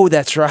Morris? Oh,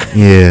 that's right.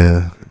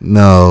 Yeah.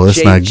 No,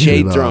 that's not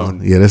good at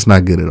all. Yeah, that's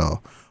not good at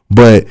all.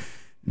 But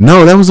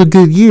no, that was a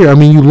good year. I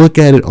mean, you look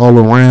at it all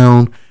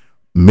around.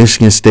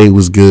 Michigan State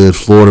was good.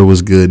 Florida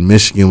was good.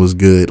 Michigan was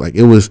good. Like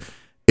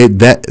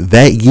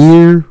that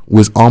year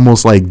was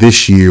almost like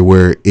this year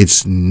where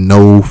it's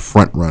no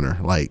front runner,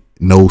 like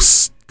no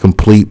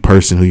complete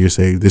person who you're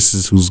saying this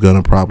is who's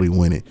gonna probably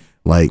win it.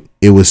 Like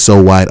it was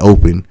so wide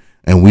open,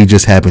 and we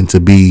just happened to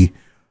be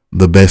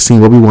the best team.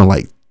 But we won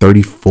like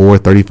 34,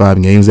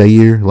 35 games that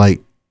year. Like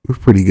it was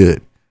pretty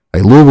good.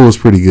 Like Louisville was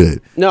pretty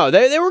good. No,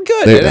 they were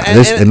good,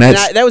 and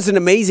that was an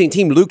amazing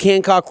team. Luke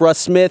Hancock, Russ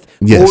Smith,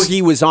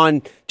 Gorgie was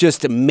on,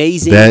 just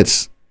amazing.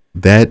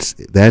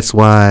 That's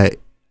why,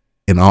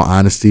 in all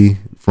honesty,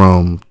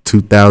 from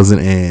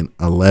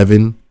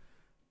 2011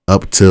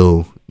 up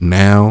till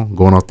now,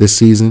 going off this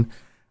season,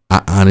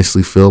 I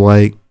honestly feel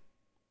like,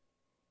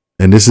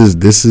 and this is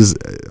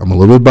I'm a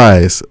little bit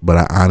biased, but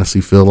I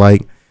honestly feel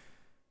like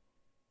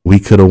we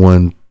could have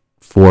won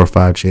 4 or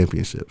 5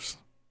 championships.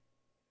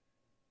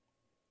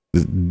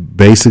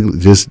 Basically,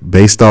 just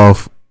based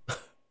off.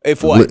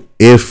 If what?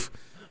 If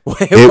no,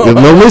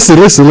 listen.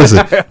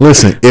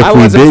 If I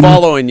wasn't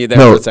following you there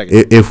for a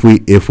second.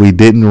 If we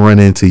didn't run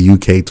into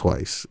UK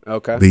twice,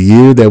 okay. The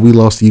year that we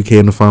lost to UK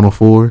in the Final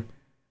Four,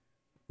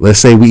 let's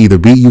say we either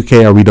beat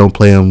UK or we don't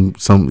play them.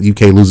 Some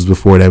UK loses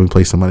before that, we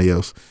play somebody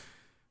else.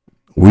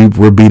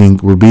 We're beating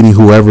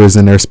whoever is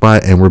in their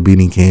spot, and we're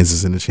beating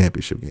Kansas in the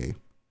championship game.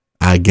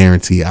 I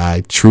guarantee.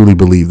 I truly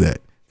believe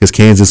that. Because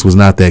Kansas was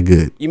not that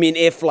good. You mean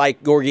if,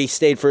 like, Gorgie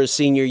stayed for his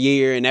senior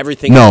year and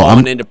everything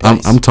fallen into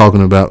place? I'm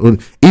talking about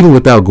even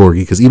without Gorgie,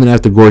 because even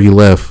after Gorgie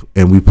left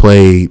and we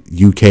played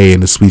UK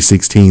in the Sweet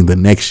 16 the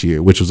next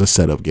year, which was a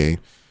setup game,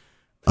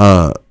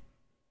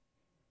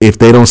 if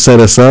they don't set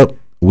us up,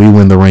 we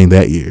win the ring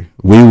that year.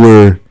 We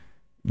were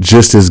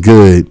just as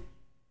good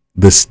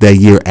that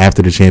year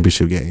after the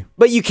championship game.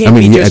 But you can't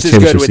be just as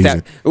good with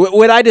season. That.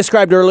 What I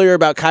described earlier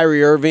about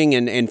Kyrie Irving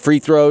and free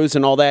throws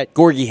and all that,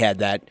 Gorgie had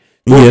that.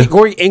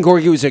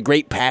 Gorgie was a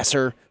great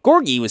passer.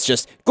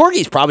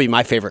 Gorgie's probably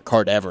my favorite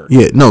card ever.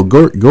 Yeah, no,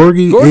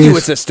 Gorgie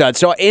was a stud.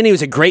 So, and he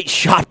was a great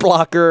shot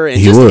blocker and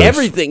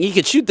everything. He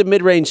could shoot the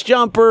mid-range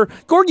jumper.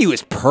 Gorgie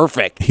was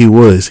perfect. He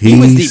was. He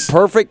was the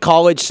perfect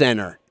college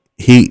center.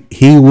 He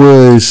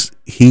was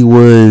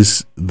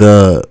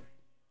the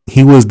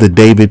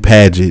David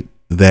Padgett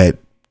that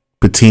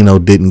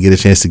Pitino didn't get a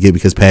chance to get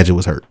because Padgett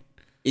was hurt.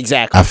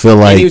 Exactly. I feel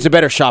like he was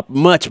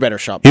much better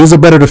shot. He was a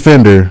better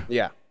defender.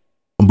 Yeah.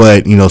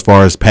 But, as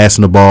far as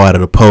passing the ball out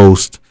of the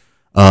post,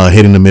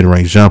 hitting the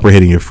mid-range jumper,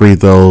 hitting your free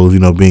throws,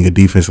 being a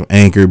defensive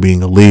anchor,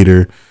 being a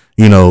leader,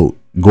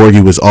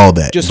 Gorgie was all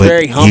that. Just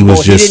very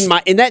humble. He didn't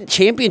mind. In that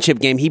championship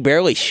game, he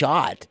barely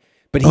shot.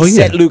 But he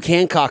set Luke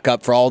Hancock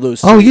up for all those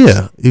things. Oh,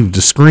 yeah.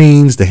 The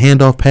screens, the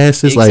handoff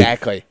passes.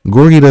 Exactly. Like,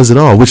 Gorgie does it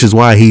all, which is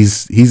why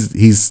he's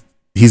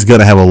going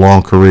to have a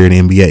long career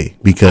in the NBA.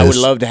 Because I would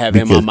love to have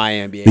him on my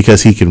NBA.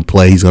 Because he can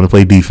play. He's going to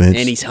play defense.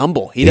 And he's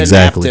humble. He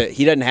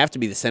doesn't have to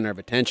be the center of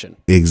attention.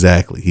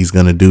 Exactly. He's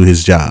going to do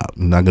his job.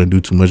 He's not going to do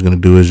too much. Going to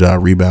do his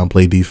job. Rebound,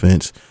 play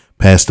defense,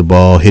 pass the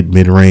ball, hit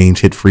mid-range,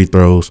 hit free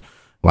throws.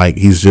 Like,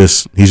 he's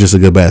just a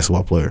good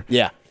basketball player.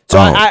 Yeah. So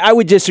I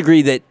would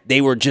disagree that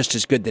they were just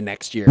as good the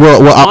next year.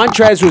 Well,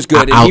 Montrez was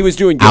good, and he was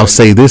doing good. I'll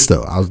say this,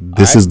 though.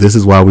 This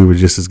is why we were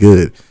just as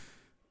good.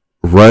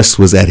 Russ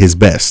was at his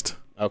best.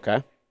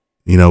 Okay.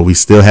 We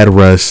still had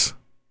Russ.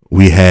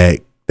 That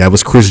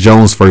was Chris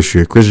Jones' first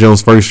year. Chris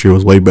Jones' first year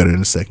was way better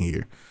than the second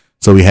year.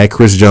 So we had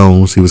Chris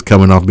Jones. He was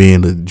coming off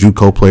being the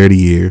JUCO Player of the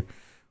Year.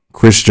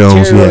 Chris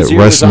Jones. Terry we had Rozier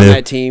Russ was Smith. on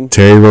that team.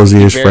 Terry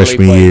Rozier's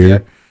freshman year.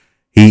 Yep.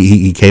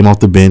 He came off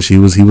the bench. He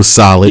was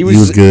solid. He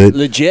was good.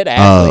 Legit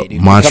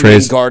athlete.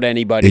 Montrez guard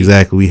anybody.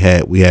 Exactly. We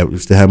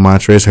still had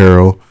Montrez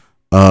Harrell.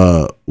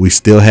 We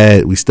still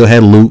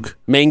had Luke.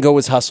 Mango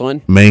was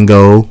hustling.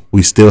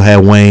 We still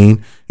had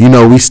Wayne.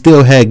 We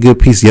still had good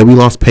pieces. Yeah, we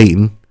lost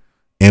Peyton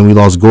and we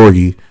lost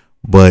Gorgie,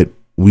 but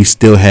we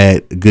still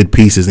had good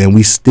pieces, and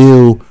we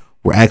still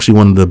were actually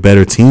one of the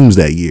better teams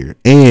that year.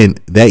 And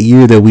that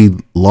year that we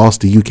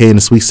lost to UK in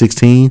the Sweet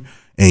 16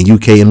 and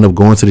UK ended up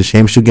going to the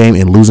championship game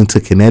and losing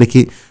to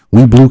Connecticut,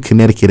 we blew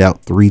Connecticut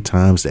out 3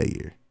 times that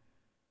year.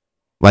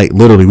 Like,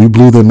 literally, we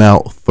blew them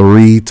out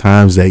 3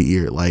 times that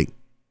year. Like,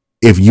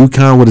 if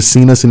UConn would have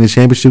seen us in the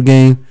championship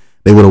game,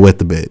 they would have wet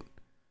the bed.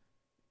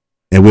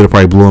 And we'd have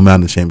probably blew them out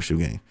in the championship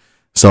game.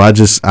 So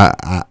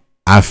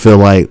I feel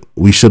like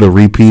we should have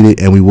repeated,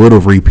 and we would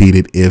have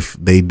repeated if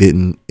the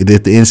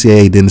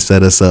NCAA didn't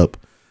set us up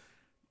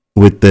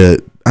with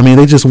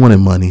they just wanted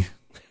money.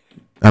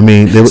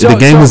 The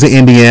game was in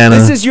Indiana.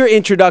 This is your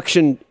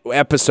introduction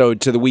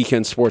episode to the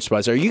Weekend Sports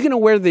Buzz, are you going to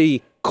wear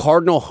the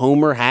Cardinal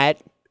Homer hat?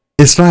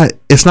 It's not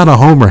a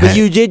Homer hat. But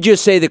you did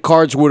just say the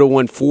Cards would have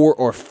won 4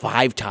 or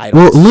 5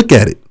 titles. Well, look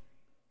at it.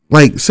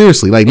 Like,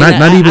 seriously, like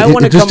not even I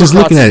want to just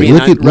looking at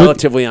it.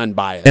 Relatively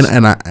unbiased.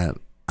 And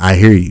I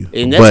hear you.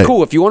 And that's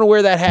cool. If you want to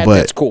wear that hat,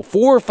 that's cool.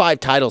 4 or 5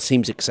 titles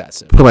seems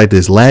excessive. Put it like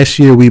this. Last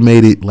year we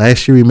made it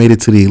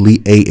to the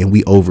Elite 8 and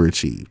we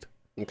overachieved.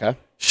 Okay.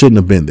 Shouldn't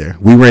have been there.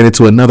 We ran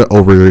into another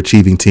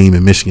overachieving team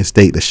in Michigan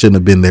State that shouldn't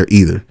have been there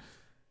either.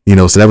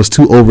 So that was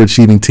 2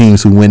 overachieving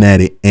teams who went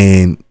at it,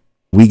 and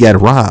we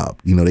got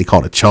robbed. They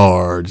called a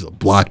charge, a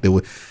block. It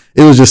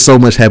was just so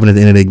much happening at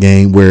the end of the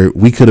game where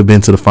we could have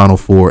been to the Final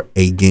Four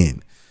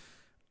again.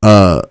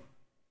 Like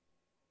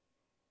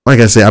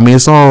I said, I mean,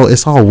 it's all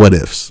what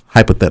ifs,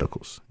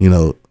 hypotheticals.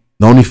 The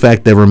only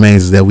fact that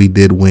remains is that we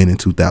did win in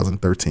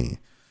 2013.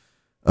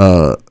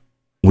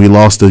 We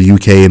lost to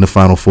UK in the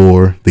Final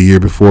Four the year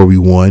before we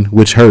won,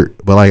 which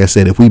hurt. But like I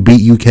said, if we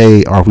beat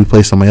UK or if we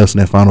play somebody else in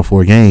that Final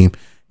Four game,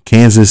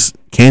 Kansas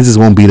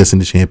won't beat us in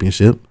the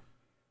championship.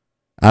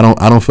 I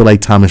don't feel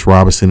like Thomas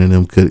Robinson and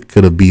them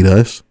could have beat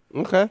us.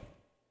 Okay.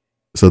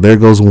 So there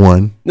goes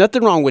one.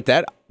 Nothing wrong with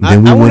that. I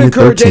would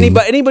encourage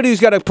anybody who's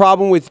got a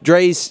problem with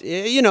Dre's,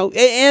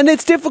 and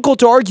it's difficult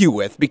to argue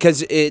with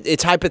because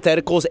it's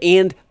hypotheticals.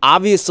 And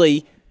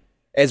obviously,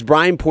 as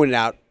Brian pointed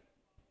out,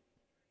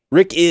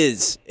 Rick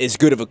is as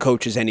good of a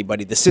coach as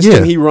anybody. The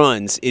system he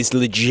runs is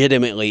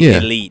legitimately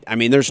elite. I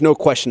mean, there's no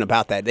question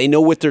about that. They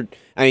know what they're.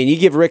 I mean, you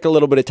give Rick a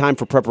little bit of time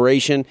for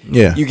preparation.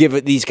 Yeah. You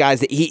give these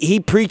guys that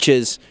he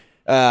preaches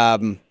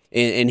and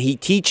he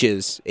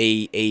teaches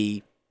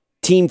a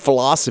team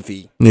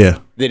philosophy. Yeah.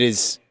 That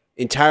is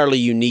entirely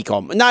unique.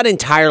 Not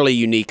entirely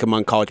unique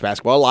among college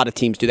basketball. A lot of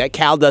teams do that.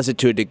 Cal does it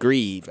to a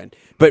degree even.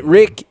 But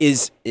Rick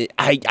is.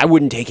 I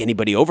wouldn't take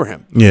anybody over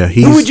him. Yeah.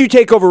 Who would you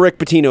take over Rick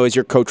Pitino as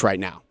your coach right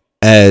now?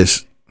 I'm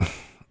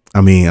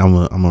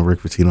a Rick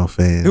Pitino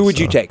fan. Who would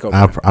you take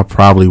over? I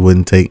probably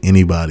wouldn't take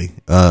anybody.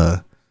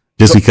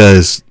 Just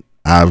because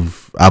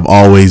I've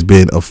always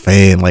been a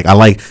fan. Like I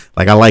like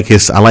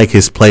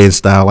his playing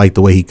style. I like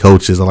the way he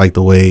coaches. I like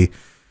the way,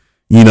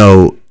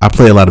 I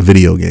play a lot of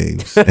video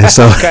games, and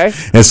so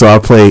and so I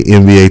play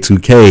NBA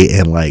 2K,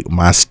 and like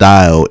my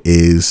style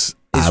is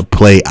I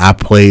play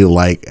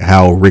like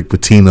how Rick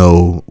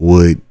Pitino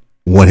would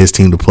want his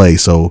team to play.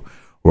 So.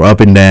 We're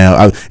up and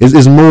down.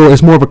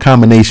 It's more of a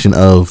combination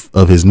of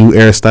his new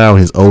era style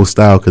and his old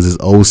style, because his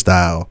old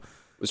style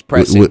was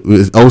pressing.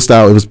 His old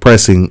style, it was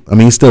pressing. I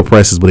mean, he still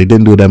presses, but he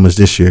didn't do it that much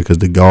this year because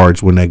the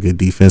guards weren't that good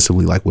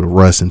defensively, like with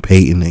Russ and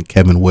Peyton and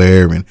Kevin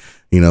Ware and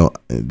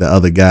the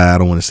other guy. I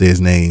don't want to say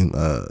his name.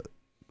 What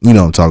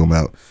I'm talking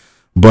about.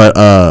 But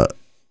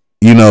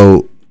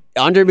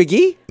Andre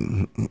McGee?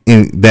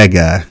 That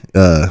guy.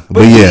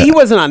 But yeah. He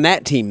wasn't on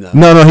that team, though.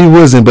 No, he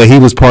wasn't, but he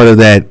was part of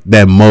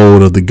that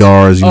mold of the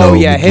guards,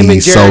 McGee, him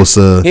and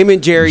Sosa, him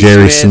and Jerry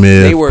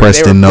Smith,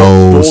 Preston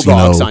Knowles,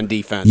 bulldogs on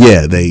defense.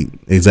 Yeah, they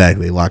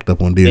locked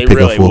up on defense, pick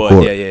really up full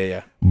court.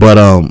 Yeah. But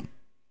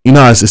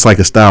it's like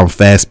a style of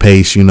fast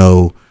pace,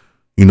 we're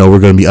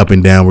going to be up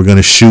and down, we're going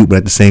to shoot, but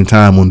at the same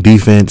time on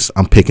defense,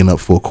 I'm picking up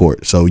full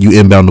court. So you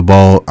inbound the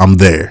ball, I'm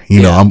there.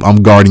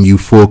 I'm guarding you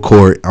full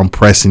court, I'm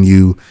pressing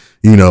you.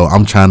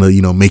 I'm trying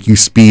to, make you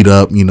speed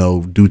up,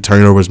 do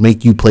turnovers,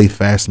 make you play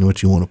faster than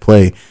what you want to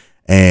play.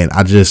 And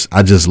I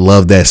just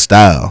love that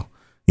style.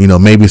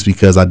 Maybe it's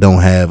because I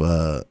don't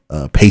have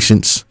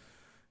patience,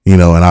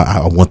 and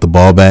I want the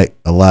ball back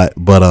a lot.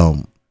 But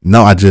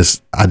no, I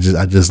just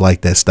like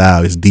that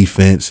style. It's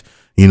defense.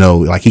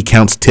 Like he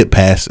counts tip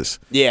passes.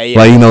 Yeah.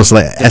 Like, it's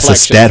like that's a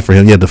stat for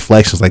him. Yeah,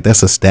 deflections. Like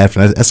that's a stat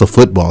for him. That's a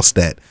football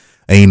stat.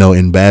 And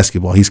in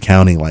basketball, he's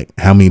counting like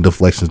how many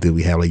deflections did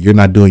we have. Like you're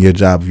not doing your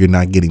job if you're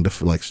not getting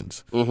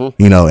deflections.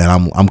 Mm-hmm.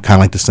 And I'm kind of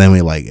like the same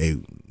way. Like, hey,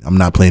 I'm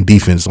not playing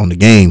defense on the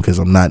game because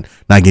I'm not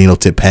getting no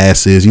tip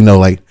passes.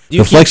 Like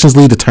deflections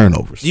lead to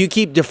turnovers. Do you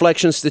keep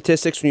deflection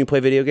statistics when you play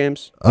video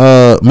games?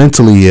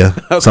 Mentally, yeah.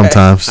 Okay.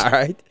 Sometimes. All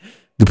right.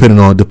 Depending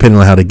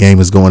on how the game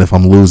is going. If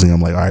I'm losing,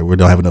 I'm like, all right, we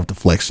don't have enough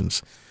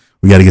deflections.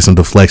 We got to get some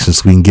deflections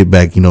so we can get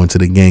back, into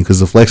the game,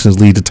 because deflections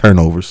lead to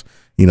turnovers.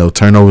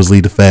 Turnovers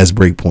lead to fast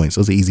break points.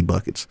 Those are easy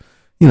buckets.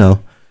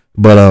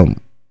 But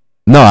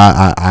no,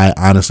 I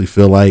honestly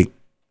feel like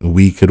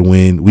we could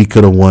win. We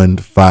could have won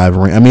 5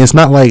 rings. I mean, it's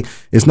not like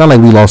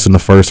we lost in the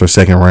first or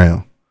second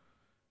round.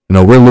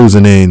 We're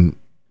losing in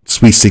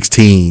Sweet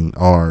 16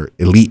 or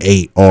Elite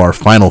 8 or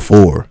Final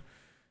Four.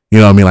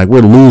 Like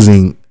we're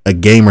losing a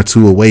game or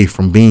two away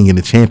from being in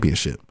the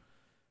championship.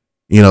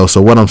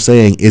 So what I'm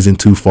saying isn't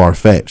too far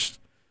fetched.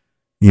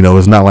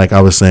 It's not like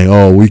I was saying,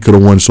 oh, we could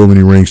have won so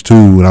many rings too,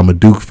 and I'm a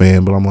Duke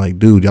fan, but I'm like,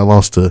 dude, y'all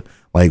lost to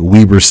like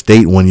Weber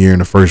State one year in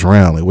the first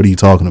round. Like, what are you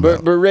talking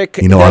about? But Rick,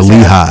 or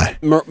Lehigh.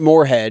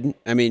 Moorhead,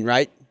 I mean,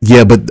 right?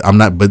 Yeah, but I'm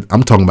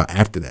talking about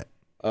after that.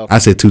 Okay. I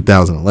said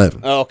 2011.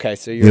 Oh, okay,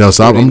 so you're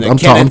so I'm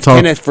talking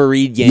Kenneth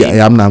Fareed game.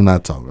 Yeah, I'm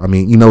not talking. I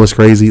mean, what's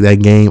crazy?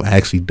 That game, I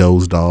actually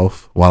dozed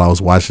off while I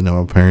was watching it at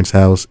my parents'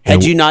 house.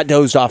 Had you not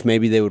dozed off,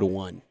 maybe they would have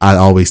won. I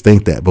always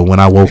think that, but when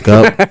I woke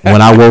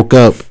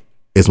up,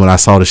 is when I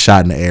saw the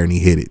shot in the air and he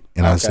hit it.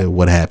 And I said,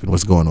 what happened?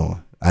 What's going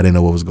on? I didn't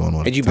know what was going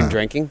on. Had you been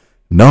drinking?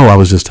 No, I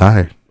was just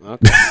tired.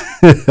 Okay.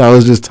 I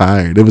was just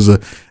tired. It was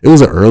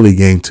an early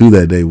game too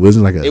that day. It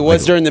wasn't like it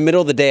was during the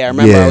middle of the day. I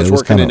remember I was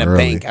working in a early.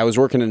 bank. I was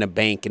working in a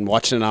bank and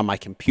watching it on my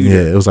computer.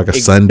 Yeah, it was like a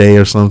Sunday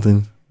or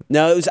something.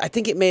 No, I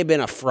think it may have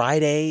been a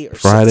Friday or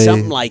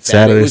something like that.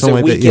 Saturday, it was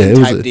a weekend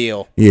type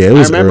deal. Yeah, it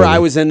was. I remember early. I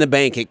was in the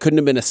bank. It couldn't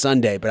have been a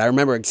Sunday, but I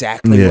remember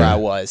exactly where I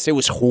was. It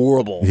was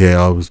horrible.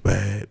 Yeah, it was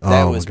bad.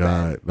 That oh was my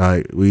God! bad.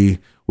 Like we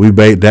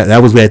that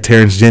was bad.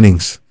 Terrence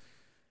Jennings.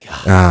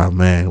 God. Ah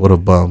man, what a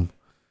bum.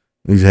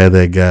 We just had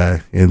that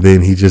guy, and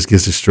then he just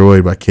gets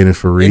destroyed by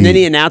Kenneth Faried. And then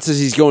he announces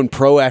he's going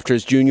pro after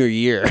his junior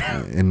year.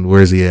 And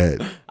where's he at?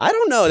 I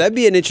don't know. That'd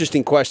be an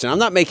interesting question. I'm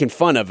not making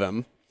fun of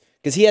him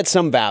because he had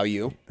some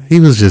value. He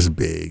was just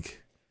big.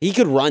 He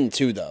could run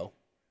too, though,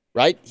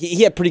 right?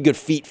 He had pretty good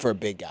feet for a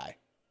big guy.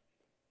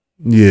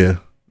 Yeah.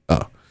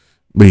 Oh,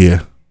 but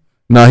yeah.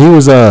 No, he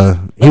was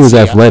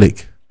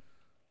athletic.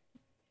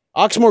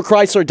 Oxmoor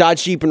Chrysler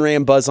Dodge Jeep and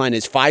Ram Buzzline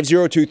is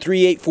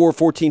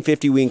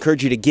 502-384-1450. We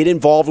encourage you to get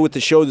involved with the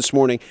show this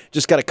morning.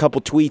 Just got a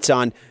couple tweets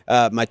on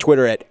my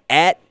Twitter at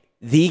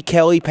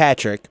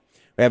 @TheKellyPatrick.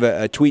 We have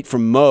a tweet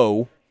from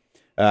Mo.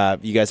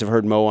 You guys have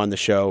heard Mo on the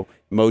show.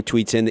 Mo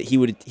tweets in that he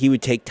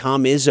would take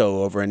Tom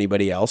Izzo over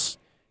anybody else.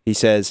 He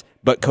says,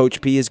 but Coach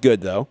P is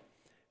good though.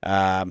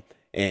 And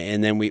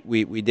then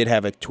we did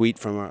have a tweet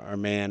from our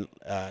man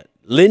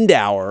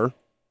Lindauer,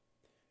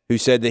 who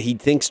said that he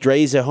thinks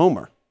Dre's a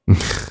homer.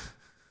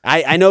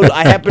 I know.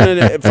 I happen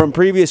to, from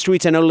previous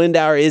tweets, I know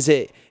Lindauer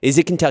is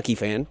a Kentucky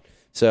fan,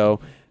 so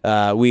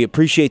we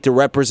appreciate the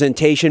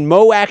representation.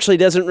 Mo actually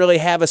doesn't really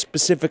have a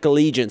specific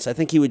allegiance. I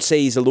think he would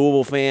say he's a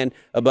Louisville fan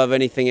above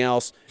anything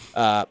else,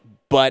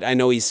 but I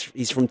know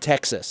he's from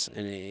Texas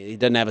and he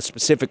doesn't have a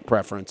specific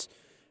preference.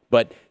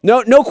 But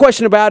no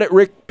question about it.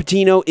 Rick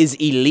Pitino is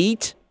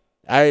elite.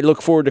 I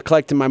look forward to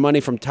collecting my money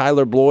from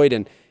Tyler Bloyd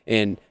and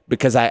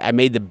because I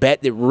made the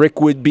bet that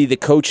Rick would be the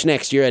coach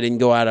next year. I didn't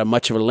go out on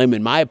much of a limb,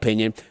 in my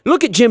opinion.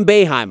 Look at Jim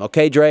Boeheim,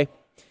 okay, Dre?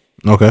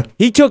 Okay.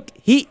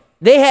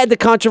 They had the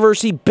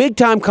controversy,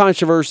 big-time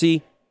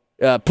controversy,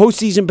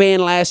 postseason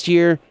ban last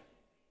year.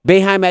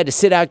 Boeheim had to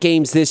sit out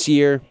games this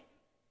year.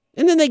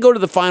 And then they go to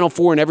the Final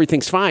Four and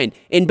everything's fine.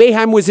 And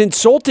Boeheim was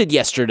insulted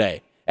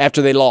yesterday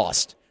after they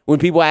lost when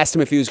people asked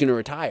him if he was going to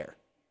retire.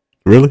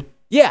 Really?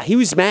 Yeah, he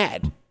was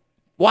mad.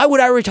 Why would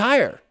I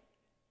retire?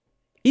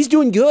 He's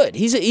doing good.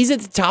 He's at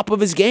the top of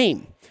his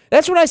game.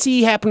 That's what I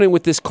see happening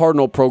with this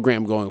Cardinal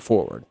program going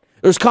forward.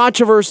 There's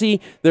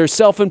controversy. There's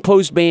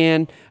self-imposed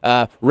ban.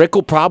 Rick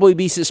will probably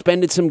be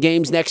suspended some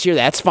games next year.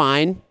 That's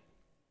fine.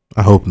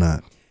 I hope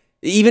not.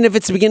 Even if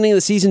it's the beginning of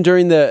the season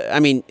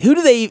who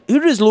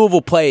does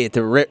Louisville play at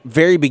the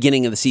very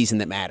beginning of the season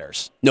that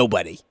matters?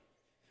 Nobody.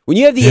 When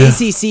you have the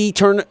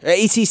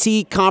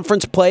ACC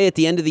conference play at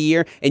the end of the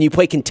year and you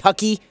play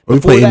Kentucky,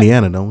 we play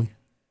Indiana, don't we?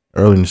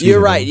 Early in the season.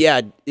 You're right.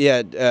 Yeah.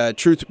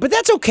 Truth, but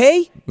that's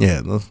okay.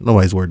 Yeah,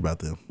 nobody's worried about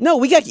them. No,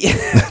 we got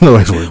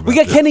nobody's worried about we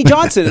got them. Kenny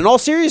Johnson. In all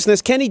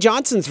seriousness, Kenny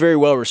Johnson's very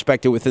well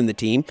respected within the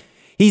team.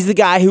 He's the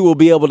guy who will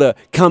be able to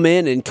come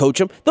in and coach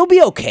them. They'll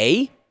be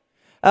okay.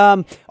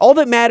 All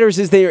that matters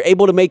is they are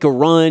able to make a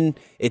run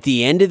at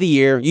the end of the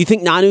year. You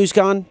think Nanu's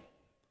gone?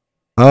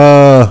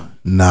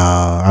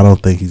 Nah, I don't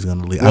think he's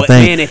going to leave. Well,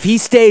 man, if he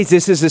stays,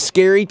 this is a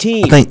scary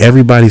team. I think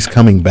everybody's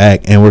coming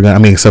back,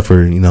 and except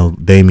for,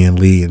 Damian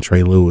Lee and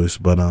Trey Lewis.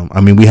 But,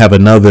 we have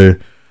another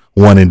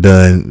one and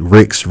done,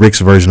 Rick's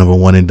version of a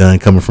one and done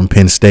coming from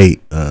Penn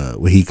State,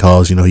 what he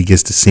calls, he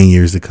gets the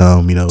seniors to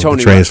come, the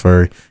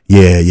transfer. Right?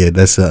 Yeah,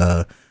 that's,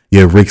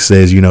 Rick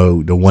says,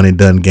 the one and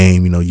done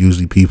game,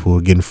 usually people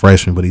are getting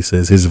freshmen, but he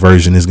says his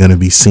version is going to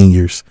be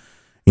seniors.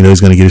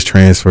 He's going to get his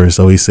transfer.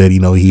 So he said,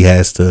 he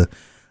has to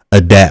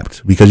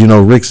adapt because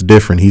Rick's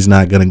different. He's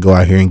not gonna go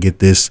out here and get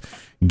this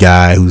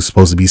guy who's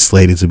supposed to be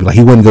slated to be like.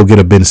 He wouldn't go get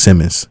a Ben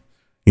Simmons.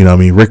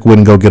 Rick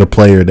wouldn't go get a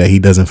player that he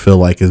doesn't feel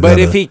like is. But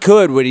if he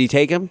could, would he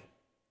take him?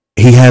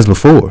 He has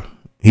before.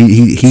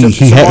 He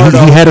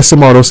had a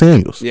Samardo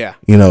Samuels. Yeah.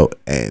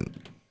 And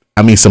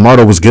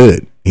Samardo was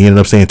good. He ended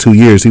up saying 2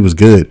 years he was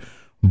good,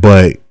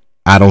 but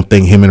I don't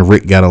think him and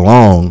Rick got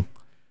along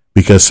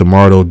because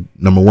Samardo,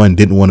 number one,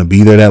 didn't want to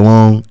be there that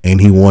long,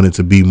 and he wanted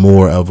to be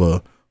more of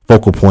a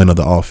focal point of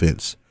the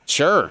offense.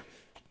 Sure.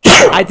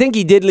 I think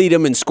he did lead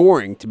him in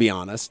scoring, to be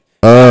honest.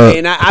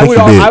 And I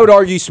would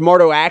argue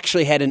Samardo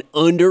actually had an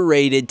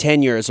underrated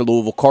tenure as a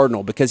Louisville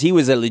Cardinal because he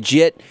was a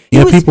legit.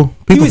 People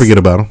forget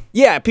about him.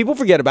 Yeah, people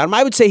forget about him.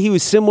 I would say he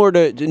was similar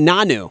to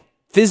Nanu.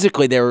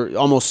 Physically, they were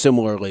almost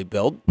similarly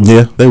built.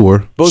 Yeah, they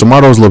were.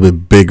 Samardo's a little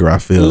bit bigger, I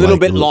feel. A little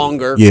bit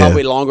longer,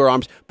 probably longer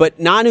arms. But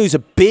Nanu's a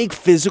big,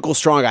 physical,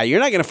 strong guy. You're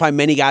not going to find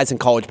many guys in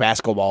college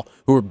basketball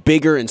who are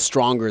bigger and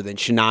stronger than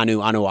Shinanu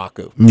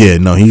Anuaku. Yeah,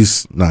 no,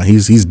 he's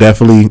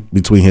definitely,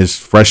 between his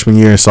freshman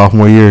year and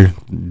sophomore year,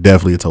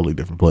 definitely a totally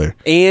different player.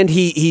 And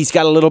he's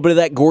got a little bit of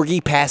that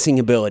Gorgie passing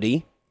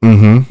ability.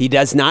 Mm-hmm. He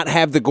does not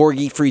have the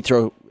Gorgie free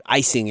throw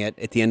icing it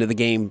at the end of the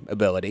game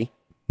ability.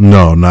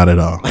 No, not at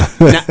all.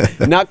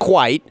 not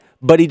quite,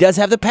 but he does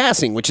have the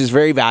passing, which is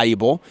very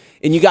valuable.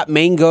 And you got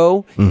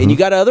Mango, and you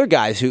got other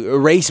guys.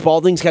 Ray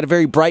Spalding's got a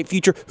very bright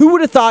future. Who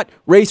would have thought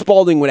Ray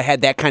Spalding would have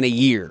had that kind of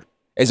year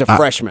as a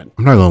freshman?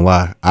 I'm not gonna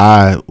lie.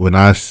 When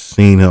I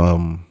seen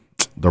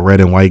the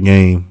red and white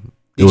game,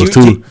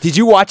 Did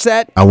you watch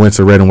that? I went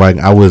to red and white.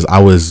 I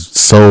was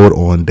sold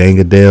on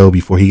Dangadale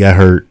before he got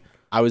hurt.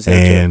 I was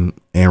there too.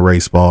 And Ray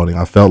Spalding.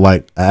 I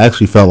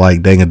actually felt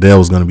like Dangadale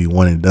was going to be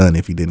one and done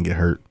if he didn't get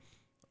hurt.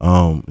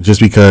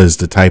 Just because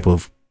the type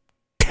of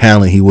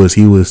talent he was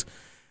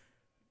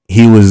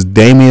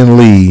Damian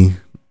Lee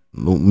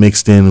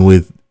mixed in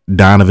with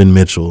Donovan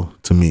Mitchell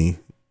to me.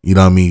 You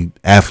know what I mean?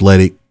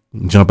 Athletic,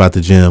 jump out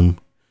the gym,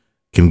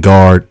 can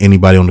guard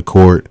anybody on the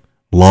court,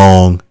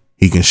 long,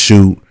 he can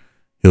shoot,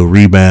 he'll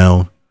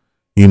rebound,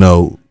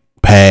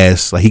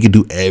 pass, like he could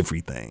do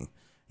everything.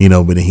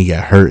 But then he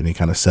got hurt and it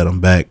kind of set him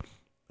back.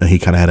 And he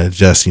kind of had to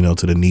adjust, to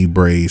the knee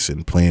brace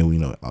and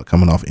playing,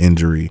 coming off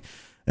injury.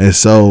 And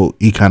so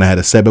he kind of had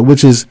a setback,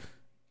 which is,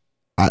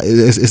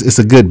 it's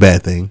a good,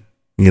 bad thing.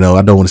 I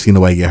don't want to see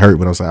nobody get hurt,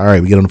 but I was like, all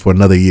right, we get him for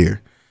another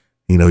year.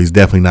 He's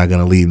definitely not going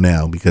to leave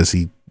now because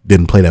he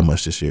didn't play that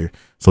much this year.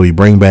 So we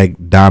bring back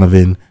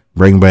Donovan,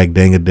 bring back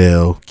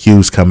Dangadale,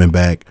 Q's coming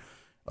back.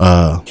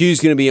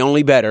 Q's going to be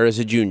only better as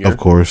a junior. Of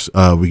course.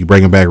 We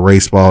bringing back Ray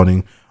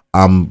Spalding.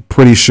 I'm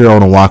pretty sure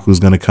Onawaku's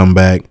going to come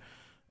back.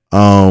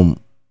 Mahmoud,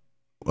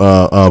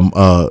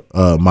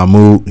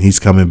 he's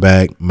coming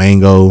back.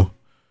 Mango.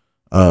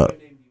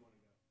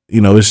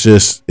 It's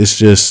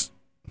just,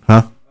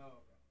 huh?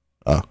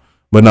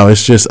 But no,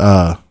 it's just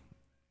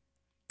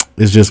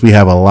we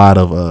have a lot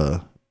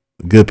of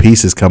good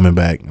pieces coming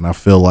back, and I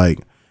feel like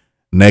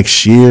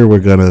next year we're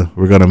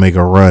gonna make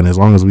a run as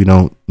long as we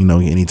don't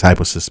any type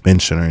of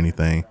suspension or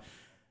anything.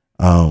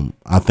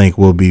 I think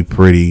we'll be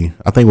pretty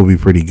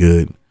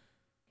good.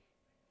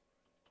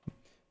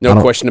 No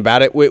question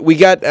about it. We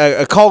got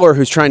a caller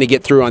who's trying to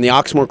get through on the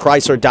Oxmoor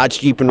Chrysler Dodge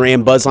Jeep and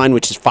Ram Buzz line,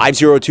 which is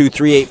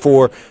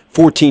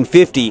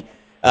 502-384-1450.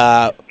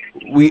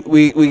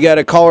 We got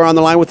a caller on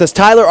the line with us.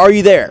 Tyler, are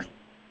you there?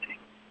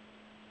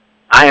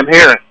 I am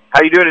here.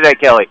 How are you doing today,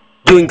 Kelly?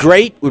 Doing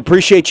great. We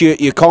appreciate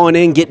you calling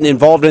in, getting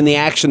involved in the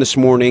action this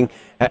morning.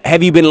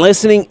 Have you been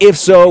listening? If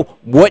so,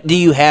 what do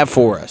you have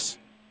for us?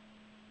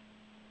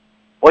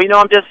 Well,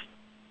 I'm just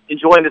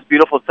enjoying this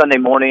beautiful Sunday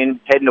morning,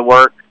 heading to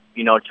work,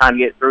 trying to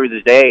get through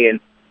the day, and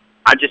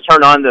I just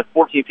turned on the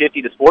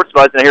 1450 to Sports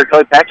Buzz, and I hear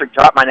Kelly Patrick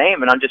drop my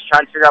name, and I'm just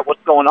trying to figure out what's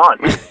going on.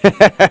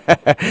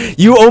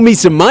 You owe me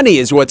some money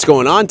is what's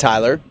going on,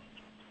 Tyler.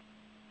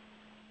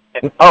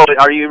 Oh,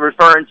 are you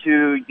referring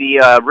to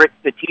the Rick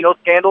Pitino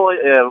scandal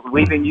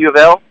leaving U of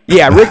L?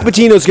 Yeah, Rick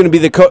Pitino's going to be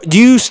the coach. Do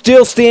you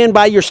still stand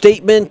by your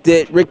statement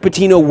that Rick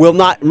Pitino will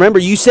not – remember,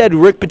 you said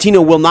Rick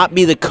Pitino will not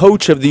be the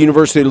coach of the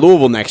University of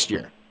Louisville next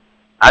year.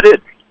 I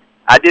did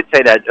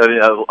say that.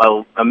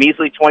 A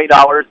measly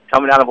 $20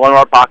 coming out of one of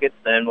our pockets,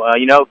 and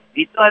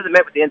he still hasn't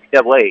met with the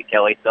NCAA,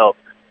 Kelly. So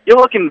you're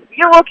looking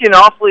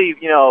awfully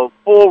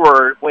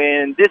forward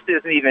when this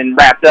isn't even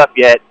wrapped up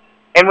yet.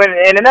 And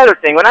another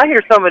thing, when I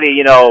hear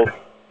somebody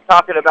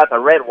talking about the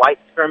red-white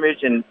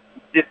scrimmage and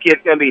this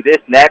kid's going to be this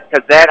next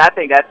because that, I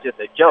think that's just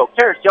a joke.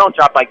 Terrence Jones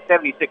dropped like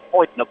 76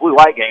 points in the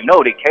blue-white game.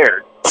 Nobody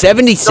cared.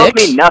 76? Don't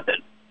mean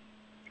nothing.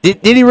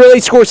 Did he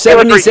really score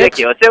 76? It was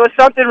ridiculous. It was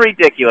something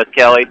ridiculous,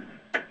 Kelly.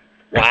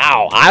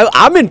 Wow,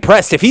 I'm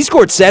impressed. If he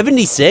scored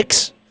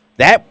 76,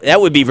 that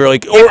would be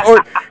really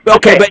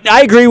okay. But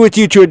I agree with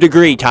you to a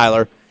degree,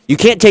 Tyler. You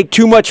can't take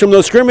too much from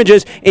those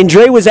scrimmages. And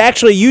Dre was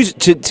actually used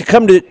to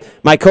come to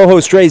my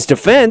co-host Dre's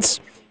defense.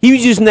 He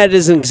was using that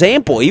as an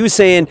example. He was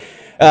saying,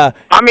 Ray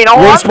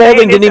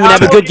Spalding didn't even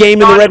have a good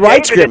game in the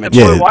red-white scrimmage.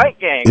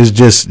 It's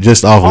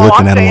just off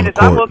looking at him on the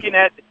court. I'm looking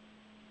at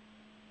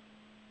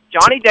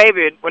Johnny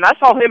David. When I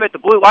saw him at the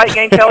blue-white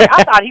game, Kelly,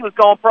 I thought he was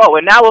going pro.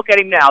 And now look at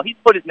him now. He's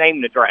put his name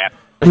in the draft.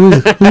 Who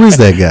is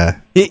that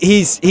guy?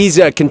 He's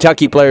a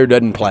Kentucky player who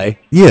doesn't play.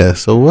 Yeah,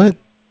 so what?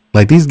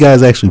 Like, these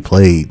guys actually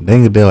played.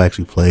 Dangadale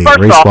actually played. First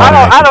Ray off,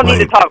 I don't played.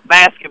 need to talk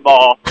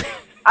basketball.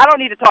 I don't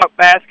need to talk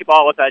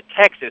basketball with a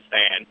Texas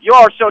fan.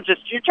 You're trying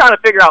to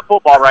figure out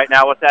football right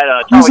now with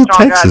that Charlie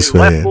Strong guy who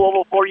left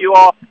Louisville for you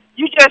all.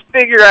 You just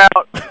figure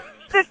out,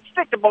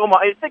 stick to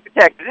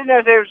Texas. Isn't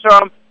that where it's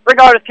from?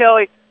 Regardless,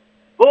 Kelly,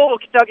 Louisville,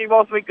 Kentucky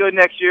both will be good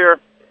next year.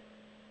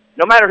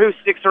 No matter who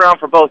sticks around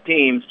for both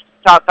teams,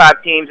 top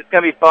 5 teams, it's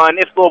going to be fun.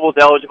 If Louisville's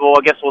eligible,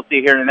 I guess we'll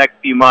see here in the next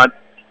few months.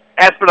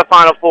 As for the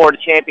Final Four, the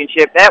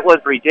championship, that was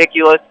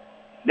ridiculous.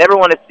 Never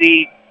want to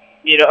see,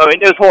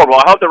 it was horrible.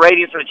 I hope the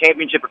ratings for the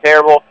championship are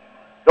terrible.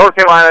 North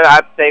Carolina,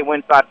 I'd say,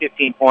 wins by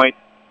 15 points.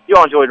 You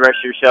all enjoy the rest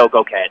of your show.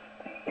 Go Cats.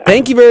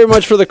 Thank you very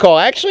much for the call.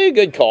 Actually, a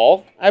good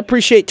call. I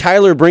appreciate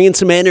Tyler bringing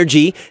some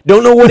energy.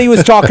 Don't know what he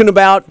was talking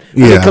about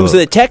when it comes to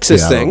the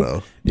Texas thing. I don't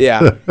know.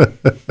 Yeah.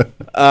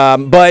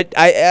 But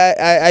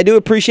I do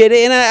appreciate it,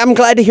 and I'm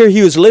glad to hear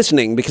he was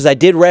listening because I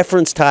did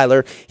reference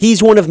Tyler.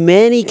 He's one of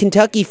many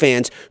Kentucky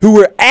fans who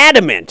were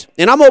adamant,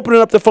 and I'm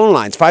opening up the phone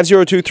lines,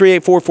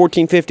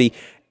 502-384-1450,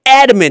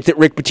 adamant that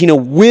Rick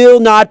Pitino will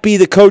not be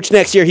the coach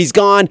next year. He's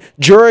gone.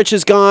 Jurich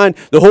is gone.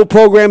 The whole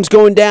program's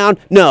going down.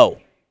 No.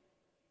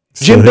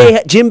 Jim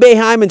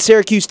Boeheim and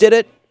Syracuse did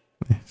it.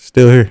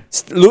 Still here.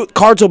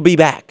 Cards will be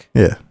back.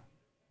 Yeah,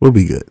 we'll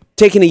be good.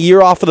 Taking a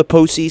year off of the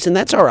postseason,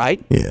 that's all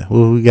right. Yeah,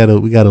 well, we gotta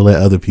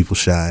let other people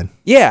shine.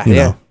 Yeah, you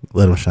know,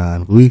 let them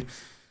shine.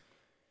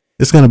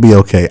 It's gonna be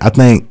okay. I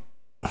think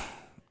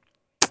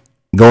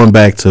going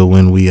back to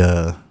when we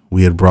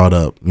had brought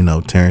up,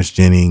 Terrence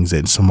Jennings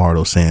and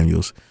Samardo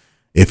Samuels.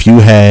 If you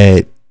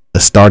had a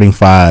starting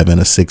five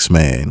and a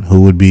 6-man,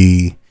 who would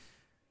be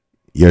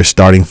your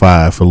starting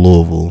five for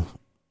Louisville?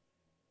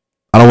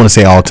 I don't want to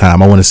say all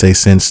time. I want to say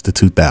since the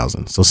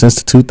 2000s. So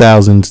since the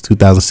 2000s,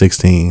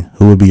 2016,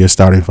 who would be your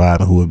starting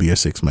five and who would be your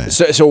 6-man?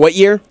 So what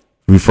year?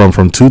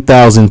 From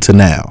 2000 to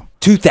now.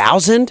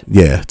 2000?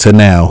 Yeah, to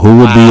now. Who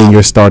would be in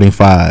your starting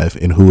five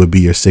and who would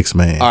be your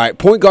 6-man? All right,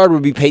 point guard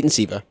would be Peyton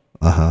Siva.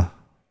 Uh-huh.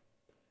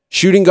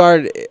 Shooting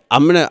guard,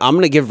 I'm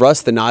gonna give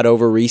Russ the nod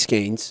over Reese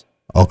Gaines.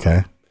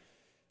 Okay.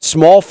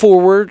 Small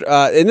forward,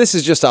 and this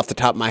is just off the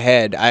top of my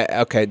head.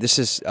 This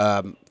is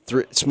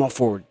small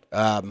forward.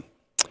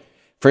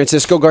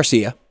 Francisco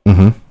Garcia.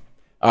 Mm-hmm.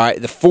 All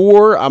right, the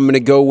 4 I'm going to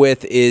go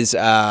with is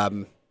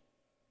gotta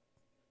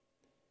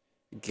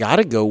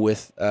go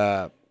with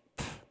Montrezl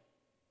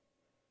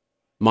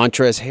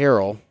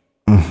Harrell.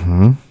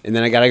 Mm-hmm. And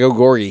then I gotta go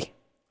Gorgie.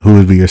 Who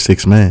would be your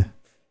 6-man?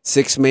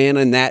 6-man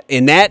in that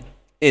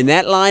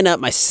lineup.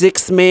 My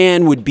 6th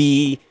man would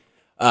be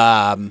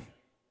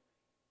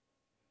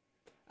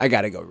I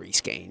got to go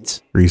Reese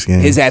Gaines.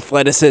 His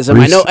athleticism.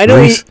 I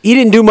know he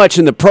didn't do much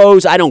in the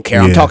pros. I don't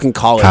care. Yeah, I'm talking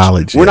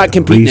college. We're not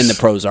competing in the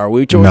pros, are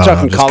we? We're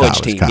talking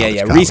college team.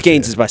 College, Reese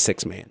Gaines is my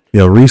 6th man.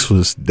 Yeah, Reese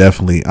was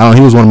definitely,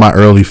 he was one of my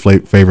early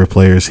favorite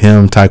players.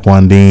 Him,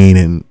 Taekwon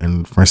Dean,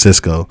 and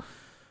Francisco.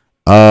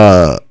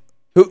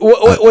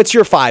 What's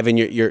your 5 and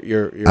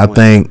your I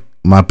think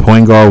my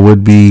point guard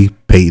would be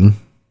Peyton.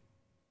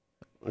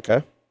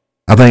 Okay.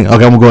 I'm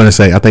going to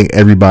say, I think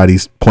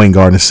everybody's point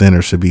guard and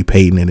center should be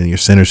Peyton, and then your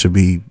center should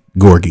be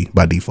Gorgie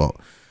by default,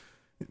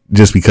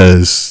 just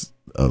because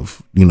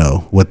of,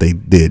 what they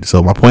did.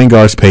 So my point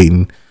guard's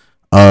Peyton.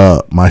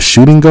 My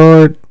shooting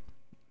guard,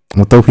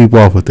 I'm going to throw people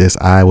off with this.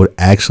 I would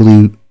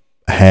actually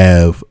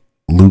have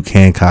Luke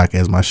Hancock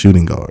as my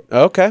shooting guard.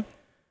 Okay.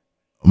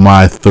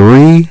 My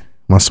 3,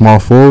 my small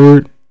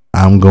forward,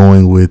 I'm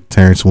going with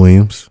Terrence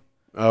Williams.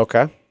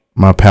 Okay.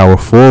 My power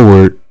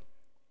forward,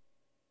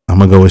 I'm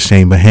going to go with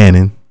Shane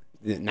Bohannon.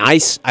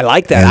 Nice. I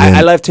like that.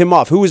 I left him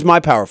off. Who was my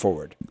power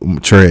forward?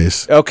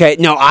 Trez. Okay.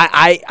 No,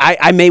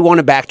 I may want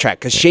to backtrack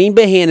because Shane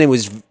Bohannon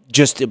was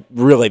just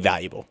really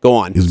valuable. Go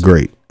on. He's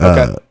great.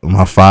 Okay.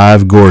 My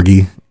 5,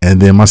 Gorgie.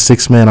 And then my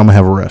 6th man, I'm going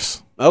to have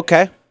Russ.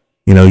 Okay.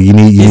 You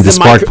need the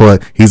spark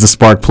plug. He's the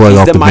spark plug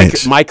off the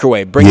bench.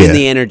 Microwave. Bring in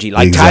the energy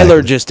like exactly.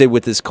 Tyler just did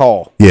with his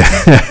call. Yeah,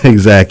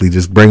 exactly.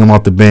 Just bring him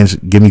off the bench.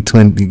 Give me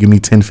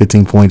 10,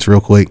 15 points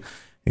real quick.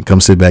 And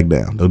come sit back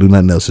down. Don't do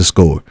nothing else. Just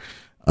score.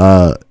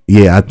 I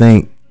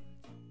think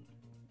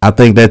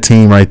that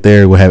team right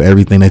there will have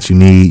everything that you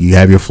need. You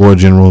have your floor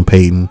general in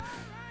Peyton.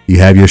 You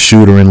have your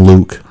shooter in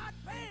Luke.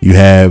 You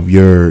have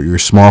your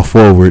small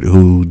forward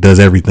who does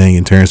everything,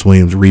 and Terrence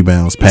Williams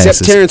rebounds,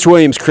 passes. Except Terrence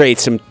Williams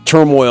creates some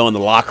turmoil in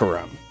the locker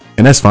room.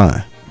 And that's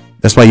fine.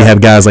 That's why you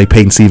have guys like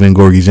Peyton Siva and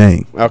Gorgie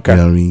Jang. Okay. You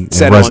know what I mean?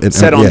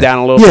 Settle him down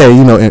a little bit.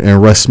 Yeah,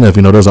 and Russ Smith,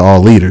 those are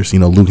all leaders.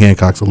 Luke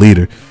Hancock's a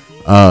leader.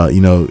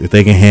 If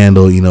they can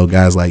handle,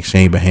 guys like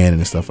Shane Bohannon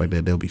and stuff like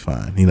that, they'll be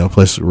fine.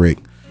 Plus Rick.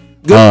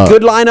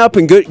 Good lineup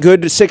and good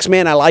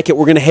 6-man. I like it.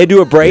 We're going to head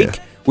to a break.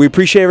 Yeah. We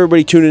appreciate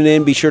everybody tuning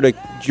in. Be sure to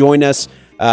join us